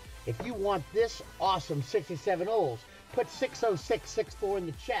Lightning. If you want this awesome 67 Olds, put 60664 in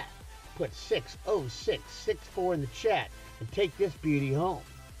the chat. Put 60664 in the chat and take this beauty home.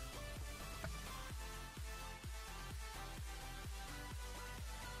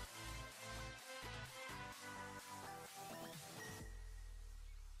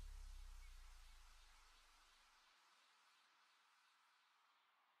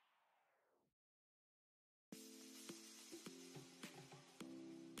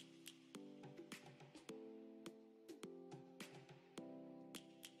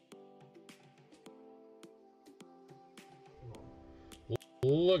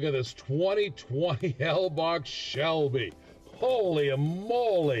 Look at this 2020 L-Box Shelby. Holy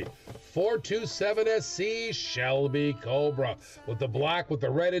moly. 427SC Shelby Cobra. With the black, with the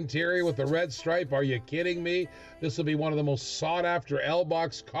red interior, with the red stripe. Are you kidding me? This will be one of the most sought-after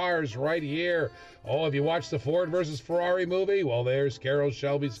L-Box cars right here. Oh, have you watched the Ford versus Ferrari movie? Well, there's Carroll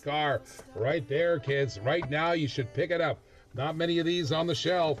Shelby's car. Right there, kids. Right now, you should pick it up. Not many of these on the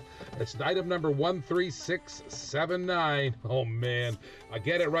shelf. It's item number 13679. Oh, man. I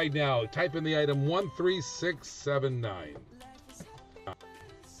get it right now. Type in the item 13679.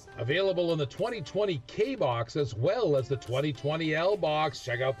 Available in the 2020 K-Box as well as the 2020 L-Box.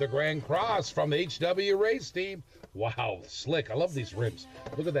 Check out the Grand Cross from the HW race team. Wow, slick. I love these rims.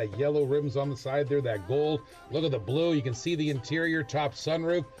 Look at that yellow rims on the side there, that gold. Look at the blue. You can see the interior top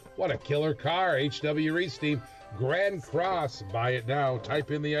sunroof. What a killer car, HW race team. Grand Cross. Buy it now.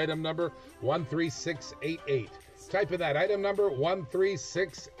 Type in the item number 13688. Type in that item number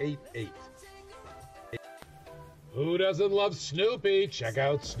 13688. Who doesn't love Snoopy? Check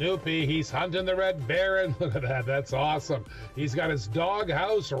out Snoopy. He's hunting the Red Baron. Look at that. That's awesome. He's got his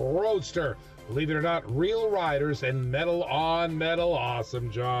Doghouse Roadster. Believe it or not, real riders and metal on metal.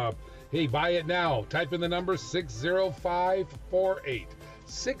 Awesome job. Hey, buy it now. Type in the number 60548.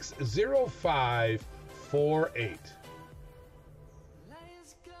 60548.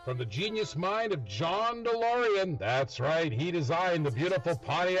 From the genius mind of John DeLorean. That's right, he designed the beautiful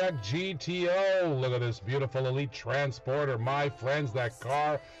Pontiac GTO. Look at this beautiful elite transporter. My friends, that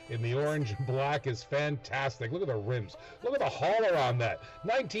car in the orange and black is fantastic. Look at the rims. Look at the hauler on that.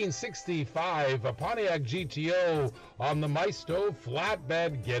 1965, a Pontiac GTO on the Maisto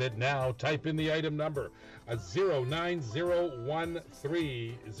flatbed. Get it now. Type in the item number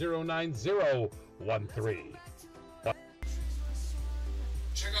 09013. 09013.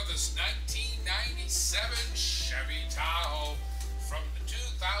 Check out this 1997 Chevy Tahoe from the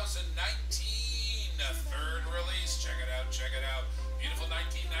 2019 third release. Check it out, check it out. Beautiful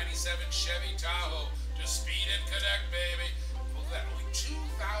 1997 Chevy Tahoe. Just speed and connect, baby. Look at that, only 2,000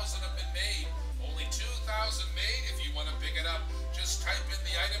 have been made. Only 2,000 made. If you want to pick it up, just type in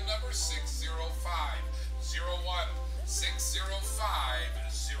the item number 60501.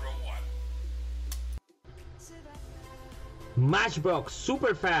 60501. Matchbox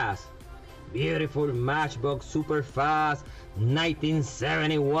Super Fast. Beautiful Matchbox Super Fast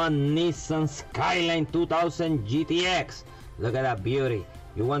 1971 Nissan Skyline 2000 GTX. Look at that beauty.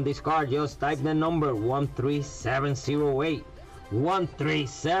 You want this car? Just type the number 13708.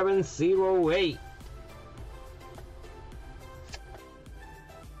 13708.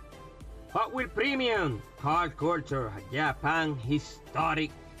 Hot Wheel Premium Hard Culture Japan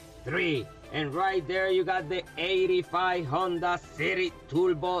Historic 3. And right there you got the 85 Honda City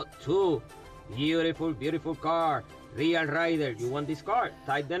Turbo 2. Beautiful, beautiful car. Real rider. You want this car?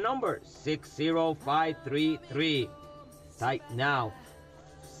 Type the number 60533. Type now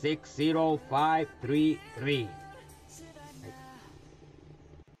 60533.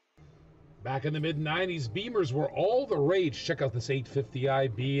 Back in the mid-90s, Beamers were all the rage. Check out this 850i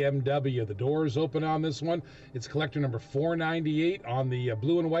BMW. The doors open on this one. It's collector number 498 on the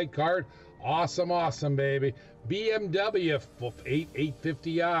blue and white card. Awesome, awesome, baby. BMW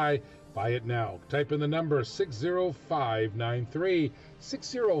 850i. Buy it now. Type in the number 60593.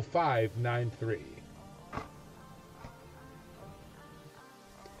 60593.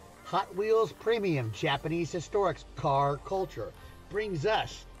 Hot Wheels Premium Japanese Historic Car Culture brings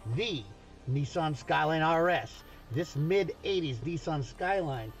us the Nissan Skyline RS. This mid-80s Nissan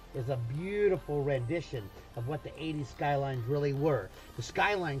Skyline is a beautiful rendition of what the 80s Skylines really were. The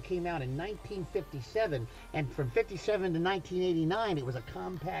Skyline came out in 1957, and from 57 to 1989, it was a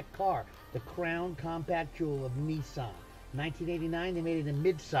compact car, the crown compact jewel of Nissan. 1989, they made it in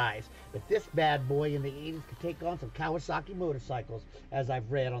mid-size, but this bad boy in the 80s could take on some Kawasaki motorcycles, as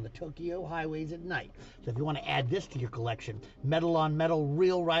I've read on the Tokyo highways at night. So if you want to add this to your collection, metal on metal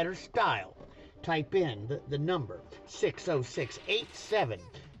real rider style, type in the number 60687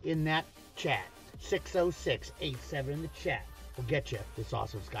 in that chat. 60687 in the chat will get you this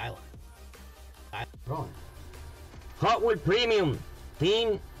awesome Skyline. Hot Wheel Premium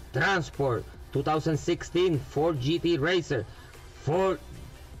Team Transport 2016 Ford GT Racer Ford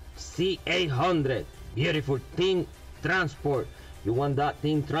C800. Beautiful Team Transport. You want that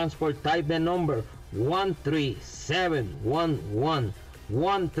Team Transport? Type the number 13711.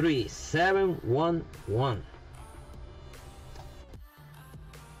 13711.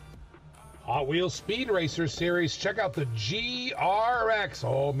 Hot Wheels Speed Racer Series. Check out the GRX.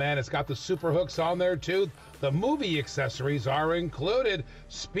 Oh man, it's got the super hooks on there too. The movie accessories are included.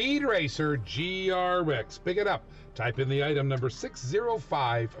 Speed Racer GRX. Pick it up. Type in the item number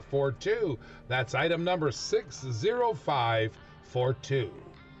 60542. That's item number 60542.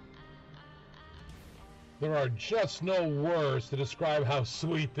 There are just no words to describe how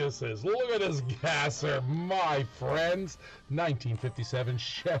sweet this is. Look at this gasser, my friends. 1957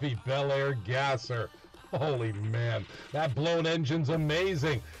 Chevy Bel Air gasser. Holy man, that blown engine's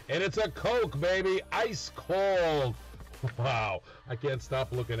amazing. And it's a Coke, baby, ice cold. Wow, I can't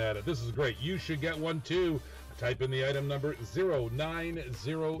stop looking at it. This is great. You should get one too. Type in the item number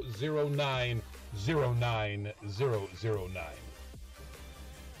 09009. 09009.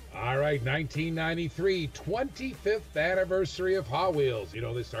 All right, 1993, 25th anniversary of Hot Wheels. You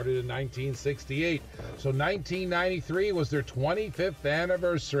know, they started in 1968. So 1993 was their 25th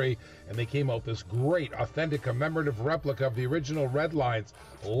anniversary, and they came out with this great, authentic, commemorative replica of the original Red Lines.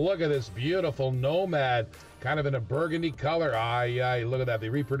 Look at this beautiful Nomad, kind of in a burgundy color. Aye, look at that. They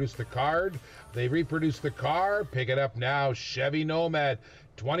reproduced the card. They reproduced the car. Pick it up now. Chevy Nomad,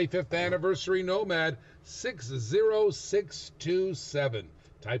 25th anniversary Nomad, 60627.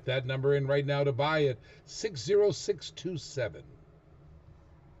 Type that number in right now to buy it, 60627.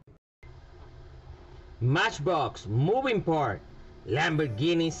 Matchbox, moving part,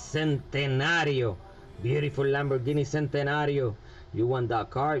 Lamborghini Centenario. Beautiful Lamborghini Centenario. You want that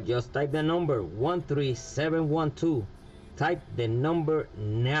car? Just type the number 13712. Type the number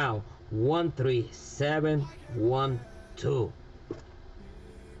now, 13712.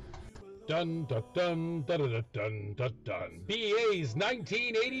 Dun dun dun dun dun dun dun dun. BA's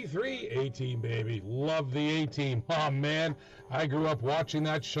 1983 A-Team, baby. Love the A-Team. Oh man, I grew up watching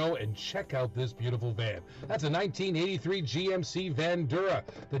that show. And check out this beautiful van. That's a 1983 GMC Vandura.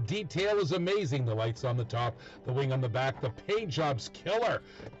 The detail is amazing. The lights on the top, the wing on the back, the paint job's killer.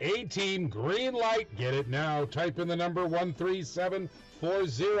 A-Team, green light. Get it now. Type in the number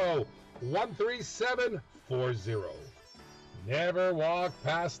 13740. 13740. Never walk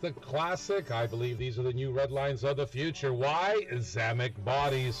past the classic. I believe these are the new red lines of the future. Why? Zamek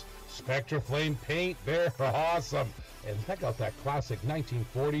bodies, Spectra Flame paint. They're awesome. And check out that classic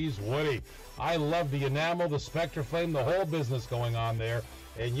 1940s Woody. I love the enamel, the Spectra Flame, the whole business going on there.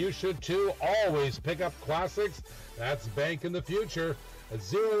 And you should too. Always pick up classics. That's bank in the future.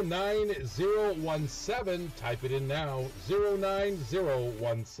 09017. Type it in now.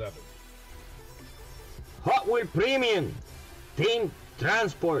 09017. Hot Wheel Premium. Team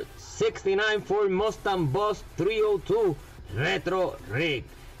Transport 69 Ford Mustang Bus 302 Retro Rig.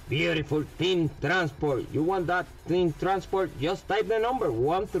 Beautiful Team Transport. You want that Team Transport? Just type the number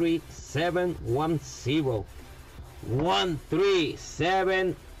 13710.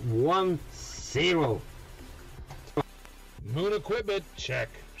 13710. Moon Equipment, check.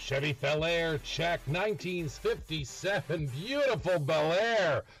 Chevy Bel Air, check. 1957, beautiful Bel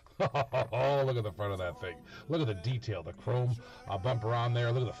Air. Oh, look at the front of that thing. Look at the detail, the chrome bumper on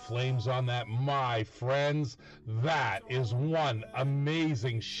there. Look at the flames on that. My friends, that is one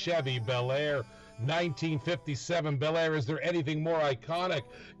amazing Chevy Bel Air. 1957 Bel Air. Is there anything more iconic?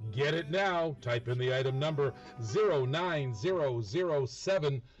 Get it now. Type in the item number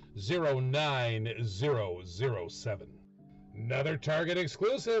 09007 09007. Another Target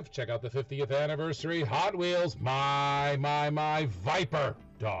exclusive. Check out the 50th anniversary Hot Wheels. My Viper.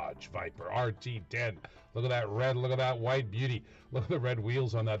 Dodge Viper RT10. Look at that red. Look at that white beauty. Look at the red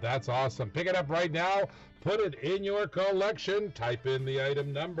wheels on that. That's awesome. Pick it up right now. Put it in your collection. Type in the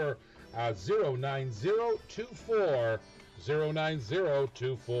item number 09024.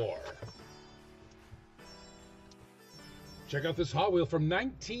 09024. Check out this Hot Wheel from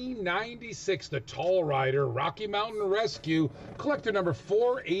 1996, the Tall Rider Rocky Mountain Rescue, collector number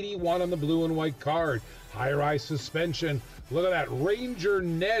 481 on the blue and white card. High-rise suspension. Look at that Ranger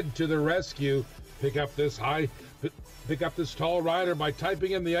Ned to the rescue. Pick up this Tall Rider by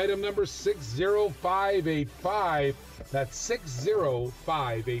typing in the item number 60585. That's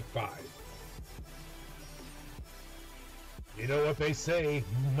 60585. You know what they say,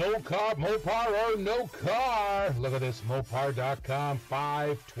 no car, Mopar or no car. Look at this, Mopar.com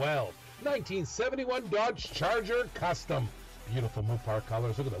 512. 1971 Dodge Charger Custom. Beautiful Mopar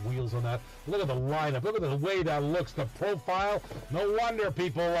colors. Look at the wheels on that. Look at the lineup. Look at the way that looks, the profile. No wonder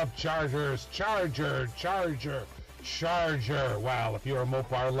people love Chargers. Charger. Wow, if you're a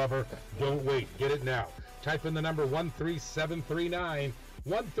Mopar lover, don't wait. Get it now. Type in the number 13739.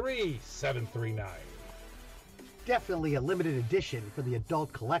 13739. Definitely a limited edition for the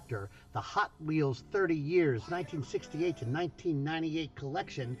adult collector. The Hot Wheels 30 Years 1968 to 1998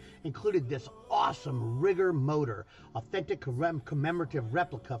 collection included this awesome Rigger motor, authentic commemorative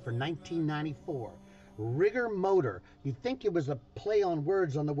replica for 1994. Rigger motor. You'd think it was a play on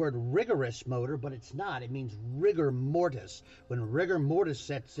words on the word rigorous motor, but it's not. It means rigor mortis. When rigor mortis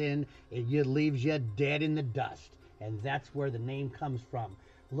sets in, it leaves you dead in the dust. And that's where the name comes from.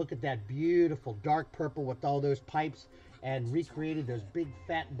 Look at that beautiful dark purple with all those pipes, and recreated those big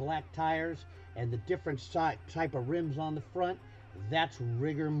fat black tires and the different type of rims on the front. That's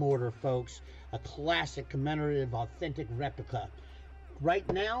rigor mortar, folks. A classic commemorative authentic replica. Right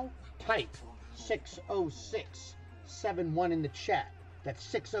now, type 60671 in the chat. That's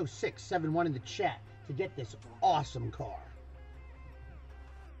 60671 in the chat to get this awesome car.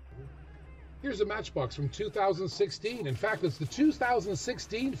 Here's a Matchbox from 2016. In fact, it's the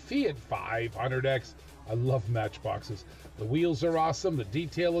 2016 Fiat 500X. I love Matchboxes. The wheels are awesome. The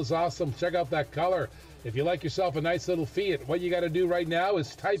detail is awesome. Check out that color. If you like yourself a nice little Fiat, what you got to do right now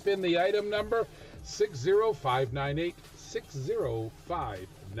is type in the item number 60598.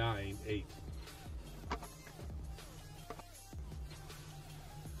 60598.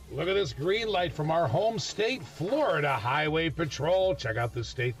 Look at this green light from our home state, Florida Highway Patrol. Check out the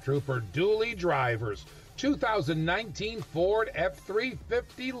state trooper dually drivers. 2019 Ford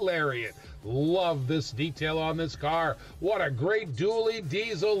F-350 Lariat. Love this detail on this car. What a great dually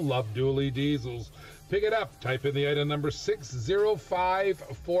diesel. Love dually diesels. Pick it up. Type in the item number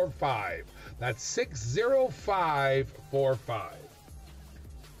 60545. That's 60545.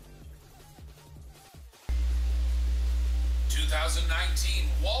 2019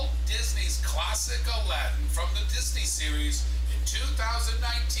 Walt Disney's classic Aladdin from the Disney series in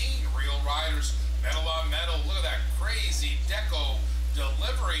 2019. Real Riders, metal on metal. Look at that crazy deco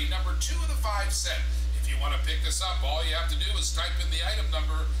delivery, number 2 of the 5 set. If you want to pick this up, all you have to do is type in the item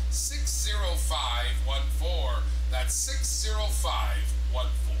number 60514. That's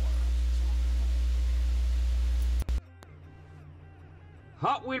 60514.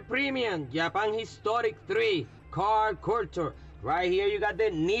 Hot Wheel Premium, Japan Historic 3, Car Culture. Right here you got the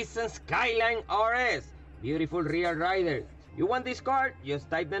Nissan Skyline RS. Beautiful rear rider. You want this car? Just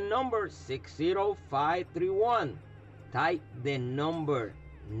type the number 60531. Type the number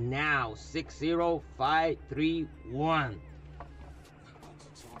now, 60531.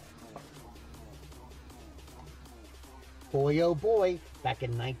 Boy, oh boy, back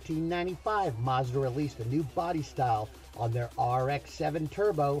in 1995, Mazda released a new body style on their RX-7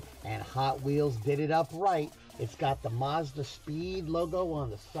 Turbo, and Hot Wheels did it up right. It's got the Mazda Speed logo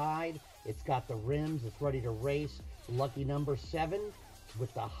on the side. It's got the rims. It's ready to race. Lucky number 7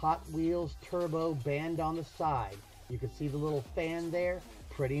 with the Hot Wheels Turbo band on the side. You can see the little fan there.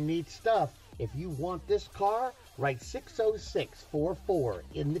 Pretty neat stuff. If you want this car, write 60644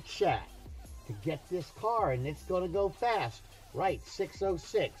 in the chat to get this car, and it's going to go fast. Write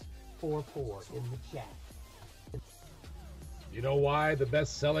 60644 in the chat. You know why the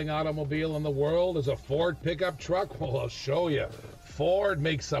best-selling automobile in the world is a Ford pickup truck? Well, I'll show you. Ford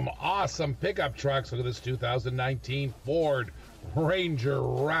makes some awesome pickup trucks. Look at this 2019 Ford Ranger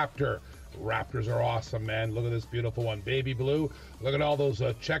Raptor. Raptors are awesome, man. Look at this beautiful one. Baby blue. Look at all those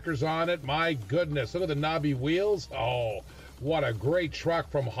checkers on it. My goodness. Look at the knobby wheels. Oh, what a great truck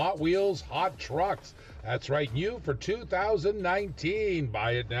from Hot Wheels Hot Trucks. That's right, new for 2019.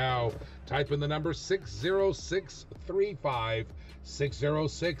 Buy it now. Type in the number 60635.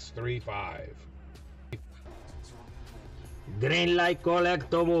 60635. Green Light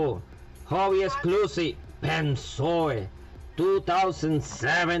Collectible, Hobby Exclusive, Pensoe,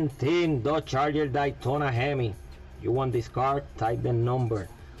 2017 Dodge Charger Daytona Hemi. You want this car? Type the number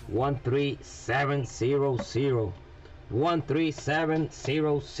 13700.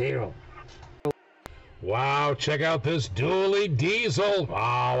 13700. Wow, check out this dually diesel. Oh,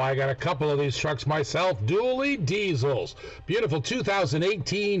 I got a couple of these trucks myself. Dually diesels. Beautiful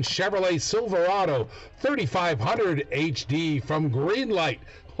 2018 Chevrolet Silverado 3500 HD from Greenlight.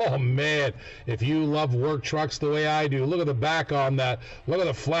 Oh, man, if you love work trucks the way I do, look at the back on that. Look at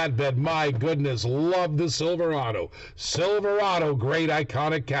the flatbed. My goodness, love the Silverado. Silverado, great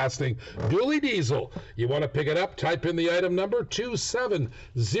iconic casting. Dually diesel. You want to pick it up? Type in the item number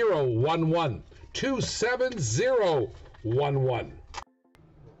 27011. 27011.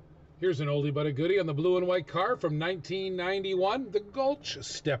 Here's an oldie but a goodie on the blue and white car from 1991, the Gulch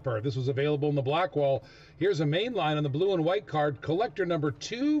Stepper. This was available in the black wall. Here's a main line on the blue and white card, collector number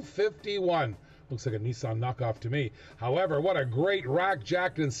 251. Looks like a Nissan knockoff to me. However, what a great rack,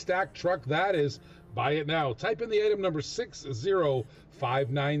 jacked, and stacked truck that is. Buy it now. Type in the item number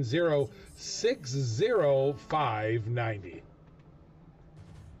 60590. 60590.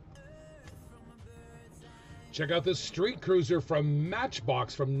 Check out this street cruiser from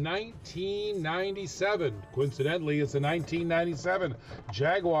Matchbox from 1997. Coincidentally, it's a 1997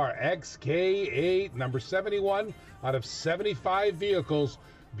 Jaguar XK8, number 71 out of 75 vehicles.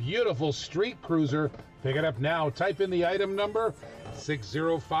 Beautiful street cruiser. Pick it up now. Type in the item number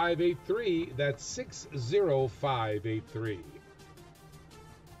 60583. That's 60583.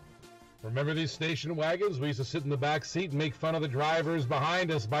 Remember these station wagons? We used to sit in the back seat and make fun of the drivers behind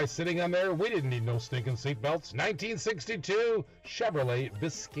us by sitting on there. We didn't need no stinking seat belts. 1962 Chevrolet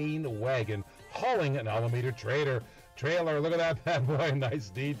Biscayne wagon hauling an Alameda trailer. Look at that bad boy. Nice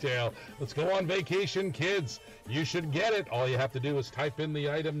detail. Let's go on vacation, kids. You should get it. All you have to do is type in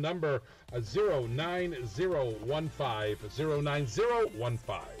the item number 09015.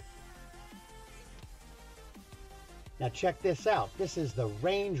 09015. Now check this out. This is the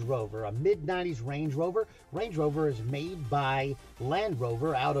Range Rover, a mid-90s Range Rover. Range Rover is made by Land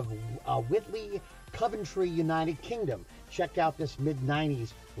Rover out of Whitley, Coventry, United Kingdom. Check out this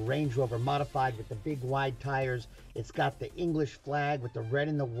mid-90s Range Rover modified with the big wide tires. It's got the English flag with the red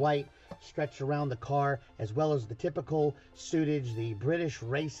and the white stretched around the car, as well as the typical suitage, the British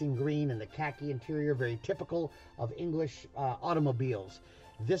racing green and the khaki interior, very typical of English automobiles.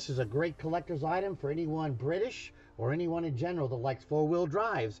 This is a great collector's item for anyone British or anyone in general that likes four-wheel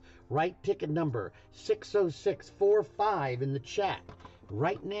drives. Write ticket number 60645 in the chat.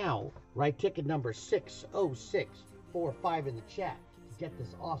 Right now, write ticket number 60645 in the chat to get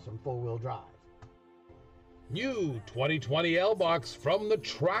this awesome four-wheel drive. New 2020 L-Box from the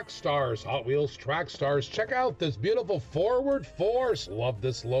Track Stars, Hot Wheels Track Stars. Check out this beautiful Forward Force. Love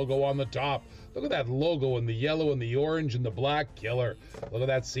this logo on the top. Look at that logo in the yellow and the orange and the black. Killer. Look at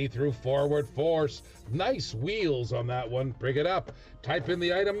that see-through Forward Force. Nice wheels on that one. Bring it up. Type in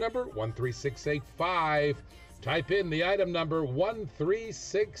the item number 13685. Type in the item number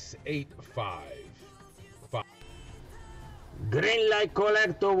 13685. Green Light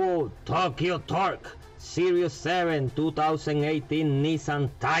Collectible Tokyo Torque Series 7 2018 Nissan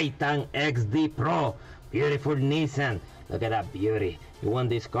Titan XD Pro. Beautiful Nissan. Look at that beauty. You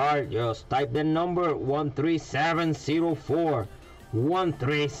want this car? Just type the number 13704.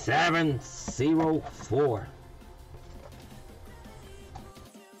 13704.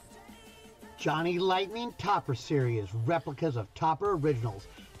 Johnny Lightning Topper Series, replicas of Topper originals.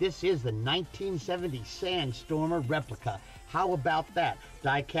 This is the 1970 Sandstormer replica. How about that?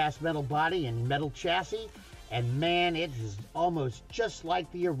 Die-cast metal body and metal chassis. And man, it is almost just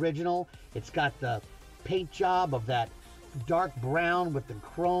like the original. It's got the paint job of that dark brown with the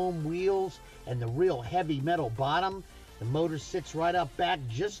chrome wheels and the real heavy metal bottom. The motor sits right up back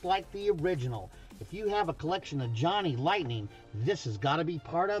just like the original. If you have a collection of Johnny Lightning, this has got to be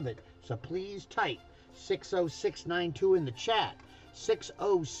part of it. So please type 60692 in the chat.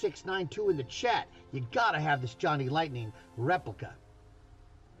 60692 in the chat. You gotta have this Johnny Lightning replica.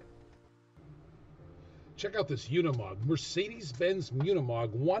 Check out this Unimog, Mercedes-Benz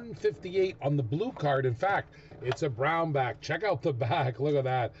Unimog 158 on the blue card. In fact, it's a brown back. Check out the back. Look at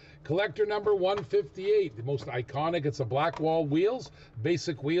that. Collector number 158, the most iconic. It's a black wall wheels,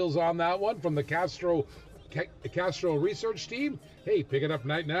 basic wheels on that one from the Castro research team. Hey, pick it up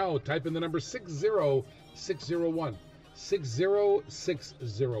right now. Type in the number 60601.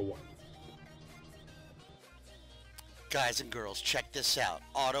 60601. Guys and girls, check this out.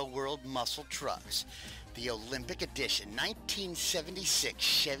 Auto World Muscle Trucks. The Olympic Edition 1976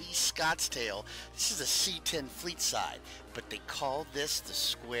 Chevy Scottsdale. This is a C10 fleet side, but they call this the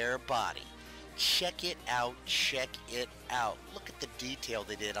square body. Check it out, check it out. Look at the detail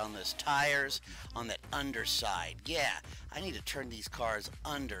they did on those tires, on that underside. Yeah, I need to turn these cars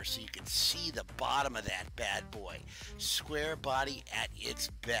under so you can see the bottom of that bad boy. Square body at its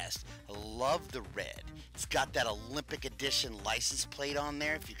best. I love the red. It's got that Olympic Edition license plate on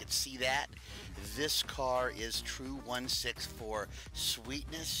there, if you can see that. This car is true 164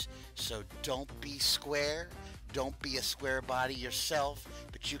 sweetness, so don't be square. Don't be a square body yourself,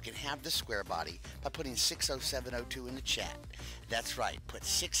 but you can have the square body by putting 60702 in the chat. That's right, put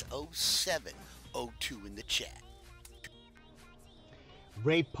 60702 in the chat.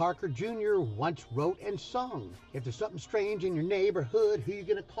 Ray Parker Jr. once wrote and sung, "If there's something strange in your neighborhood, who you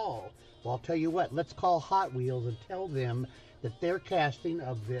gonna call?" Well, I'll tell you what, let's call Hot Wheels and tell them that their casting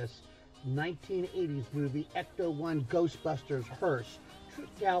of this 1980s movie Ecto-1 Ghostbusters hearse,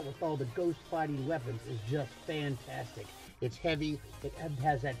 tricked out with all the ghost fighting weapons, is just fantastic. It's heavy. It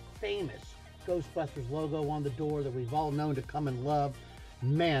has that famous Ghostbusters logo on the door that we've all known to come and love.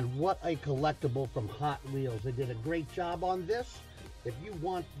 Man, what a collectible from Hot Wheels. They did a great job on this. If you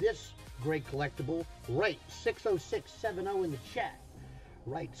want this great collectible, write 60670 in the chat.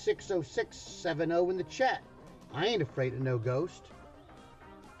 Write 60670 in the chat. I ain't afraid of no ghost.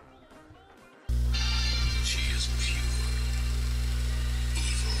 She is pure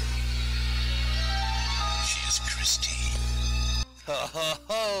evil. She is Christine. Ho ho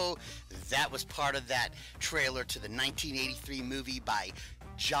ho! That was part of that trailer to the 1983 movie by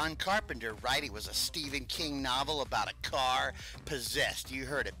John Carpenter, right? It was a Stephen King novel about a car possessed. You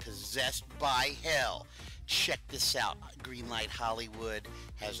heard it, possessed by hell. Check this out. Greenlight Hollywood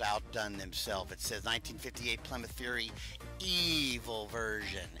has outdone themselves. It says 1958 Plymouth Fury evil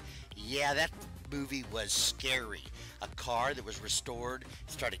version. Yeah, that movie was scary. A car that was restored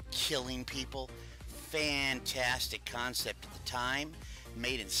started killing people. Fantastic concept at the time.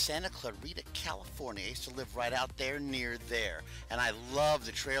 Made in Santa Clarita, California. I used to live right out there near there. And I love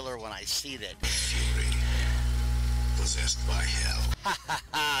the trailer when I see that. Fury. possessed by hell. Ha ha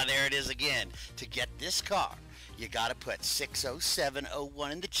ha, there it is again. To get this car, you gotta put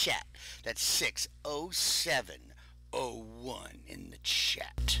 60701 in the chat. That's 60701 in the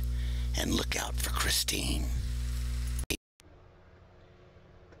chat. And look out for Christine.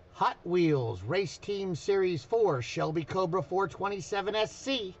 Hot Wheels Race Team Series 4 Shelby Cobra 427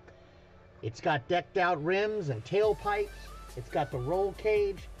 SC. It's got decked out rims and tailpipes. It's got the roll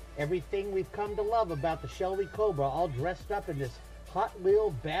cage. Everything we've come to love about the Shelby Cobra, all dressed up in this Hot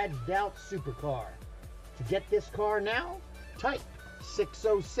Wheel badged out supercar. To get this car now, type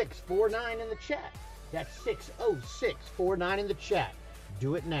 60649 in the chat. That's 60649 in the chat.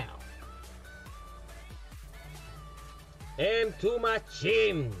 Do it now. M2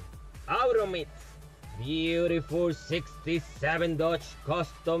 Machine Automit. Beautiful 67 Dodge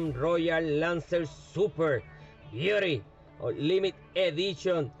Custom Royal Lancer Super Beauty or Limit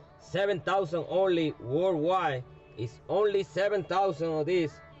Edition. 7,000 only worldwide. It's only 7,000 of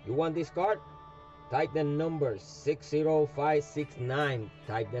this. You want this card? Type the number 60569.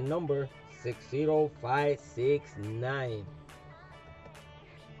 Type the number 60569.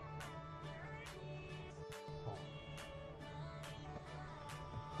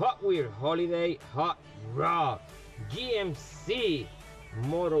 Hot Wheels Holiday Hot Rod GMC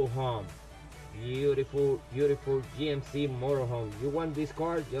Motorhome. Beautiful, beautiful GMC Motorhome. You want this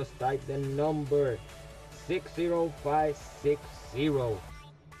car? Just type the number 60560.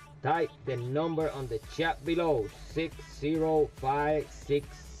 Type the number on the chat below 60560.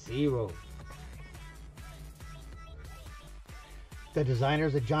 The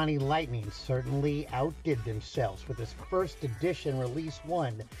designers of Johnny Lightning certainly outdid themselves with this first edition release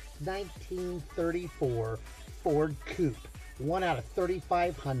 1934 Ford Coupe. 1 out of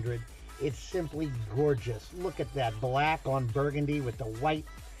 3,500. It's simply gorgeous. Look at that black on burgundy with the white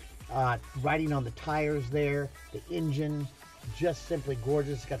writing on the tires there. The engine, just simply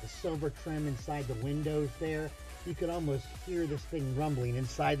gorgeous. It's got the silver trim inside the windows there. You can almost hear this thing rumbling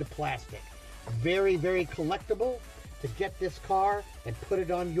inside the plastic. Very, very collectible. To get this car and put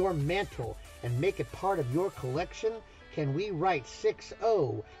it on your mantle and make it part of your collection, can we write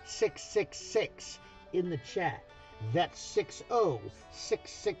 60666 in the chat? That's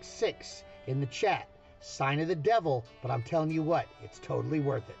 60666 in the chat. Sign of the devil, but I'm telling you what, it's totally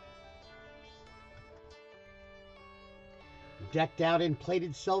worth it. Decked out in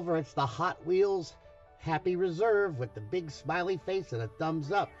plated silver, it's the Hot Wheels Happy Reserve with the big smiley face and a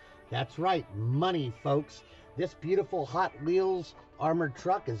thumbs up. That's right, money, folks. This beautiful Hot Wheels armored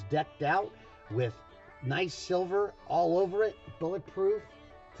truck is decked out with nice silver all over it, bulletproof,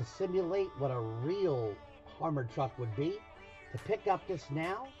 to simulate what a real armored truck would be. To pick up this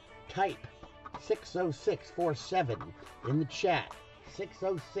now, type 60647 in the chat.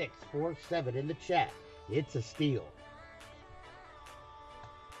 60647 in the chat. It's a steal.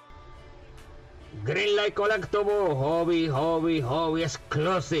 Greenlight Collectible Hobby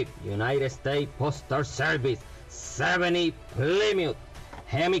exclusive United States Postal Service 70 Plymouth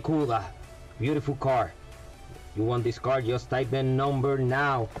Hemi Cuda. Beautiful car. You want this car? Just type the number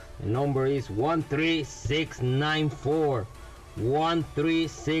now. The number is 13694.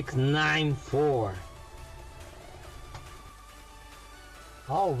 13694.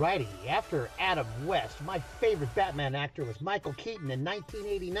 Alrighty, after Adam West, my favorite Batman actor was Michael Keaton in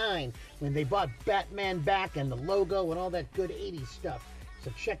 1989 when they brought Batman back and the logo and all that good 80s stuff.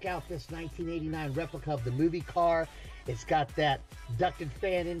 So check out this 1989 replica of the movie car. It's got that ducted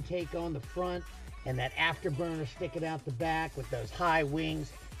fan intake on the front and that afterburner sticking out the back with those high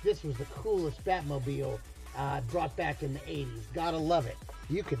wings. This was the coolest Batmobile brought back in the 80s. Gotta love it.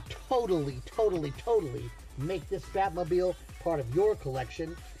 You can totally make this Batmobile part of your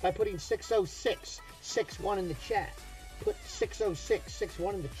collection by putting 60661 in the chat. Put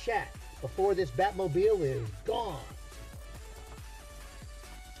 60661 in the chat before this Batmobile is gone.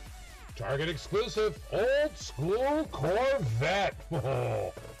 Target exclusive, old school Corvette.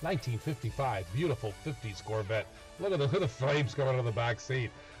 1955, beautiful 50s Corvette. Look at the flames coming out of the back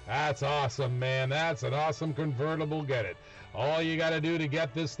seat. That's awesome, man. That's an awesome convertible. Get it. All you got to do to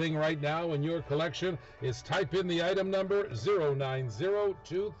get this thing right now in your collection is type in the item number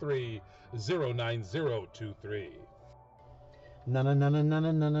 09023. 09023. Nana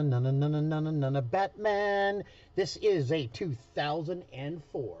Batman. This is a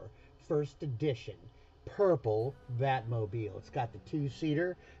 2004 first edition purple Batmobile. It's got the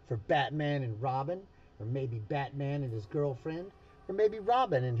two-seater for Batman and Robin, or maybe Batman and his girlfriend, or maybe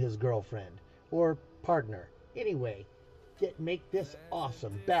Robin and his girlfriend, or partner. Anyway, make this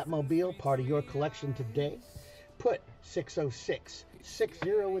awesome Batmobile part of your collection today. Put 60660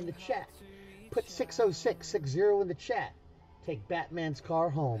 in the chat. Put 60660 in the chat. Take Batman's car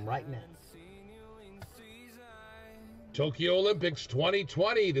home right now. Tokyo Olympics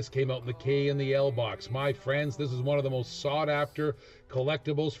 2020. This came out in the K and the L box. My friends, this is one of the most sought after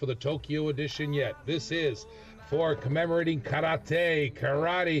collectibles for the Tokyo edition yet. This is for commemorating karate,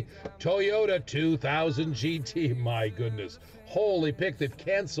 Toyota 2000 GT. My goodness. Holy pick, they've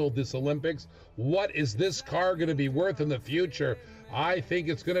canceled this Olympics. What is this car going to be worth in the future? I think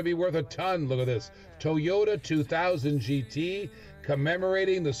it's going to be worth a ton. Look at this. Toyota 2000 GT,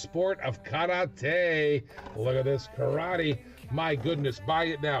 commemorating the sport of karate. Look at this, karate. My goodness, buy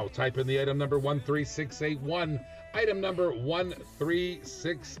it now. Type in the item number 13681. Item number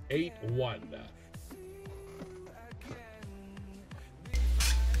 13681.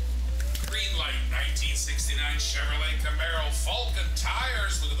 Green light, 1969 Chevrolet Camaro, Falcon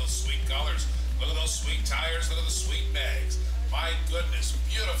tires. Look at those sweet colors. Look at those sweet tires. Look at the sweet bags. My goodness,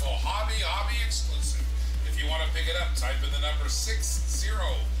 beautiful hobby exclusive. If you want to pick it up, type in the number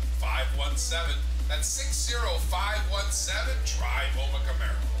 60517. That's 60517. Drive home a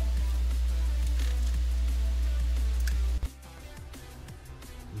Camaro.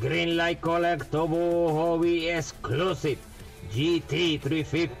 Green light collectible hobby exclusive GT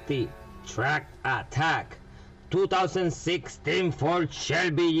 350 Track Attack 2016 Ford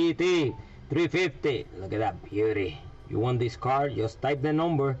Shelby GT 350. Look at that beauty. You want this car? Just type the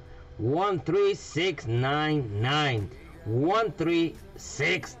number 13699.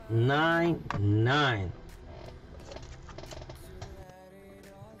 13699.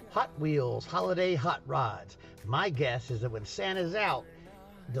 Hot Wheels Holiday Hot Rods. My guess is that when Santa's out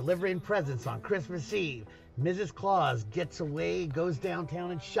delivering presents on Christmas Eve, Mrs. Claus gets away, goes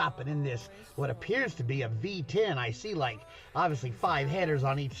downtown and shopping in this, what appears to be a V10. I see like, obviously 5 headers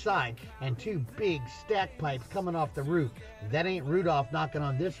on each side and 2 big stack pipes coming off the roof. That ain't Rudolph knocking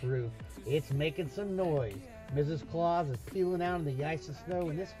on this roof. It's making some noise. Mrs. Claus is peeling out in the ice and snow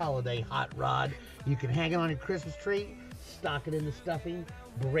in this holiday hot rod. You can hang it on your Christmas tree, stock it in the stuffing,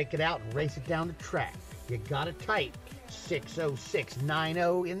 break it out and race it down the track. You gotta type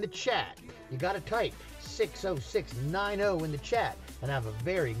 60690 in the chat. You gotta type 60690 in the chat and have a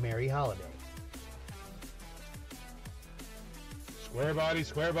very merry holiday. Square body,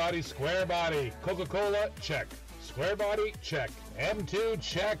 square body, square body. Coca-Cola, check. Square body, check. M2,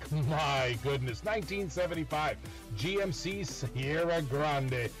 check. My goodness. 1975 GMC Sierra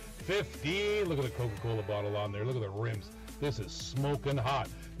Grande 50. Look at the Coca-Cola bottle on there. Look at the rims. This is smoking hot.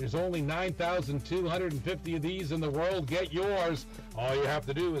 There's only 9,250 of these in the world. Get yours. All you have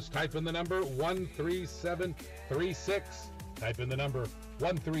to do is type in the number 13736. Type in the number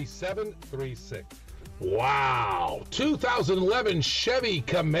 13736. Wow, 2011 Chevy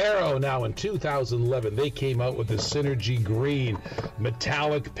Camaro. Now in 2011, they came out with the Synergy Green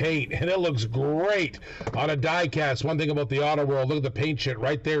metallic paint, and it looks great on a diecast. One thing about the auto world, look at the paint shit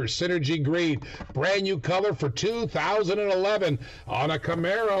right there, Synergy Green, brand new color for 2011 on a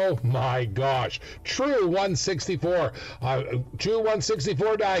Camaro. My gosh, true 164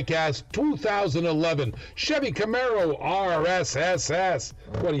 diecast, 2011 Chevy Camaro RSSS.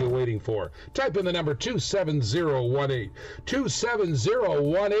 What are you waiting for? Type in the number 27018.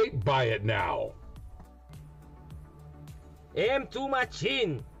 27018. Buy it now. M2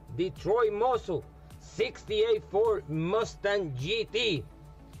 Machine Detroit Muscle 68 Ford Mustang GT.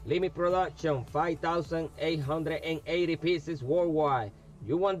 Limit production 5,880 pieces worldwide.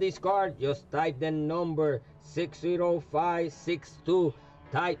 You want this car? Just type the number 60562.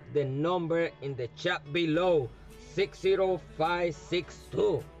 Type the number in the chat below.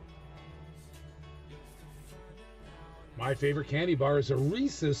 60562. My favorite candy bar is a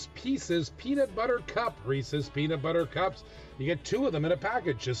Reese's Pieces Peanut Butter Cup. Reese's Peanut Butter Cups. You get 2 of them in a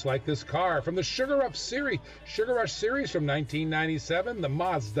package, just like this car from the Sugar Rush series from 1997. The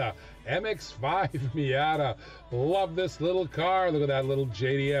Mazda MX-5 Miata. Love this little car. Look at that little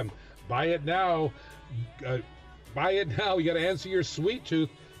JDM. Buy it now. Buy it now. You got to answer your sweet tooth.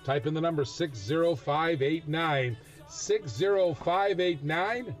 Type in the number 60589.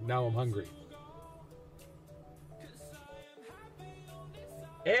 60589. Now I'm hungry.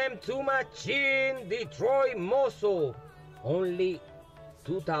 M2 Machine Detroit Muscle. Only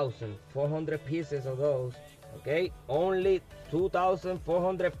 2,400 pieces of those. Okay, only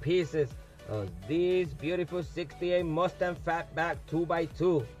 2,400 pieces of this beautiful 68 Mustang Fatback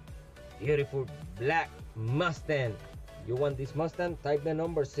 2x2. Beautiful black Mustang. You want this Mustang? Type the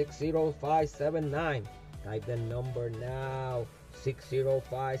number 60579. Type the number now.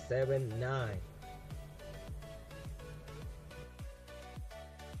 60579.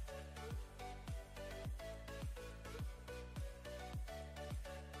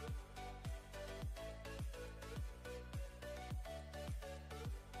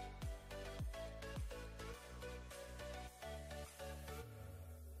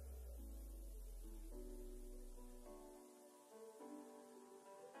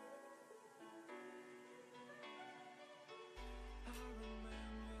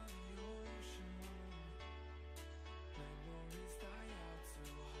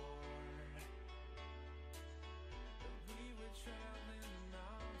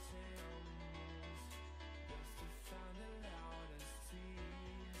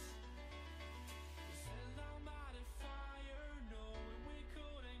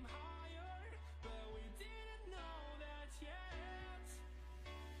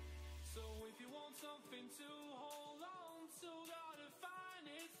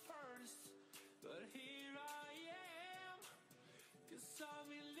 saw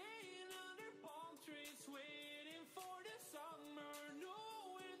me laying under palm trees, waiting for the summer,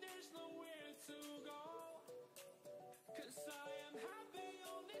 knowing there's nowhere to go. 'Cause I am happy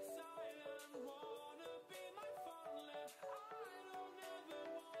on this island, wanna be my farmland. I don't ever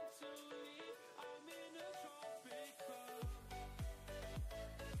want to leave, I'm in a tropic club.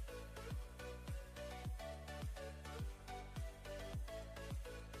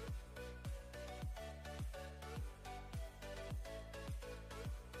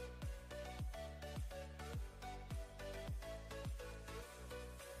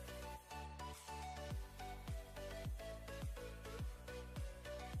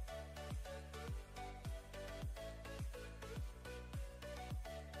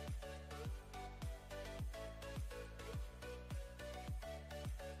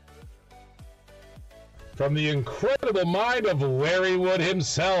 From the incredible mind of Larry Wood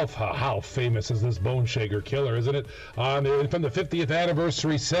himself. How famous is this Bone Shaker Killer, isn't it? From the 50th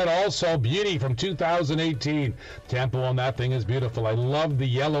anniversary set, also Beauty from 2018. Tempo on that thing is beautiful. I love the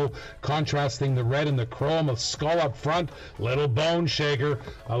yellow contrasting the red and the chrome, a skull up front. Little Bone Shaker,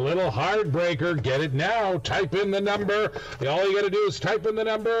 a little Heartbreaker. Get it now. Type in the number. All you got to do is type in the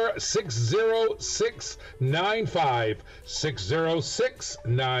number 60695.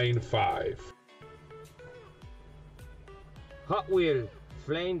 60695. Hot Wheels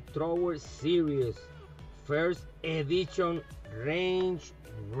Flamethrower Series First Edition Range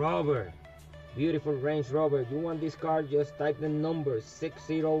Rover. Beautiful Range Rover. You want this car? Just type the number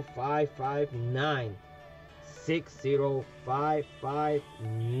 60559.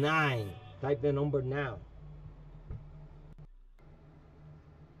 60559. Type the number now.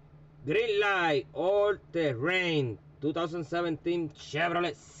 Green Light All Terrain 2017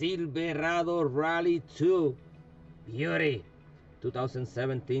 Chevrolet Silverado Rally 2. Beauty.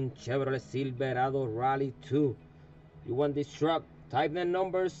 2017 Chevrolet Silverado Rally 2. You want this truck? Type the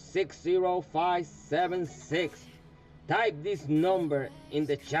number 60576. Type this number in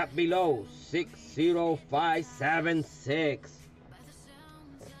the chat below. 60576.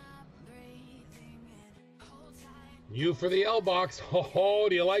 You for the L-Box. Oh,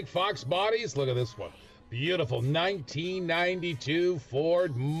 do you like Fox bodies? Look at this one. Beautiful 1992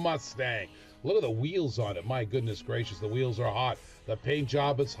 Ford Mustang. Look at the wheels on it. My goodness gracious, the wheels are hot. The paint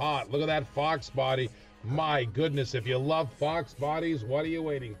job is hot. Look at that Fox body. My goodness, if you love Fox bodies, what are you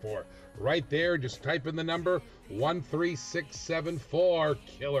waiting for? Right there, just type in the number 13674.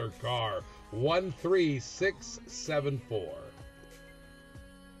 Killer car. 13674.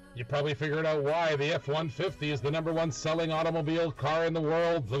 You probably figured out why the F-150 is the #1 selling automobile car in the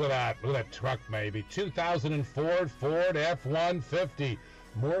world. Look at that. Look at that truck, maybe. 2004 Ford F-150.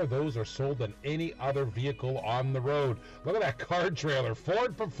 More of those are sold than any other vehicle on the road. Look at that car trailer.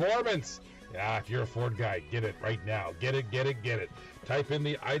 Ford Performance. Yeah, if you're a Ford guy, get it right now. Get it, get it, get it. Type in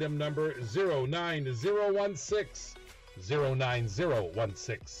the item number 09016.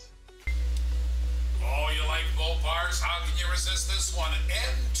 09016. Oh, you like Mopars? How can you resist this one?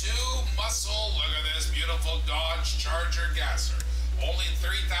 M2 Muscle. Look at this beautiful Dodge Charger gasser. Only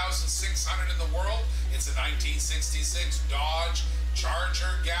 3,600 in the world. It's a 1966 Dodge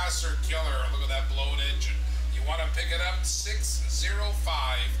Charger gasser killer. Look at that blown engine. You want to pick it up?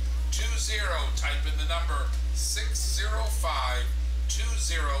 60520. Type in the number 60520.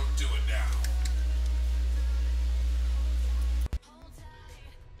 Do it now.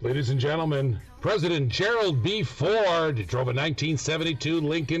 Ladies and gentlemen, President Gerald B. Ford drove a 1972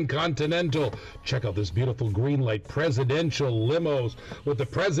 Lincoln Continental. Check out this beautiful green light presidential limos with the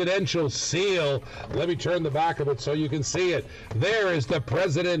presidential seal. Let me turn the back of it so you can see it. There is the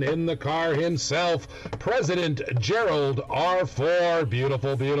president in the car himself, President Gerald R. Ford.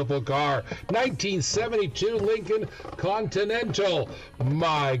 Beautiful, beautiful car. 1972 Lincoln Continental.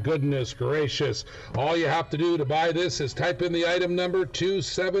 My goodness gracious. All you have to do to buy this is type in the item number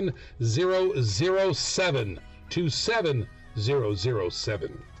 27007.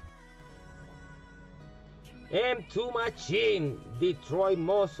 27007. M2 Machine Detroit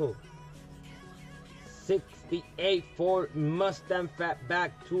Muscle 68 Ford Mustang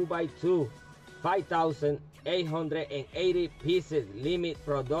Fatback 2x2, 5,880 pieces, limit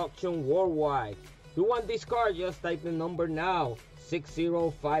production worldwide. You want this car? Just type the number now,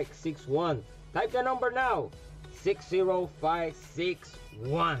 60561. Type the number now,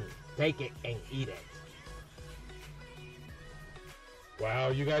 60561. Take it and eat it. Wow,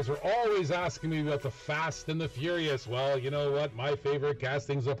 you guys are always asking me about the Fast and the Furious. Well, you know what? My favorite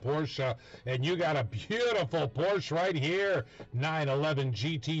casting's a Porsche, and you got a beautiful Porsche right here. 911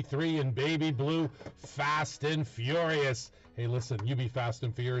 GT3 in baby blue, Fast and Furious. Hey, listen, you be fast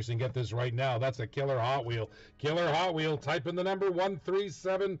and furious and get this right now. That's a killer Hot Wheel. Killer Hot Wheel. Type in the number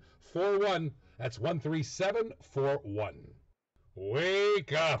 13741. That's 13741.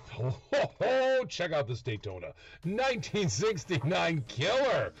 Wake up. Oh, check out this Daytona. 1969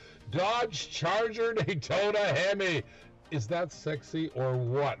 killer Dodge Charger Daytona Hemi. Is that sexy or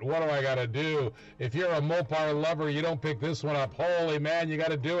what? What do I got to do? If you're a Mopar lover, you don't pick this one up. Holy man, you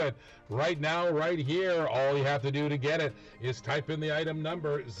got to do it. Right now, right here, all you have to do to get it is type in the item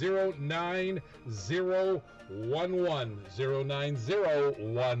number 09011.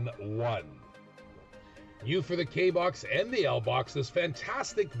 09011. You for the K-Box and the L-Box, this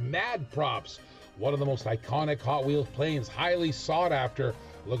fantastic Mad Props. One of the most iconic Hot Wheels planes, highly sought after.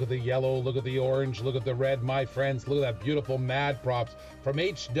 Look at the yellow, look at the orange, look at the red, my friends. Look at that beautiful Mad Props from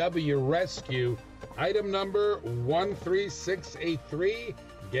HW Rescue. Item number 13683.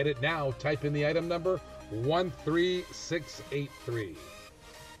 Get it now. Type in the item number 13683.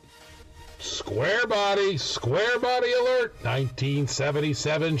 Square body alert.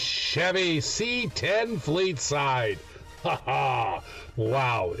 1977 Chevy C10 Fleet Side. Ha ha!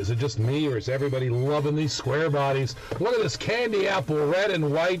 Wow, is it just me or is everybody loving these square bodies? Look at this candy apple red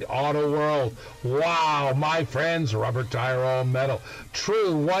and white Auto World. Wow, my friends, rubber tire all metal.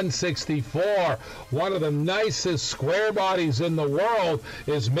 True 164. One of the nicest square bodies in the world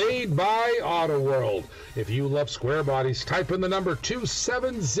is made by Auto World. If you love square bodies, type in the number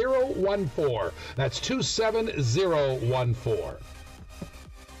 27014. That's 27014.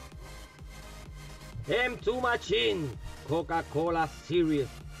 M2 Machine, Coca-Cola Series,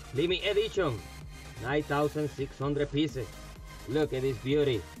 Limited Edition, 9,600 pieces. Look at this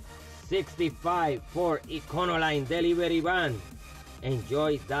beauty. 65 for Econoline delivery van.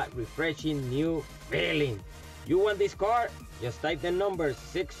 Enjoy that refreshing new feeling. You want this car? Just type the number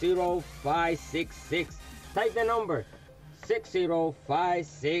 60566. Type the number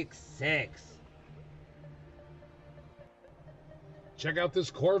 60566. Check out this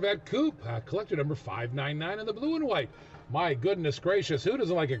Corvette Coupe, collector number 599 in the blue and white. My goodness gracious, who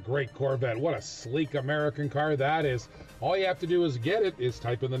doesn't like a great Corvette? What a sleek American car that is. All you have to do is get it is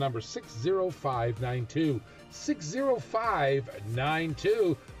type in the number 60592.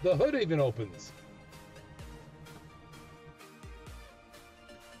 60592. The hood even opens.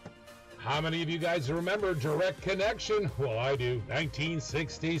 How many of you guys remember Direct Connection? Well, I do.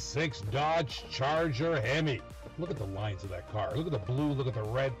 1966 Dodge Charger Hemi. Look at the lines of that car. Look at the blue, look at the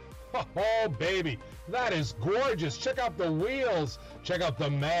red. Oh, baby, that is gorgeous. Check out the wheels. Check out the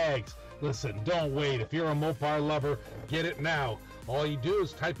mags. Listen, don't wait. If you're a Mopar lover, get it now. All you do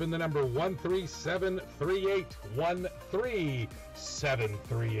is type in the number 13738.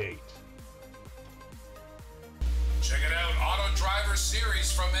 13738. Check it out, Auto Driver Series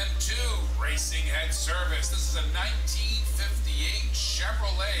from M2 Racing Head Service. This is a 1958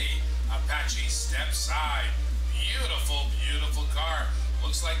 Chevrolet Apache step side. Beautiful, beautiful car.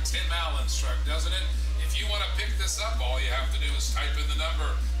 Looks like Tim Allen's truck, doesn't it? If you want to pick this up, all you have to do is type in the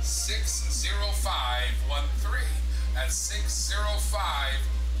number 60513. That's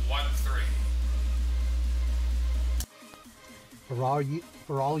 60513.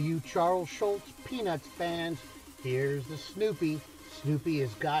 For all you Charles Schultz Peanuts fans, here's the Snoopy. Snoopy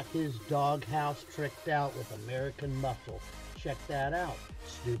has got his doghouse tricked out with American muscle. Check that out.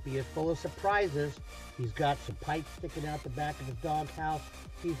 Snoopy is full of surprises. He's got some pipes sticking out the back of his doghouse.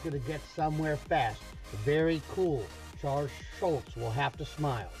 He's going to get somewhere fast. Very cool. Charles Schultz will have to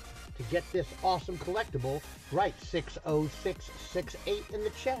smile. To get this awesome collectible, write 60668 in the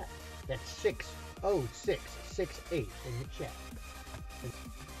chat. That's 60668 in the chat.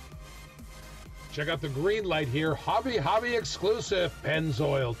 Check out the green light here. Hobby exclusive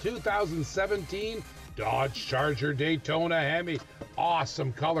Pennzoil 2017 Dodge Charger Daytona Hemi.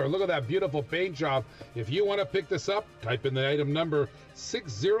 Awesome color. Look at that beautiful paint job. If you want to pick this up, type in the item number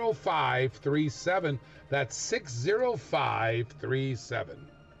 60537. That's 60537.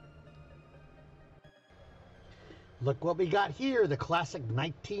 Look what we got here. The classic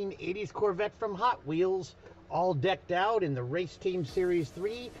 1980s Corvette from Hot Wheels. All decked out in the Race Team Series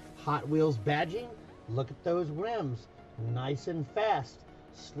 3 Hot Wheels badging. Look at those rims. Nice and fast.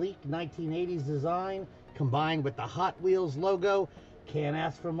 Sleek 1980s design combined with the Hot Wheels logo. Can't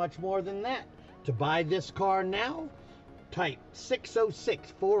ask for much more than that. To buy this car now, type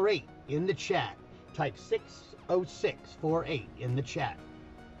 60648 in the chat. Type 60648 in the chat.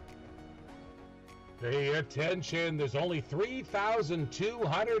 Pay attention, there's only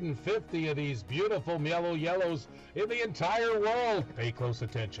 3,250 of these beautiful yellows in the entire world. Pay close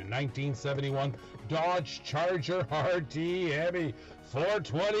attention. 1971 Dodge Charger RT Hemi.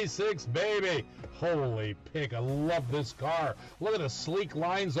 426, baby. Holy pig, I love this car. Look at the sleek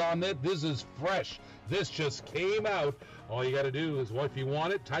lines on it. This is fresh. This just came out. All you got to do is, well, if you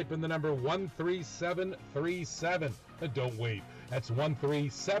want it, type in the number 13737. Don't wait. That's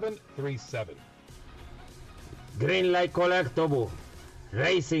 13737. Green light collectible,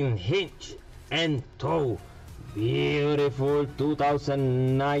 racing hinge and toe. Beautiful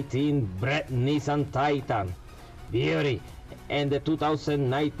 2019 Brett Nissan Titan. Beauty. And the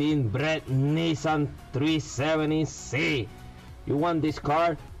 2019 Brett Nissan 370C. You want this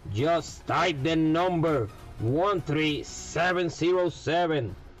car? Just type the number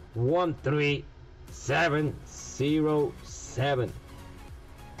 13707. 13707.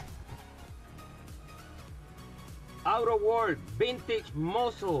 Outer World Vintage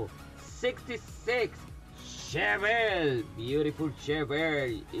Muscle 66 Chevelle. Beautiful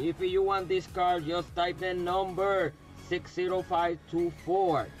Chevelle. If you want this car, just type the number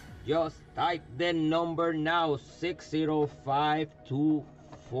 60524. Just type the number now,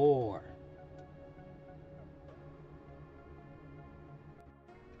 60524.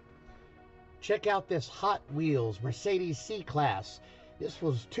 Check out this Hot Wheels Mercedes C-Class. This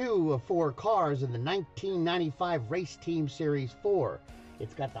was 2 of 4 cars in the 1995 Race Team Series 4.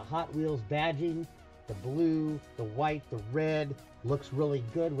 It's got the Hot Wheels badging, the blue, the white, the red. Looks really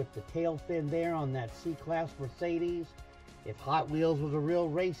good with the tail fin there on that C-Class Mercedes. If Hot Wheels was a real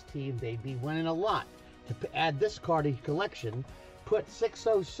race team, they'd be winning a lot. To add this car to your collection, put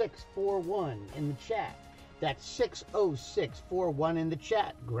 60641 in the chat. That's 60641 in the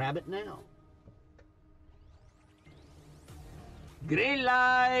chat. Grab it now. Green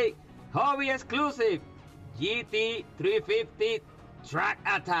light, hobby exclusive, GT350 Track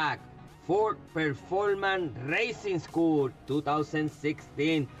Attack, Ford Performance Racing School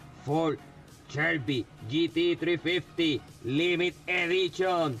 2016 Ford Shelby GT350 Limit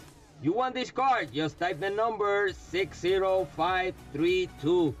Edition. You want this car? Just type the number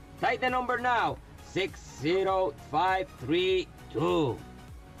 60532. Type the number now, 60532.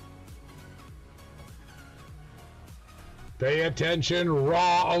 Pay attention,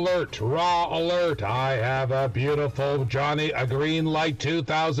 raw alert, raw alert. I have a beautiful a green light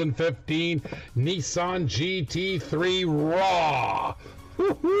 2015 Nissan GT3 raw.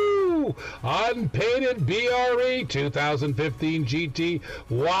 Woohoo! Unpainted BRE 2015 GT.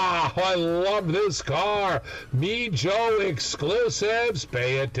 Wow, I love this car. Me Joe exclusives.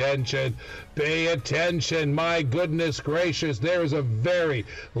 Pay attention. Pay attention. My goodness gracious. There's a very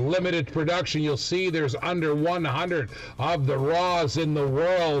limited production. You'll see there's under 100 of the raws in the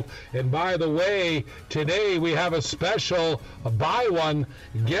world. And by the way, today we have a special buy one,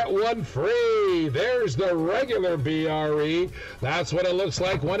 get one free. There's the regular BRE. That's what it looks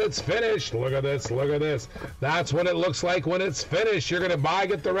like when it's finished. Look at this. Look at this. That's what it looks like when it's finished. You're going to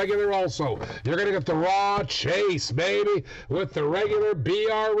get the regular also. You're going to get the raw chase, baby, with the regular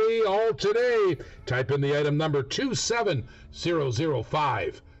BRE all today. Type in the item number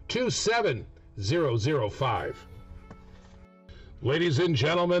 27005. 27005. Ladies and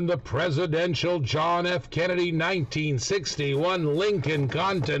gentlemen, the presidential John F. Kennedy 1961 Lincoln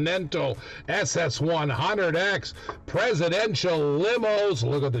Continental SS100X presidential limos.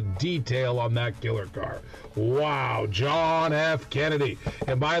 Look at the detail on that killer car. Wow, John F. Kennedy.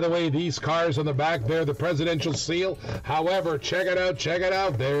 And by the way, these cars on the back, they're the presidential seal. However, check it out, check it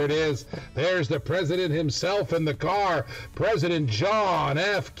out. There it is. There's the president himself in the car. President John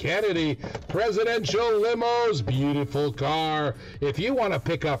F. Kennedy. Presidential limos. Beautiful car. If you want to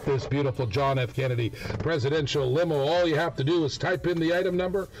pick up this beautiful John F. Kennedy presidential limo, all you have to do is type in the item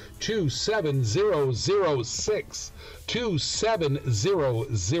number 27006.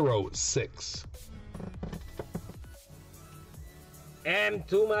 27006.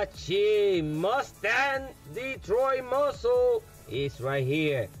 M2 Machine Mustang Detroit Muscle is right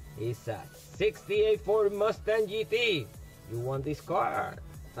here. It's a 68 Ford Mustang GT. You want this car?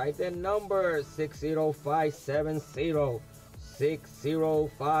 Type the number 60570.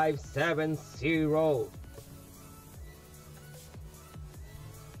 60570.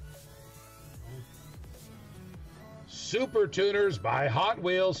 Super Tuners by Hot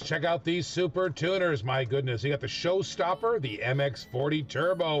Wheels. Check out these Super Tuners. My goodness, you got the Showstopper, the MX-40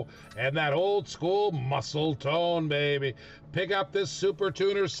 Turbo, and that old school muscle tone, baby. Pick up this Super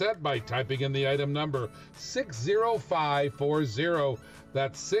Tuner set by typing in the item number 60540.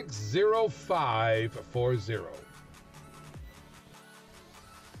 That's 60540.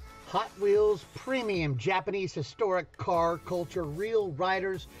 Hot Wheels Premium Japanese Historic Car Culture Real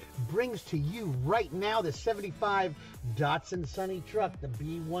Riders brings to you right now the 75 Datsun Sunny truck, the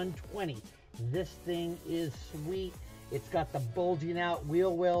B120. This thing is sweet. It's got the bulging out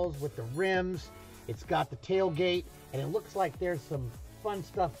wheel wells with the rims. It's got the tailgate, and it looks like there's some fun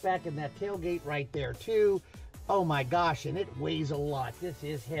stuff back in that tailgate right there too. Oh my gosh, and it weighs a lot. This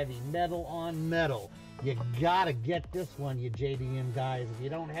is heavy, metal on metal. You gotta get this one, you JDM guys. If you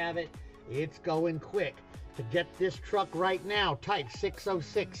don't have it, it's going quick. To get this truck right now, type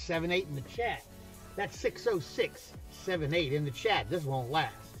 60678 in the chat. That's 60678 in the chat. This won't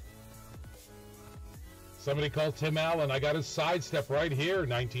last. Somebody called Tim Allen. I got his sidestep right here.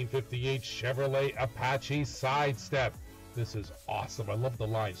 1958 Chevrolet Apache sidestep. This is awesome. I love the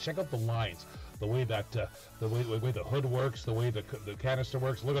lines. Check out the lines. The way that the way the hood works, the way the canister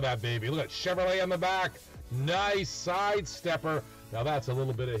works. Look at that baby. Look at Chevrolet on the back. Nice sidestepper. Now that's a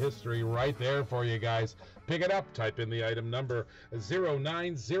little bit of history right there for you guys. Pick it up. Type in the item number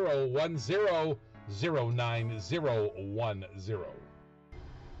 09010 09010.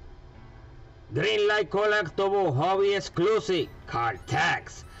 Green Light Collectible Hobby Exclusive Car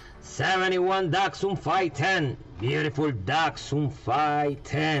Tax 71 Datsun 510. Beautiful Datsun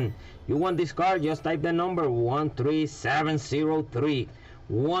 510. You want this car? Just type the number 13703.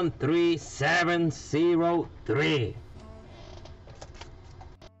 13703.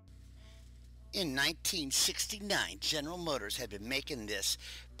 In 1969, General Motors had been making this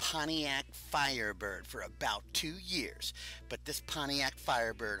Pontiac Firebird for about 2 years. But this Pontiac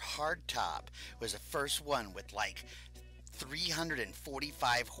Firebird hardtop was the first one with like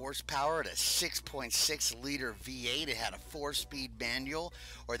 345 horsepower at a 6.6 liter V8. It had a 4-speed manual,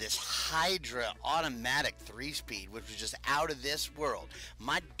 or this Hydra automatic 3-speed, which was just out of this world.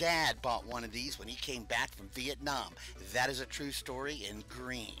 My dad bought one of these when he came back from Vietnam. That is a true story in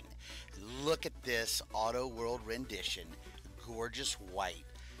green. Look at this Auto World rendition. Gorgeous white.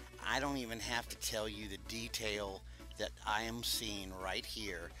 I don't even have to tell you the detail that I am seeing right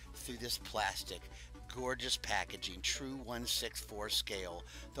here through this plastic. Gorgeous packaging, true 1/6/4 scale,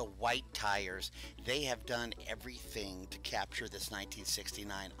 the white tires. They have done everything to capture this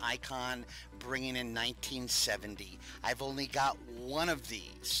 1969 icon, bringing in 1970. I've only got one of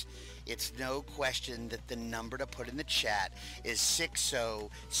these. It's no question that the number to put in the chat is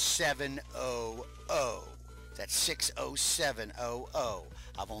 60700. That's 60700.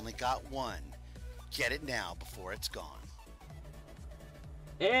 I've only got one. Get it now before it's gone.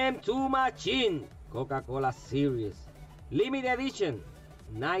 M2 Machine Coca-Cola Series Limited Edition,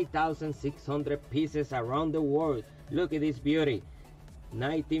 9,600 pieces around the world. Look at this beauty.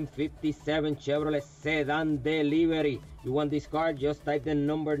 1957 Chevrolet Sedan Delivery. You want this car? Just type the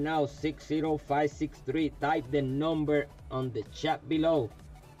number now, 60563. Type the number on the chat below,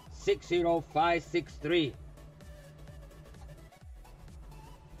 60563.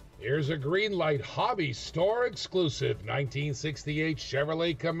 Here's a Green Light Hobby Store exclusive 1968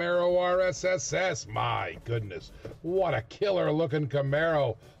 Chevrolet Camaro RSSS. My goodness, what a killer looking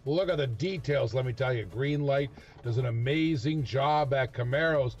Camaro. Look at the details, let me tell you. Green Light does an amazing job at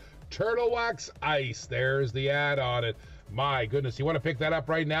Camaros. Turtle Wax Ice, there's the ad on it. My goodness, you want to pick that up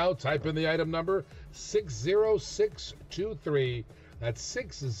right now? Type in the item number 60623. That's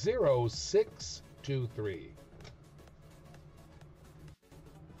 60623.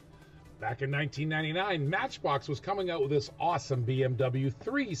 Back in 1999, Matchbox was coming out with this awesome BMW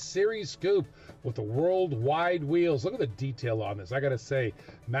 3 Series Coupe with the worldwide wheels. Look at the detail on this. I gotta say,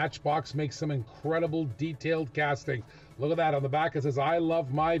 Matchbox makes some incredible detailed casting. Look at that. On the back it says, I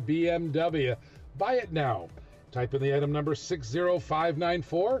love my BMW. Buy it now. Type in the item number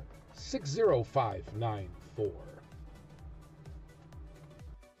 60594. 60594.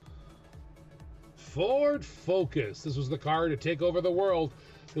 Ford Focus. This was the car to take over the world.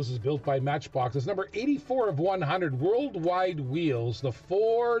 This was built by Matchbox. It's number 84 of 100 worldwide wheels, the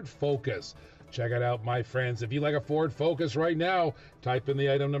Ford Focus. Check it out, my friends. If you like a Ford Focus right now, type in the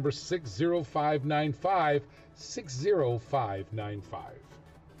item number 60595, 60595.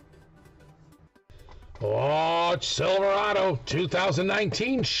 Oh, Silverado,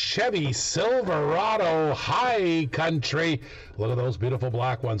 2019 Chevy Silverado High Country. Look at those beautiful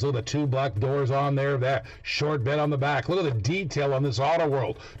black ones. Look at the two black doors on there, that short bed on the back. Look at the detail on this Auto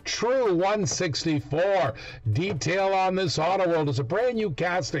World. True 164 detail on this Auto World. It's a brand new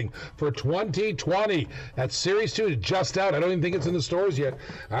casting for 2020. That Series 2 is just out. I don't even think it's in the stores yet.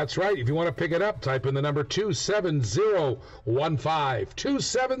 That's right. If you want to pick it up, type in the number 27015.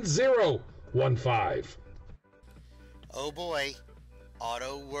 27015. Oh boy,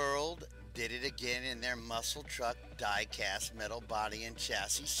 Auto World did it again in their muscle truck die-cast metal body and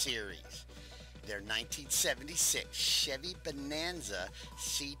chassis series. their 1976 Chevy Bonanza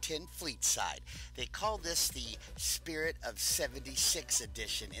C10 Fleetside. They call this the Spirit of 76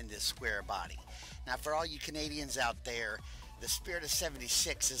 edition in this square body. Now, for all you Canadians out there, the Spirit of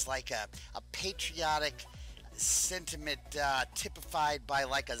 76 is like a patriotic sentiment typified by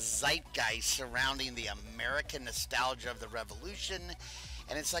like a zeitgeist surrounding the American nostalgia of the Revolution,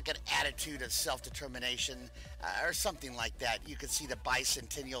 and it's like an attitude of self-determination or something like that. You can see the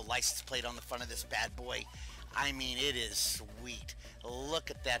bicentennial license plate on the front of this bad boy. I mean, it is sweet.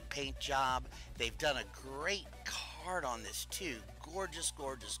 Look at that paint job. They've done a great card on this too. Gorgeous,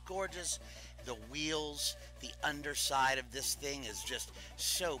 gorgeous, gorgeous. The wheels, the underside of this thing is just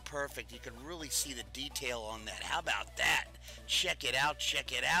so perfect. You can really see the detail on that. How about that? Check it out,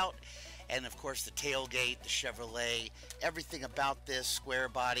 check it out. And of course the tailgate, the Chevrolet, everything about this square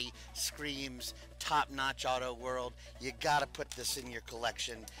body screams top-notch auto world. You gotta put this in your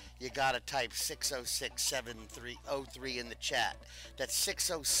collection. You gotta type 606-7303 in the chat. That's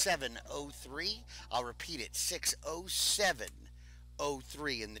 60703. I'll repeat it,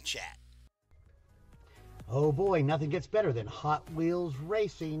 60703 in the chat. Oh boy, nothing gets better than Hot Wheels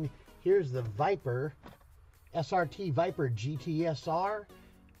racing. Here's the Viper, SRT Viper GTSR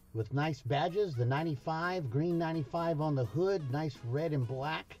with nice badges. The 95, green 95 on the hood, nice red and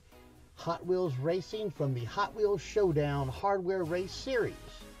black. Hot Wheels racing from the Hot Wheels Showdown Hardware Race Series.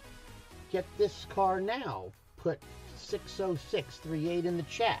 Get this car now. Put 60638 in the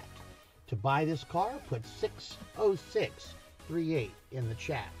chat. To buy this car, put 60638 in the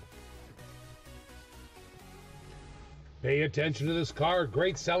chat. Pay attention to this car.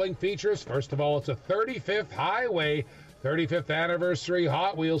 Great selling features. First of all, it's a 35th Highway, 35th Anniversary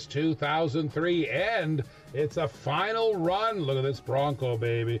Hot Wheels 2003, and it's a final run. Look at this Bronco,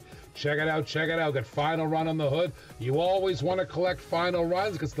 baby. Check it out, check it out. Got final run on the hood. You always want to collect final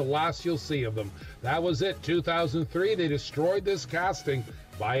runs because the last you'll see of them. That was it, 2003. They destroyed this casting.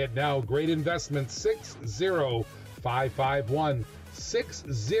 Buy it now. Great investment. 60551.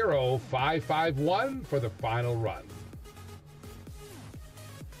 60551 for the final run.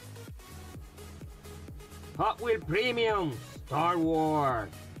 Hot Wheel Premium Star Wars.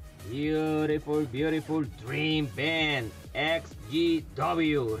 Beautiful, beautiful dream van.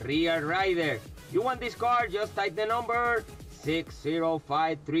 XGW Rear Rider. You want this car? Just type the number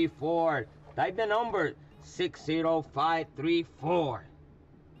 60534. Type the number 60534.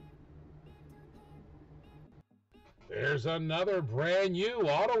 There's another brand new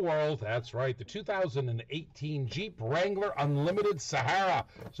Auto World. That's right, the 2018 Jeep Wrangler Unlimited Sahara.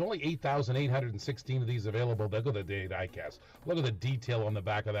 There's only 8,816 of these available. Look at the diecast. Look at the detail on the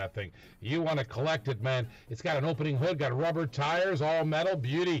back of that thing. You want to collect it, man. It's got an opening hood, got rubber tires, all metal,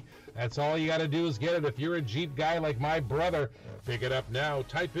 beauty. That's all you got to do is get it. If you're a Jeep guy like my brother, pick it up now.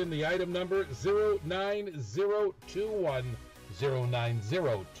 Type in the item number 09021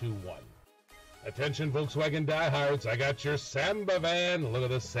 09021. Attention Volkswagen diehards, I got your Samba van. Look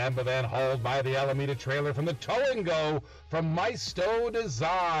at this Samba van hauled by the Alameda trailer from the Tow and Go from Maisto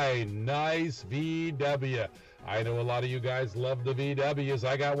Design. Nice VW. I know a lot of you guys love the VWs.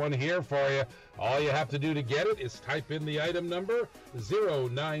 I got one here for you. All you have to do to get it is type in the item number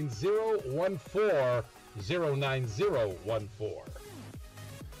 09014 09014.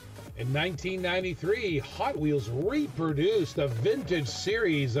 In 1993, Hot Wheels reproduced a vintage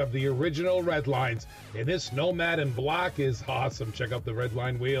series of the original Redlines. And this Nomad in black is awesome. Check out the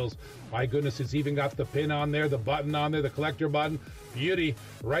Redline wheels. My goodness, it's even got the pin on there, the button on there, the collector button. Beauty.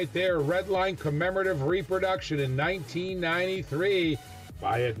 Right there, Redline commemorative reproduction in 1993.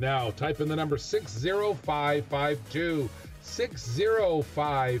 Buy it now. Type in the number 60552.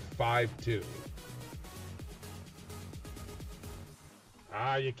 60552.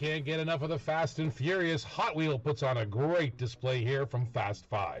 You can't get enough of the Fast and Furious. Hot Wheel puts on a great display here from Fast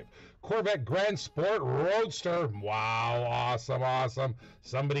 5. Corvette Grand Sport Roadster. Wow, awesome, awesome.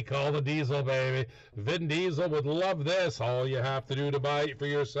 Somebody call the Diesel, baby. Vin Diesel would love this. All you have to do to buy it for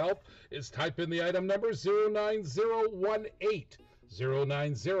yourself is type in the item number 09018.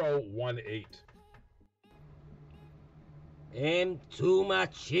 09018. M2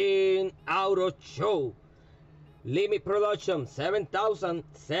 Machine Auto Show. Limit production, 7,000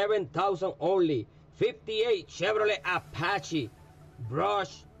 only. 58 Chevrolet Apache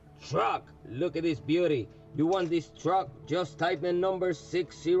brush truck. Look at this beauty. You want this truck? Just type the number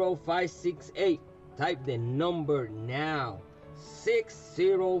 60568. Type the number now.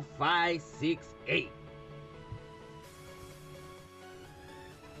 60568.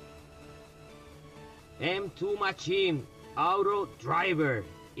 M2 Machine Auto Driver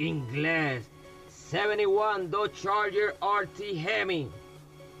Inglés. 71 Dodge Charger RT Hemi.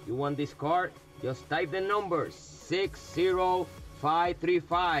 You want this car? Just type the number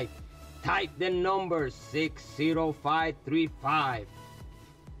 60535. Type the number 60535.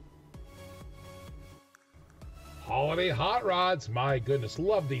 Holiday hot rods, my goodness,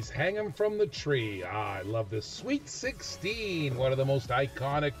 love these. Hang them from the tree. I love this Sweet 16. One of the most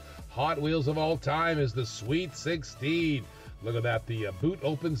iconic Hot Wheels of all time is the Sweet 16. Look at that, the boot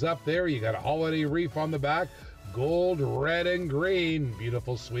opens up there. You got a holiday wreath on the back. Gold, red, and green.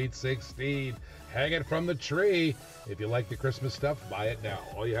 Beautiful Sweet 16. Hang it from the tree. If you like the Christmas stuff, buy it now.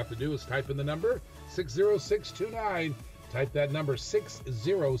 All you have to do is type in the number 60629. Type that number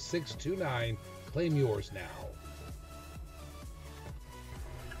 60629. Claim yours now.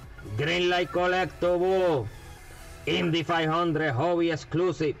 Green Light Collectible. Indy 500 Hobby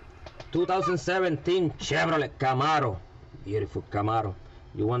Exclusive. 2017 Chevrolet Camaro. Beautiful Camaro.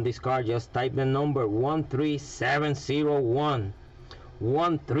 You want this car? Just type the number 13701.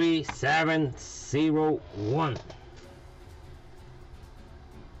 13701.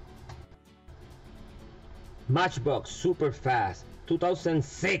 Matchbox Super Fast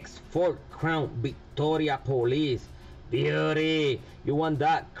 2006 Ford Crown Victoria Police. Beauty. You want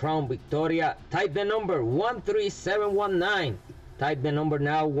that Crown Victoria? Type the number 13719. Type the number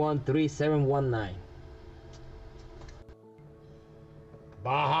now 13719.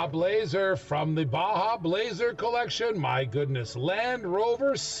 Baja Blazer from the Baja Blazer collection. My goodness, Land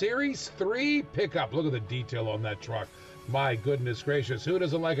Rover Series 3 pickup. Look at the detail on that truck. My goodness gracious, who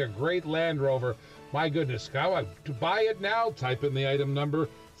doesn't like a great Land Rover? My goodness, to buy it now, type in the item number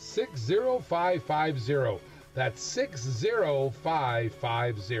 60550. That's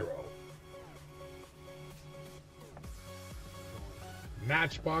 60550.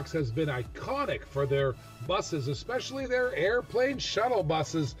 Matchbox has been iconic for their buses, especially their airplane shuttle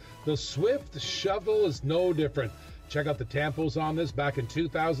buses. The Swift Shuttle is no different. Check out the tampos on this. Back in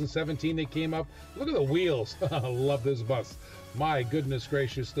 2017, they came up. Look at the wheels. I love this bus. My goodness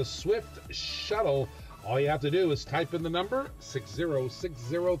gracious. The Swift Shuttle. All you have to do is type in the number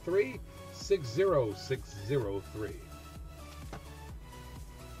 60603. 60603.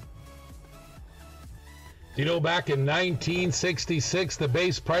 You know, back in 1966, the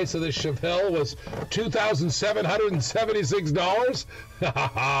base price of the Chevelle was $2,776.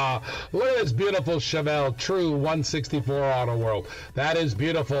 Look at this beautiful Chevelle, true 164 Auto World. That is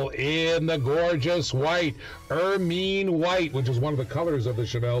beautiful in the gorgeous white, ermine white, which is one of the colors of the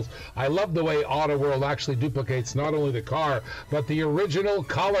Chevelles. I love the way Auto World actually duplicates not only the car, but the original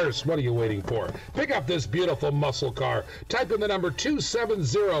colors. What are you waiting for? Pick up this beautiful muscle car. Type in the number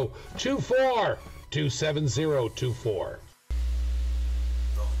 27024. 27024.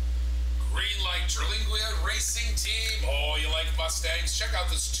 Green Light Terlingua Racing Team. Oh, you like Mustangs? Check out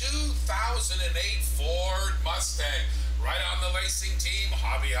this 2008 Ford Mustang. Right on the racing team.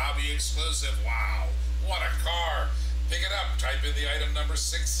 Hobby exclusive. Wow, what a car. Pick it up. Type in the item number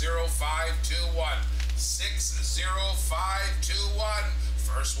 60521. 60521.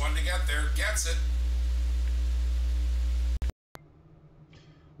 First one to get there gets it.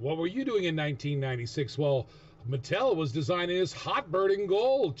 What were you doing in 1996? Well, Mattel was designing this Hot Bird in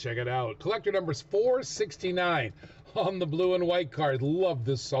gold. Check it out. Collector number's 469 on the blue and white card. Love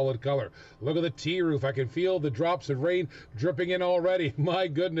this solid color. Look at the T-roof. I can feel the drops of rain dripping in already. My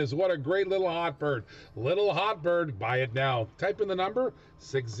goodness, what a great little Hot Bird. Little Hot Bird. Buy it now. Type in the number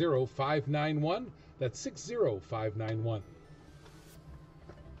 60591. That's 60591.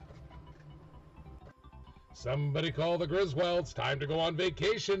 Somebody call the Griswolds. Time to go on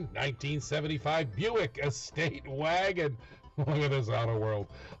vacation. 1975 Buick Estate Wagon. Look at this Auto World.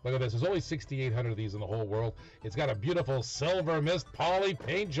 Look at this. There's only 6,800 of these in the whole world. It's got a beautiful silver mist poly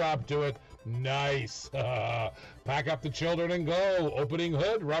paint job to it. Nice. Pack up the children and go. Opening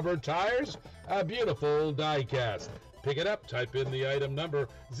hood, rubber tires, a beautiful die cast. Pick it up. Type in the item number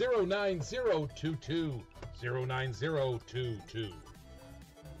 09022. 09022.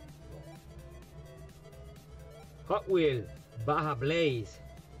 Hot Wheels Baja Blaze.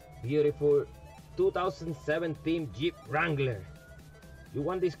 Beautiful 2017 Jeep Wrangler. You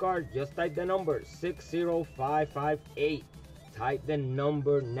want this car? Just type the number 60558. Type the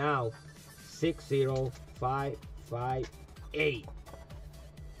number now 60558.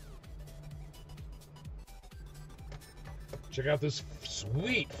 Check out this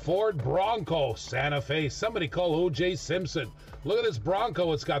sweet Ford Bronco Santa Fe. Somebody call O.J. Simpson. Look at this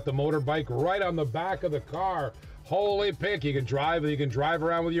Bronco. It's got the motorbike right on the back of the car. Holy pick. You can drive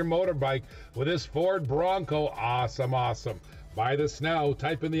around with your motorbike with this Ford Bronco. Awesome, awesome. Buy this now.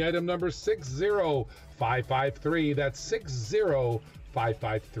 Type in the item number 60553. That's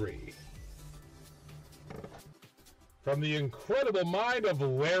 60553. From the incredible mind of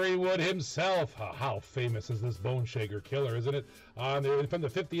Larry Wood himself. How famous is this Bone Shaker killer, isn't it? From the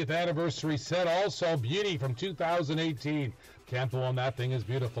 50th anniversary set, also beauty from 2018. Campo on that thing is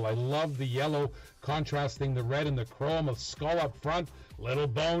beautiful. I love the yellow contrasting the red and the chrome, a skull up front. Little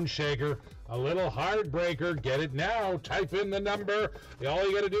Bone Shaker, a little heartbreaker. Get it now. Type in the number. All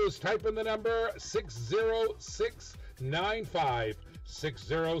you got to do is type in the number 60695.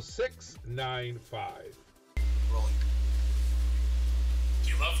 60695. Rolling. Do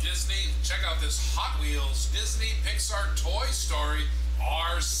you love Disney? Check out this Hot Wheels Disney Pixar Toy Story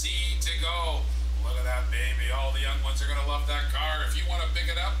RC to go. Look at that baby. All the young ones are going to love that car. If you want to pick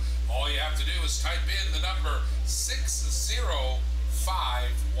it up, all you have to do is type in the number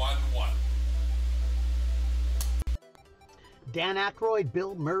 60511. Dan Aykroyd,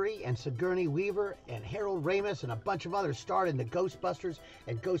 Bill Murray, and Sigourney Weaver, and Harold Ramis, and a bunch of others starred in the Ghostbusters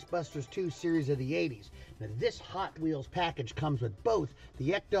and Ghostbusters 2 series of the 80s. Now, this Hot Wheels package comes with both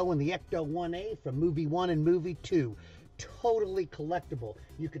the Ecto and the Ecto 1A from Movie 1 and Movie 2. Totally collectible.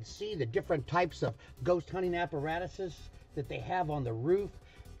 You can see the different types of ghost hunting apparatuses that they have on the roof.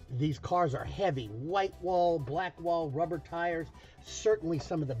 These cars are heavy, white wall, black wall, rubber tires. Certainly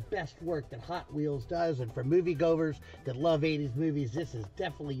some of the best work that Hot Wheels does, and for moviegoers that love 80s movies, this is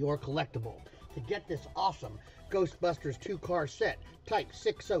definitely your collectible. To get this awesome Ghostbusters 2-car set, type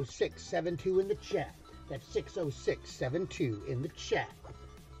 60672 in the chat. That's 60672 in the chat.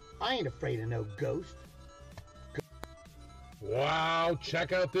 I ain't afraid of no ghost. Wow,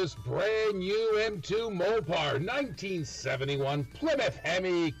 check out this brand new M2 Mopar 1971 Plymouth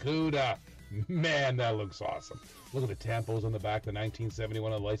Hemi Cuda. Man, that looks awesome. Look at the tampos on the back, the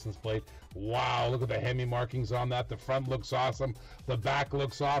 1971 license plate. Wow, look at the Hemi markings on that. The front looks awesome. The back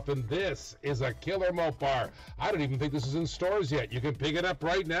looks awesome. This is a killer Mopar. I don't even think this is in stores yet. You can pick it up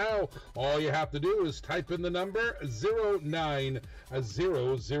right now. All you have to do is type in the number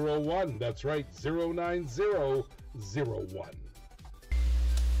 09001. That's right, 09001.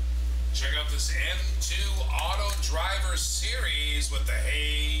 Check out this M2 Auto Driver Series with the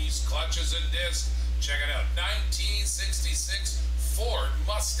haze, clutches, and discs. Check it out. 1966 Ford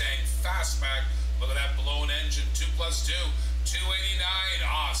Mustang Fastback. Look at that blown engine. 2+2, 289.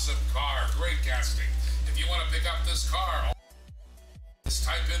 Awesome car. Great casting. If you want to pick up this car, just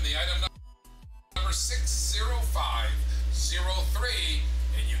type in the item number 60503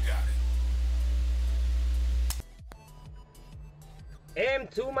 and you got it.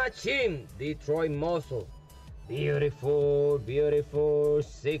 M2 Machine, Detroit Muscle. Beautiful, beautiful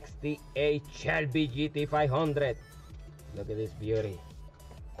 68 Shelby GT500. Look at this beauty.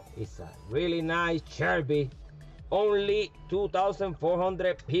 It's a really nice Shelby. Only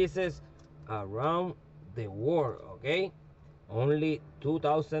 2,400 pieces around the world, okay? Only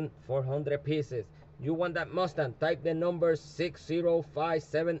 2,400 pieces. You want that Mustang, type the number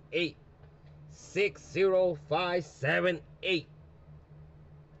 60578. 60578.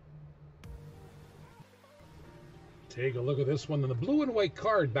 Take a look at this one, the blue and white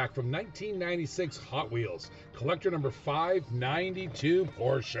card back from 1996 Hot Wheels. Collector number 592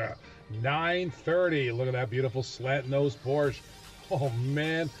 Porsche 930. Look at that beautiful slant nose Porsche. Oh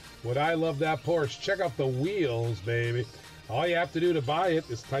man, would I love that Porsche. Check out the wheels, baby. All you have to do to buy it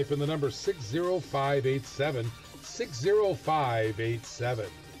is type in the number 60587. 60587.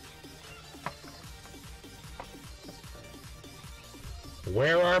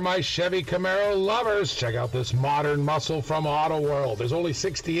 Where are my Chevy Camaro lovers? Check out this modern muscle from Auto World. There's only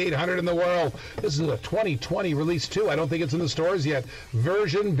 6,800 in the world. This is a 2020 release too. I don't think it's in the stores yet.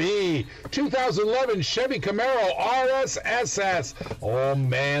 Version B. 2011 Chevy Camaro RSSS. Oh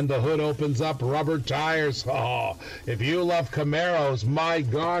man, the hood opens up, rubber tires. Oh, if you love Camaros, my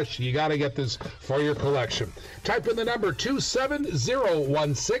gosh, you got to get this for your collection. Type in the number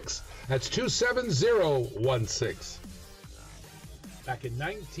 27016. That's 27016. Back in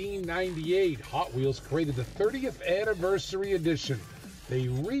 1998, Hot Wheels created the 30th anniversary edition. They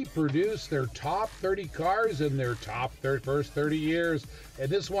reproduced their top 30 cars in their top first 30 years. And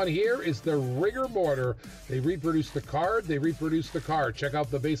this one here is the rigor mortar. They reproduced the card, they reproduced the car. Check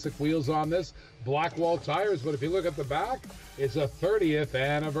out the basic wheels on this. Black wall tires, but if you look at the back, it's a 30th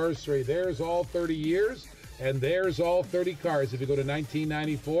anniversary. There's all 30 years, and there's all 30 cars. If you go to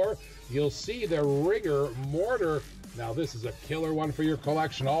 1994, you'll see the rigor mortar. Now, this is a killer one for your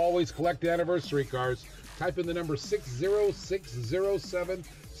collection. Always collect anniversary cars. Type in the number 60607,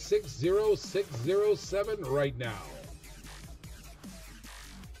 60607 right now.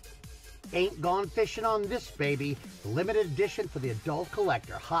 Ain't gone fishing on this baby. Limited edition for the adult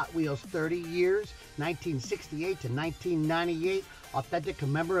collector. Hot Wheels 30 years, 1968 to 1998. Authentic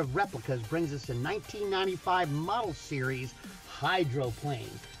commemorative replicas brings us a 1995 model series hydroplane.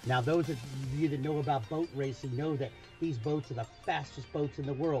 Now, those of you that know about boat racing know that these boats are the fastest boats in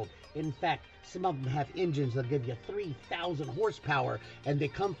the world. In fact, some of them have engines that give you 3,000 horsepower, and they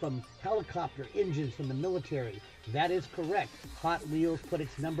come from helicopter engines from the military. That is correct. Hot Wheels put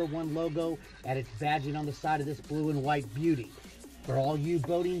its #1 logo and its badging on the side of this blue and white beauty. For all you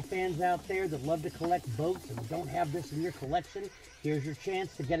boating fans out there that love to collect boats and don't have this in your collection, here's your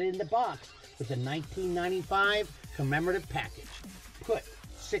chance to get it in the box with the 1995 commemorative package. Put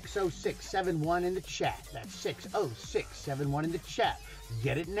 60671 in the chat. That's 60671 in the chat.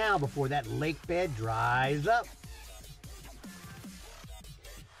 Get it now before that lake bed dries up.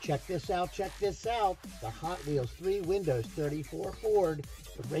 Check this out, check this out. The Hot Wheels 3 Windows 34 Ford,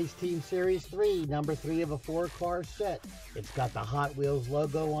 the Race Team Series 3, number 3 of a 4-car set. It's got the Hot Wheels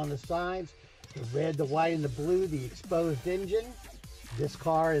logo on the sides, the red, the white, and the blue, the exposed engine. This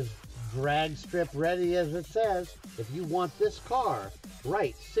car is drag strip ready, as it says. If you want this car,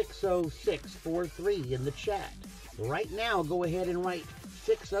 write 60643 in the chat. Right now, go ahead and write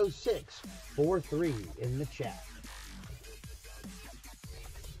 60643 in the chat.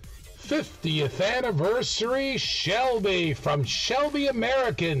 50th anniversary Shelby, from Shelby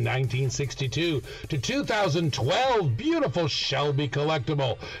American, 1962 to 2012. Beautiful Shelby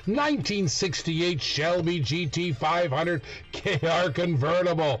collectible. 1968 Shelby GT 500 KR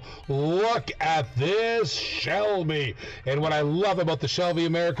convertible. Look at this Shelby. And what I love about the Shelby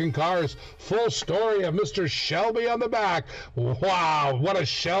American cars, full story of Mr. Shelby on the back. Wow, what a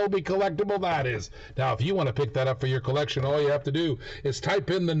Shelby collectible that is. Now, if you want to pick that up for your collection, all you have to do is type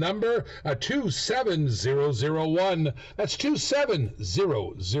in the number 27001. That's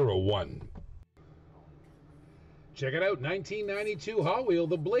 27001. Check it out, 1992 Hot Wheel,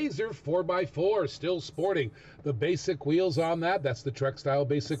 the Blazer 4x4, still sporting the basic wheels on that. That's the Trek style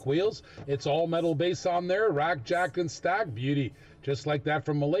basic wheels. It's all metal base on there, rack, jacked, and stacked. Beauty. Just like that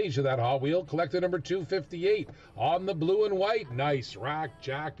from Malaysia, that Hot Wheel. Collector number 258 on the blue and white. Nice rack,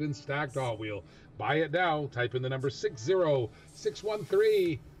 jacked, and stacked Hot Wheel. Buy it now. Type in the number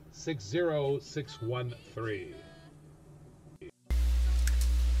 60613. 60613.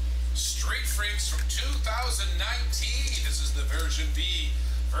 Street Freaks from 2019. This is the version B.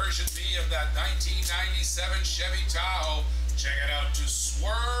 Version B of that 1997 Chevy Tahoe. Check it out to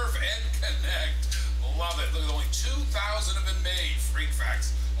swerve and connect. Love it. Look, only 2,000 have been made. Freak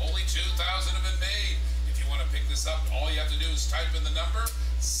facts. Only 2,000 have been made. If you want to pick this up, all you have to do is type in the number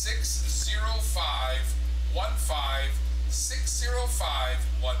 60515.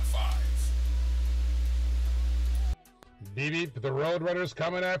 60515. Beep beep, the Roadrunner's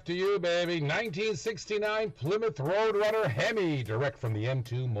coming after you, baby. 1969 Plymouth Roadrunner Hemi, direct from the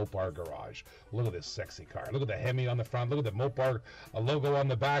M2 Mopar garage. Look at this sexy car. Look at the Hemi on the front. Look at the Mopar logo on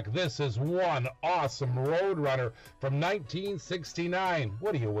the back. This is one awesome Roadrunner from 1969.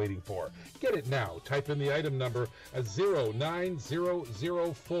 What are you waiting for? Get it now. Type in the item number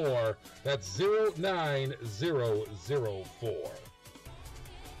 09004. That's 09004.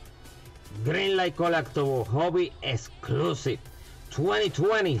 Greenlight Collectible Hobby Exclusive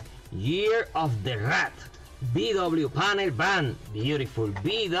 2020 Year of the Rat BW panel van. Beautiful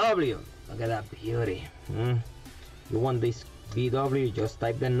BW. Look at that beauty. You want this BW, just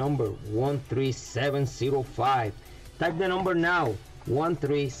type the number 13705. Type the number now,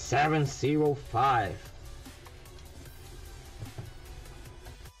 13705.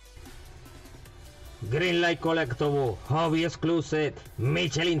 Greenlight Collectible Hobby Exclusive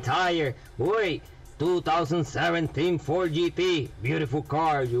Michelin Tire. Wait, 2017 Ford GT. Beautiful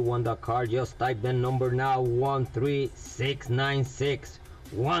car. You want that car, just type the number now, 13696.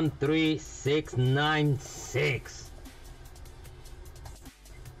 13696.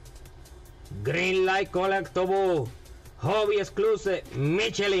 Greenlight Collectible Hobby Exclusive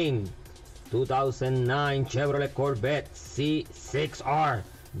Michelin 2009 Chevrolet Corvette C6R.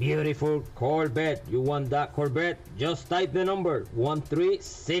 Beautiful Corvette. You want that Corvette? Just type the number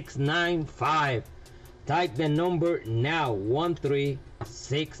 13695. Type the number now,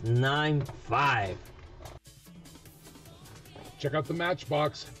 13695. Check out the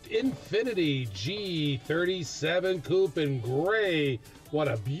Matchbox Infinity G37 Coupe in gray. What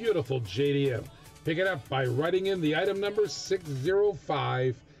a beautiful JDM. Pick it up by writing in the item number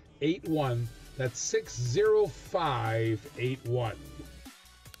 60581. That's 60581.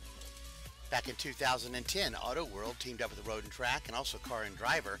 Back in 2010, Auto World teamed up with Road and Track and also Car and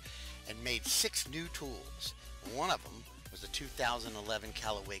Driver and made 6 new tools. One of them was the 2011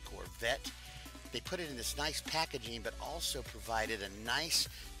 Callaway Corvette. They put it in this nice packaging, but also provided a nice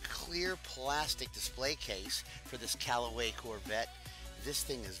clear plastic display case for this Callaway Corvette. This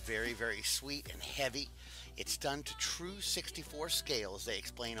thing is very, very sweet and heavy. It's done to true 64 scale, as they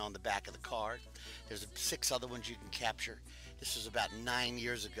explain on the back of the card. There's 6 other ones you can capture. This was about 9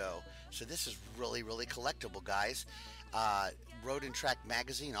 years ago, so this is really, really collectible, guys. Road and Track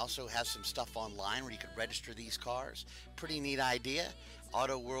Magazine also has some stuff online where you could register these cars. Pretty neat idea.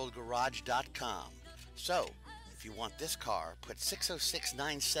 AutoWorldGarage.com. So, if you want this car, put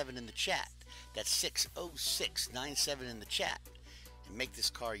 60697 in the chat. That's 60697 in the chat, and make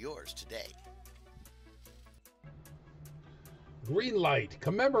this car yours today. Green light,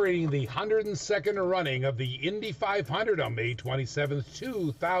 commemorating the 102nd running of the Indy 500 on May 27th,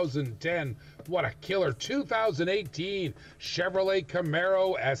 2010. What a killer 2018 Chevrolet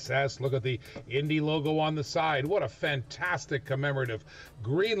Camaro SS. Look at the Indy logo on the side. What a fantastic commemorative.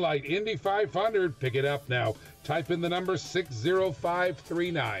 Green light, Indy 500. Pick it up now. Type in the number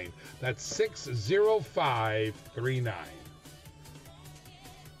 60539. That's 60539.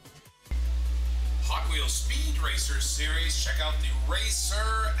 Hot Wheels Speed Racer Series. Check out the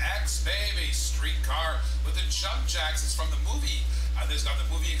Racer X Baby street car with the jump jacks. It's from the movie. This got the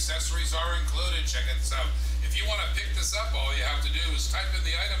movie accessories are included. Check this out. If you want to pick this up, all you have to do is type in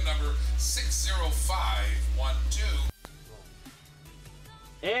the item number 60512.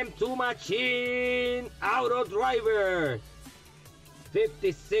 M2 Machine Auto Driver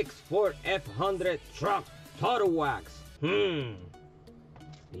 56 Ford F100 truck Total Wax.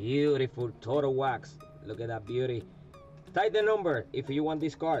 Beautiful Total Wax. Look at that beauty. Type the number if you want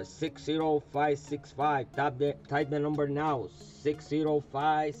this car. 60565. Type the number now.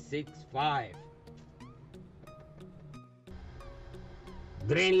 60565.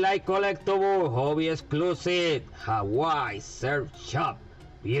 Green light collectible, hobby exclusive, Hawaii Surf Shop.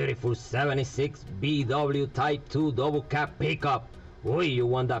 Beautiful 76 BW Type 2 double cab pickup. Ooh, you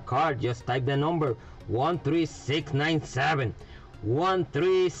want that car? Just type the number 13697.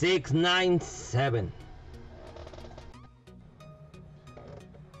 13697.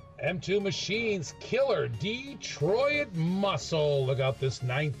 M2 Machines Killer Detroit Muscle. Look out this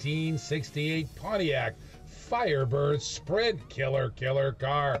 1968 Pontiac Firebird Sprint killer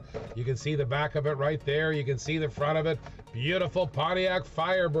car. You can see the back of it right there. You can see the front of it. Beautiful Pontiac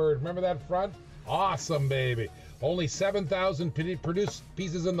Firebird. Remember that front? Awesome, baby. Only 7,000 produced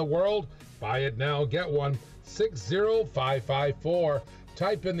pieces in the world. Buy it now, get one. 60554.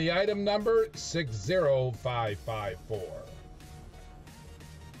 Type in the item number 60554.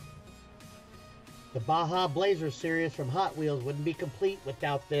 The Baja Blazer series from Hot Wheels wouldn't be complete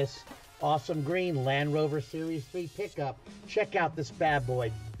without this awesome green Land Rover Series 3 pickup. Check out this bad boy,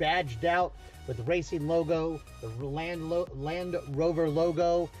 badged out with the racing logo, the Land Rover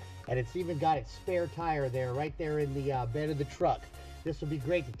logo, and it's even got its spare tire there, right there in the bed of the truck. This would be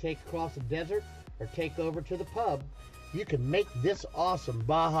great to take across the desert or take over to the pub. You can make this awesome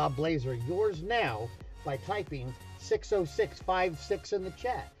Baja Blazer yours now by typing 60656 in the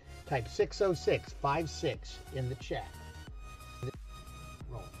chat. Type 60656 in the chat.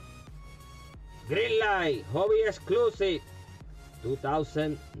 Roll. Green light, hobby exclusive,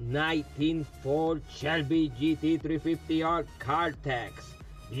 2019 Ford Shelby GT350R car tax.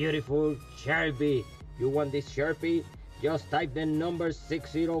 Beautiful Shelby. You want this Shelby? Just type the number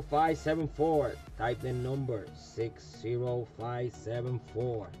 60574. Type the number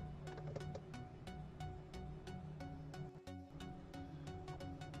 60574.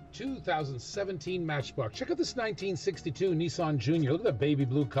 2017 Matchbox. Check out this 1962 Nissan Junior. Look at the baby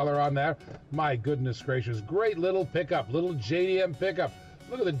blue color on there. My goodness gracious. Great little pickup. Little JDM pickup.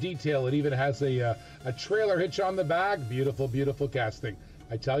 Look at the detail. It even has a trailer hitch on the back. Beautiful, beautiful casting.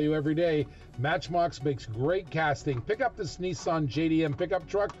 I tell you every day, Matchbox makes great casting. Pick up this Nissan JDM pickup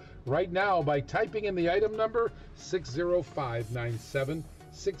truck right now by typing in the item number 60597.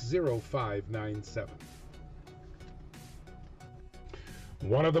 60597.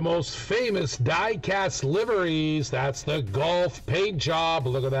 One of the most famous die-cast liveries, that's the Golf paint job.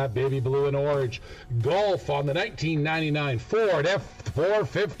 Look at that baby blue and orange. Golf on the 1999 Ford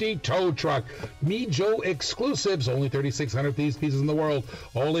F450 tow truck. Me Joe exclusives, only 3,600 of these pieces in the world.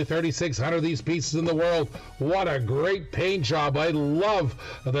 Only 3,600 of these pieces in the world. What a great paint job. I love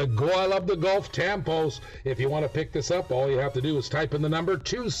the Golf tampos. If you want to pick this up, all you have to do is type in the number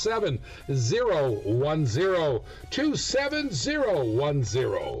 27010. 27010.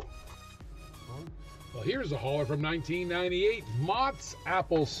 Well, here's a hauler from 1998, Mott's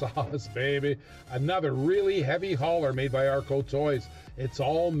Applesauce, baby. Another really heavy hauler made by Arco Toys. It's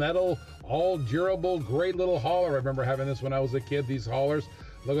all metal, all durable, great little hauler. I remember having this when I was a kid, these haulers.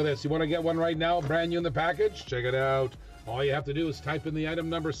 Look at this. You want to get one right now, brand new in the package? Check it out. All you have to do is type in the item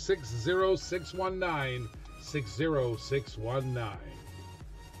number 60619. 60619.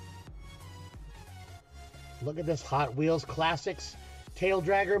 Look at this Hot Wheels Classics tail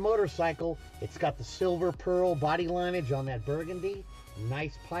dragger motorcycle. It's got the silver pearl body lineage on that burgundy.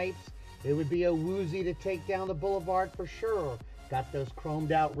 Nice pipes. It would be a woozy to take down the boulevard for sure. Got those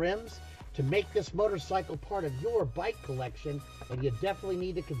chromed out rims. To make this motorcycle part of your bike collection, and you definitely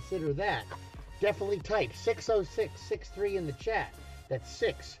need to consider that, definitely type 60663 in the chat. That's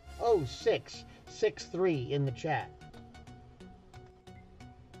 60663 in the chat.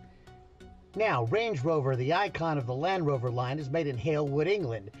 Now, Range Rover, the icon of the Land Rover line, is made in Halewood,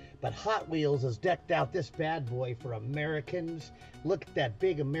 England, but Hot Wheels has decked out this bad boy for Americans. Look at that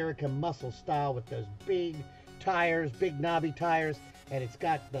big American muscle style with those big tires, big knobby tires, and it's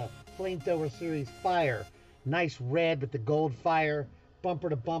got the Flamethrower Series Fire. Nice red with the gold fire, bumper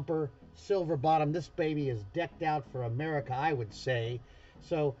to bumper, silver bottom. This baby is decked out for America, I would say.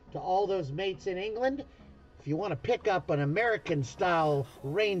 So to all those mates in England, if you want to pick up an American style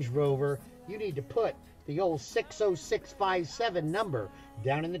Range Rover, you need to put the old 60657 number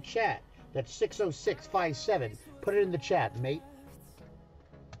down in the chat. That's 60657. Put it in the chat, mate.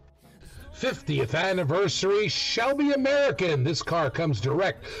 50th anniversary Shelby American. This car comes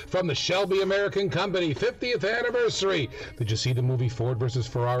direct from the Shelby American Company. 50th anniversary. Did you see the movie Ford versus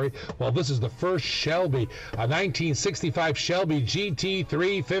Ferrari? Well, this is the first Shelby, a 1965 Shelby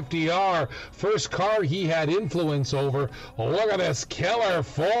GT350R. First car he had influence over. Oh, look at this killer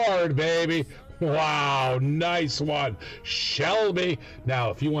Ford, baby. Wow, nice one, Shelby.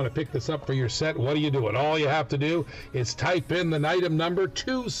 Now, if you want to pick this up for your set, what are you doing? All you have to do is type in the item number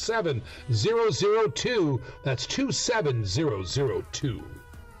 27002. That's 27002.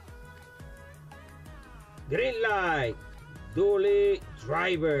 Green light. Dually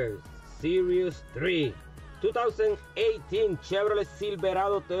Drivers Series 3. 2018 Chevrolet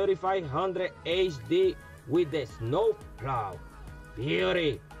Silverado 3500 HD with the snow plow.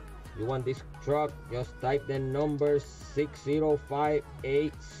 Beauty. You want this truck? Just type the number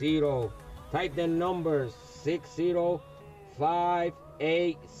 60580. Type the number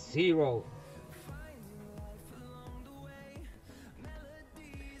 60580.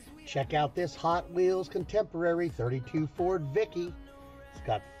 Check out this Hot Wheels Contemporary 32 Ford Vicky. It's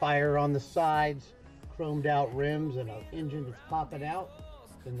got fire on the sides, chromed out rims, and an engine that's popping out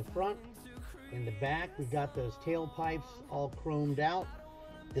in the front. In the back, we got those tailpipes all chromed out.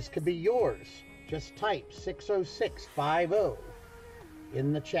 This could be yours. Just type 60650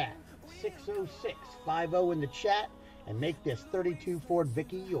 in the chat. 60650 in the chat and make this 32 Ford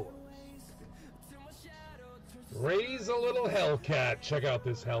Vicky yours. Raise a little Hellcat. Check out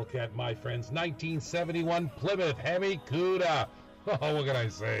this Hellcat, my friends. 1971 Plymouth Hemi Cuda. Oh, what can I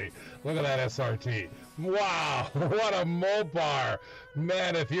say? Look at that SRT. Wow, what a Mopar.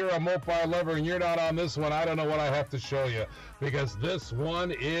 Man, if you're a Mopar lover and you're not on this one, I don't know what I have to show you, because this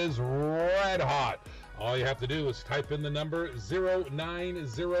one is red hot. All you have to do is type in the number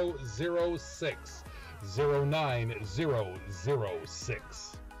 09006.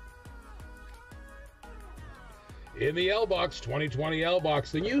 09006. In the L-Box, 2020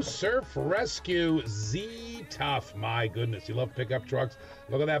 L-Box, the new Surf Rescue Z-Tough. My goodness, you love pickup trucks.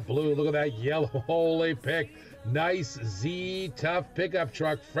 Look at that blue, look at that yellow. Holy pick. Nice Z-Tough pickup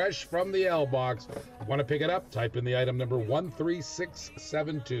truck, fresh from the L-Box. Want to pick it up? Type in the item number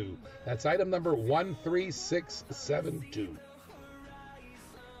 13672. That's item number 13672.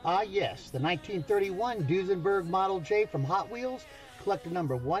 Yes, the 1931 Duesenberg Model J from Hot Wheels, collector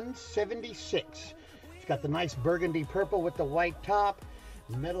number 176. It's got the nice burgundy purple with the white top,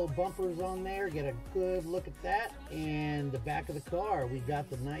 metal bumpers on there. Get a good look at that. And the back of the car, we got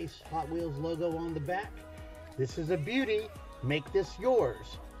the nice Hot Wheels logo on the back. This is a beauty. Make this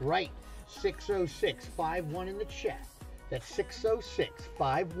yours. Right, 60651 in the chat. That's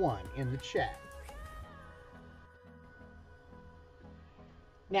 60651 in the chat.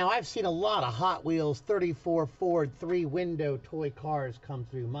 Now, I've seen a lot of Hot Wheels 34 Ford 3-window toy cars come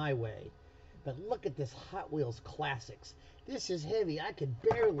through my way. But look at this Hot Wheels Classics. This is heavy. I could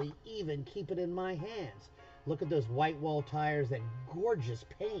barely even keep it in my hands. Look at those white wall tires, that gorgeous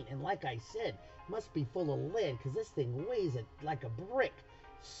paint. And like I said, must be full of lead because this thing weighs it like a brick.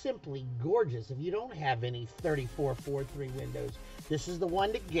 Simply gorgeous. If you don't have any 34 Ford 3 windows, this is the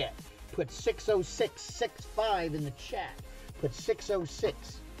one to get. Put 60665 in the chat. Put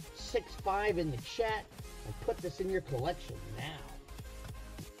 60665 in the chat and put this in your collection now.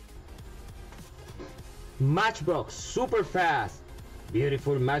 Matchbox Superfast.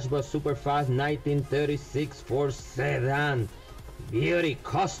 Beautiful Matchbox Superfast 1936 Ford sedan. Beauty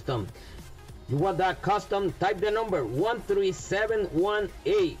custom. You want that custom? Type the number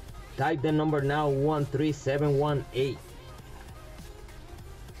 13718. Type the number now, 13718.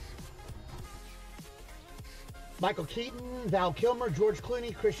 Michael Keaton, Val Kilmer, George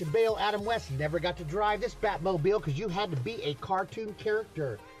Clooney, Christian Bale, Adam West never got to drive this Batmobile because you had to be a cartoon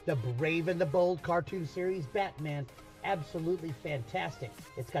character. The Brave and the Bold cartoon series Batman, absolutely fantastic.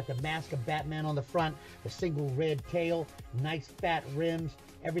 It's got the mask of Batman on the front, the single red tail, nice fat rims,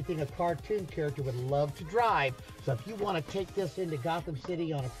 everything a cartoon character would love to drive. So if you want to take this into Gotham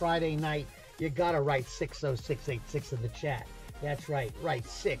City on a Friday night, you got to write 60686 in the chat. That's right, write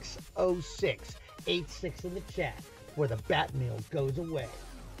 60686 in the chat before the Batmobile goes away.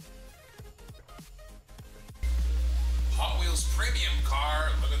 Hot Wheels premium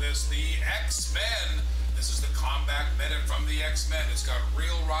car. Look at this, the X-Men. This is the combat medic from the X-Men. It's got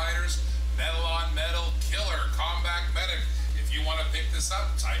real riders, metal on metal, killer combat medic. If you want to pick this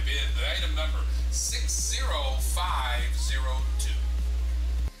up, type in the item number 60502.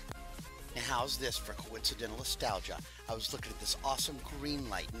 Now, how's this for coincidental nostalgia? I was looking at this awesome green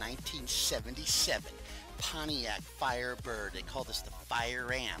light 1977 Pontiac Firebird. They call this the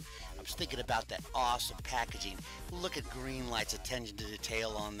Fire Am. I was thinking about that awesome packaging. Look at green light's attention to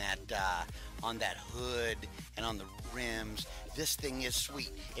detail on that hood and on the rims. This thing is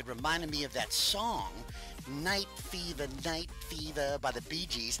sweet. It reminded me of that song, Night Fever by the Bee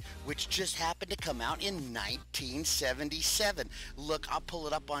Gees, which just happened to come out in 1977. Look, I'll pull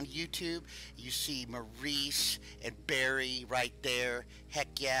it up on YouTube. You see Maurice and Barry right there.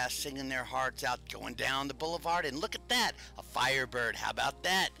 Heck yeah, singing their hearts out, going down the boulevard. And look at that, a Firebird. How about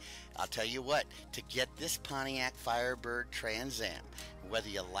that? I'll tell you what, to get this Pontiac Firebird Trans Am, whether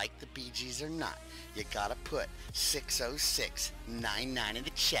you like the Bee Gees or not, you gotta put 60699 in the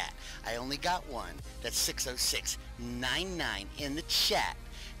chat. I only got one. That's 60699 in the chat.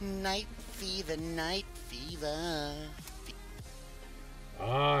 Night Fever, Night Fever.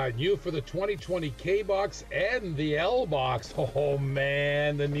 New for the 2020 K-Box and the L-Box. Oh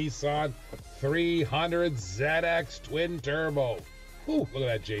man, the Nissan 300 ZX Twin Turbo. Whew, look at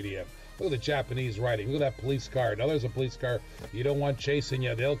that JDM. Look at the Japanese writing. Look at that police car. Now there's a police car you don't want chasing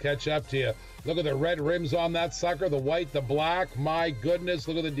you. They'll catch up to you. Look at the red rims on that sucker, the white, the black. My goodness,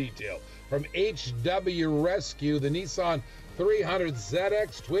 look at the detail. From HW Rescue, the Nissan 300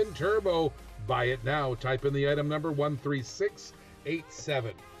 ZX Twin Turbo. Buy it now. Type in the item number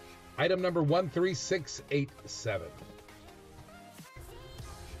 13687. Item number 13687.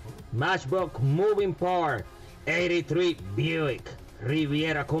 Matchbox moving part, 83 Buick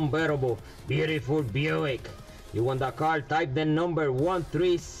Riviera convertible, beautiful Buick. You want that car? Type the number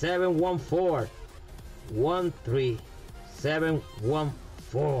 13714.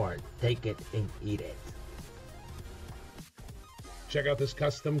 13714. Take it and eat it. Check out this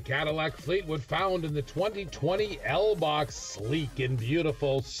custom Cadillac Fleetwood found in the 2020 L-Box. Sleek and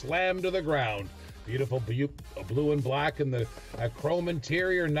beautiful, slammed to the ground. Beautiful blue and black and the chrome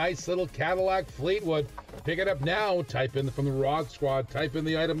interior. Nice little Cadillac Fleetwood. Pick it up now. Type in from the Rock Squad. Type in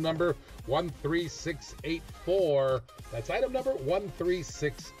the item number 13684. That's item number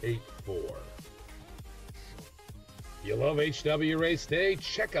 13684. You love HW Race Day?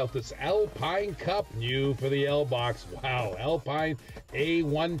 Check out this Alpine Cup, new for the L-Box. Wow, Alpine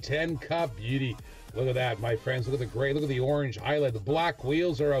A110 Cup beauty. Look at that, my friends. Look at the gray. Look at the orange highlight. The black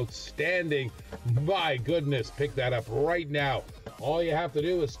wheels are outstanding. My goodness, pick that up right now. All you have to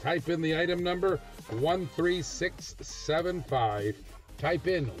do is type in the item number 13675. Type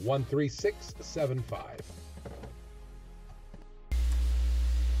in 13675.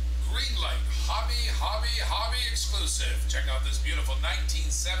 Greenlight Hobby exclusive. Check out this beautiful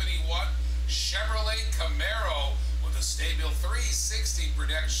 1971 Chevrolet Camaro with a stable 360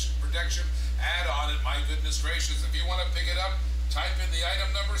 protection add-on. And my goodness gracious, if you want to pick it up, type in the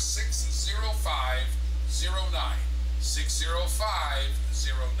item number 60509.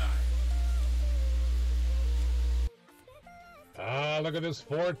 60509. Look at this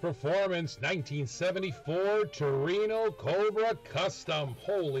Ford Performance 1974 Torino Cobra Custom.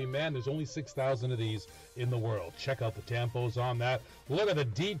 Holy man, there's only 6,000 of these in the world. Check out the tampos on that. Look at the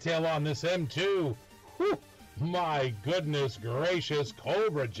detail on this M2. Whew, my goodness gracious,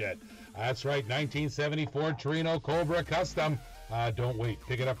 Cobra Jet. That's right, 1974 Torino Cobra Custom. Don't wait,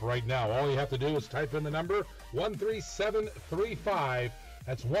 pick it up right now. All you have to do is type in the number 13735.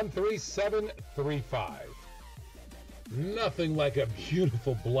 That's 13735. Nothing like a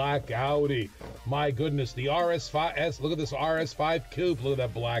beautiful black Audi. My goodness, the RS5S. Look at this RS5 Coupe. Look at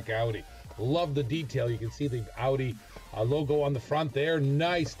that black Audi. Love the detail. You can see the Audi logo on the front there.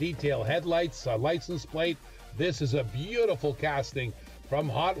 Nice detail. Headlights, license plate, This is a beautiful casting from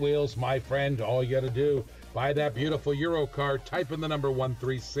Hot Wheels, my friend. All you got to do, buy that beautiful Euro car, type in the number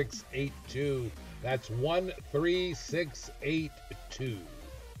 13682. That's 13682.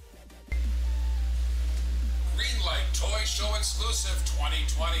 Greenlight Toy Show exclusive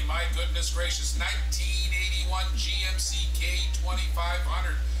 2020. My goodness gracious, 1981 GMC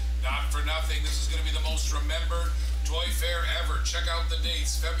K2500. Not for nothing, this is going to be the most remembered toy fair ever. Check out the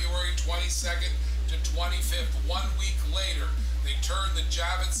dates, February 22nd to 25th. 1 week later, they turned the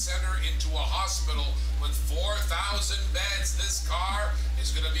Javits Center into a hospital with 4,000 beds. This car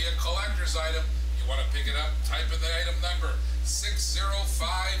is going to be a collector's item. You want to pick it up, type in the item number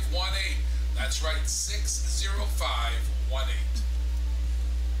 60518. That's right, 60518.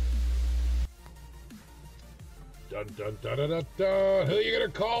 Dun, dun, dun, dun, dun, dun. Who you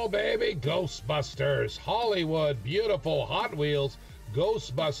gonna call, baby? Ghostbusters. Hollywood. Beautiful Hot Wheels.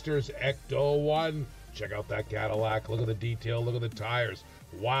 Ghostbusters Ecto 1. Check out that Cadillac. Look at the detail. Look at the tires.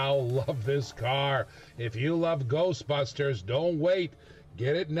 Wow, love this car. If you love Ghostbusters, don't wait.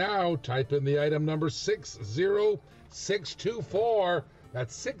 Get it now. Type in the item number 60624.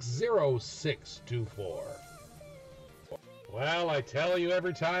 That's 60624. Well, I tell you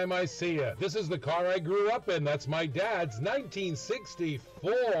every time I see you, this is the car I grew up in. That's my dad's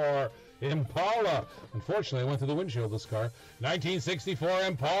 1964 Impala. Unfortunately, I went through the windshield of this car. 1964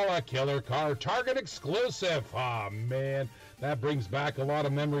 Impala, killer car, Target exclusive. Ah, man, that brings back a lot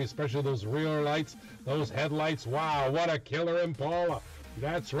of memories, especially those rear lights, those headlights. Wow, what a killer Impala.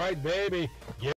 That's right, baby.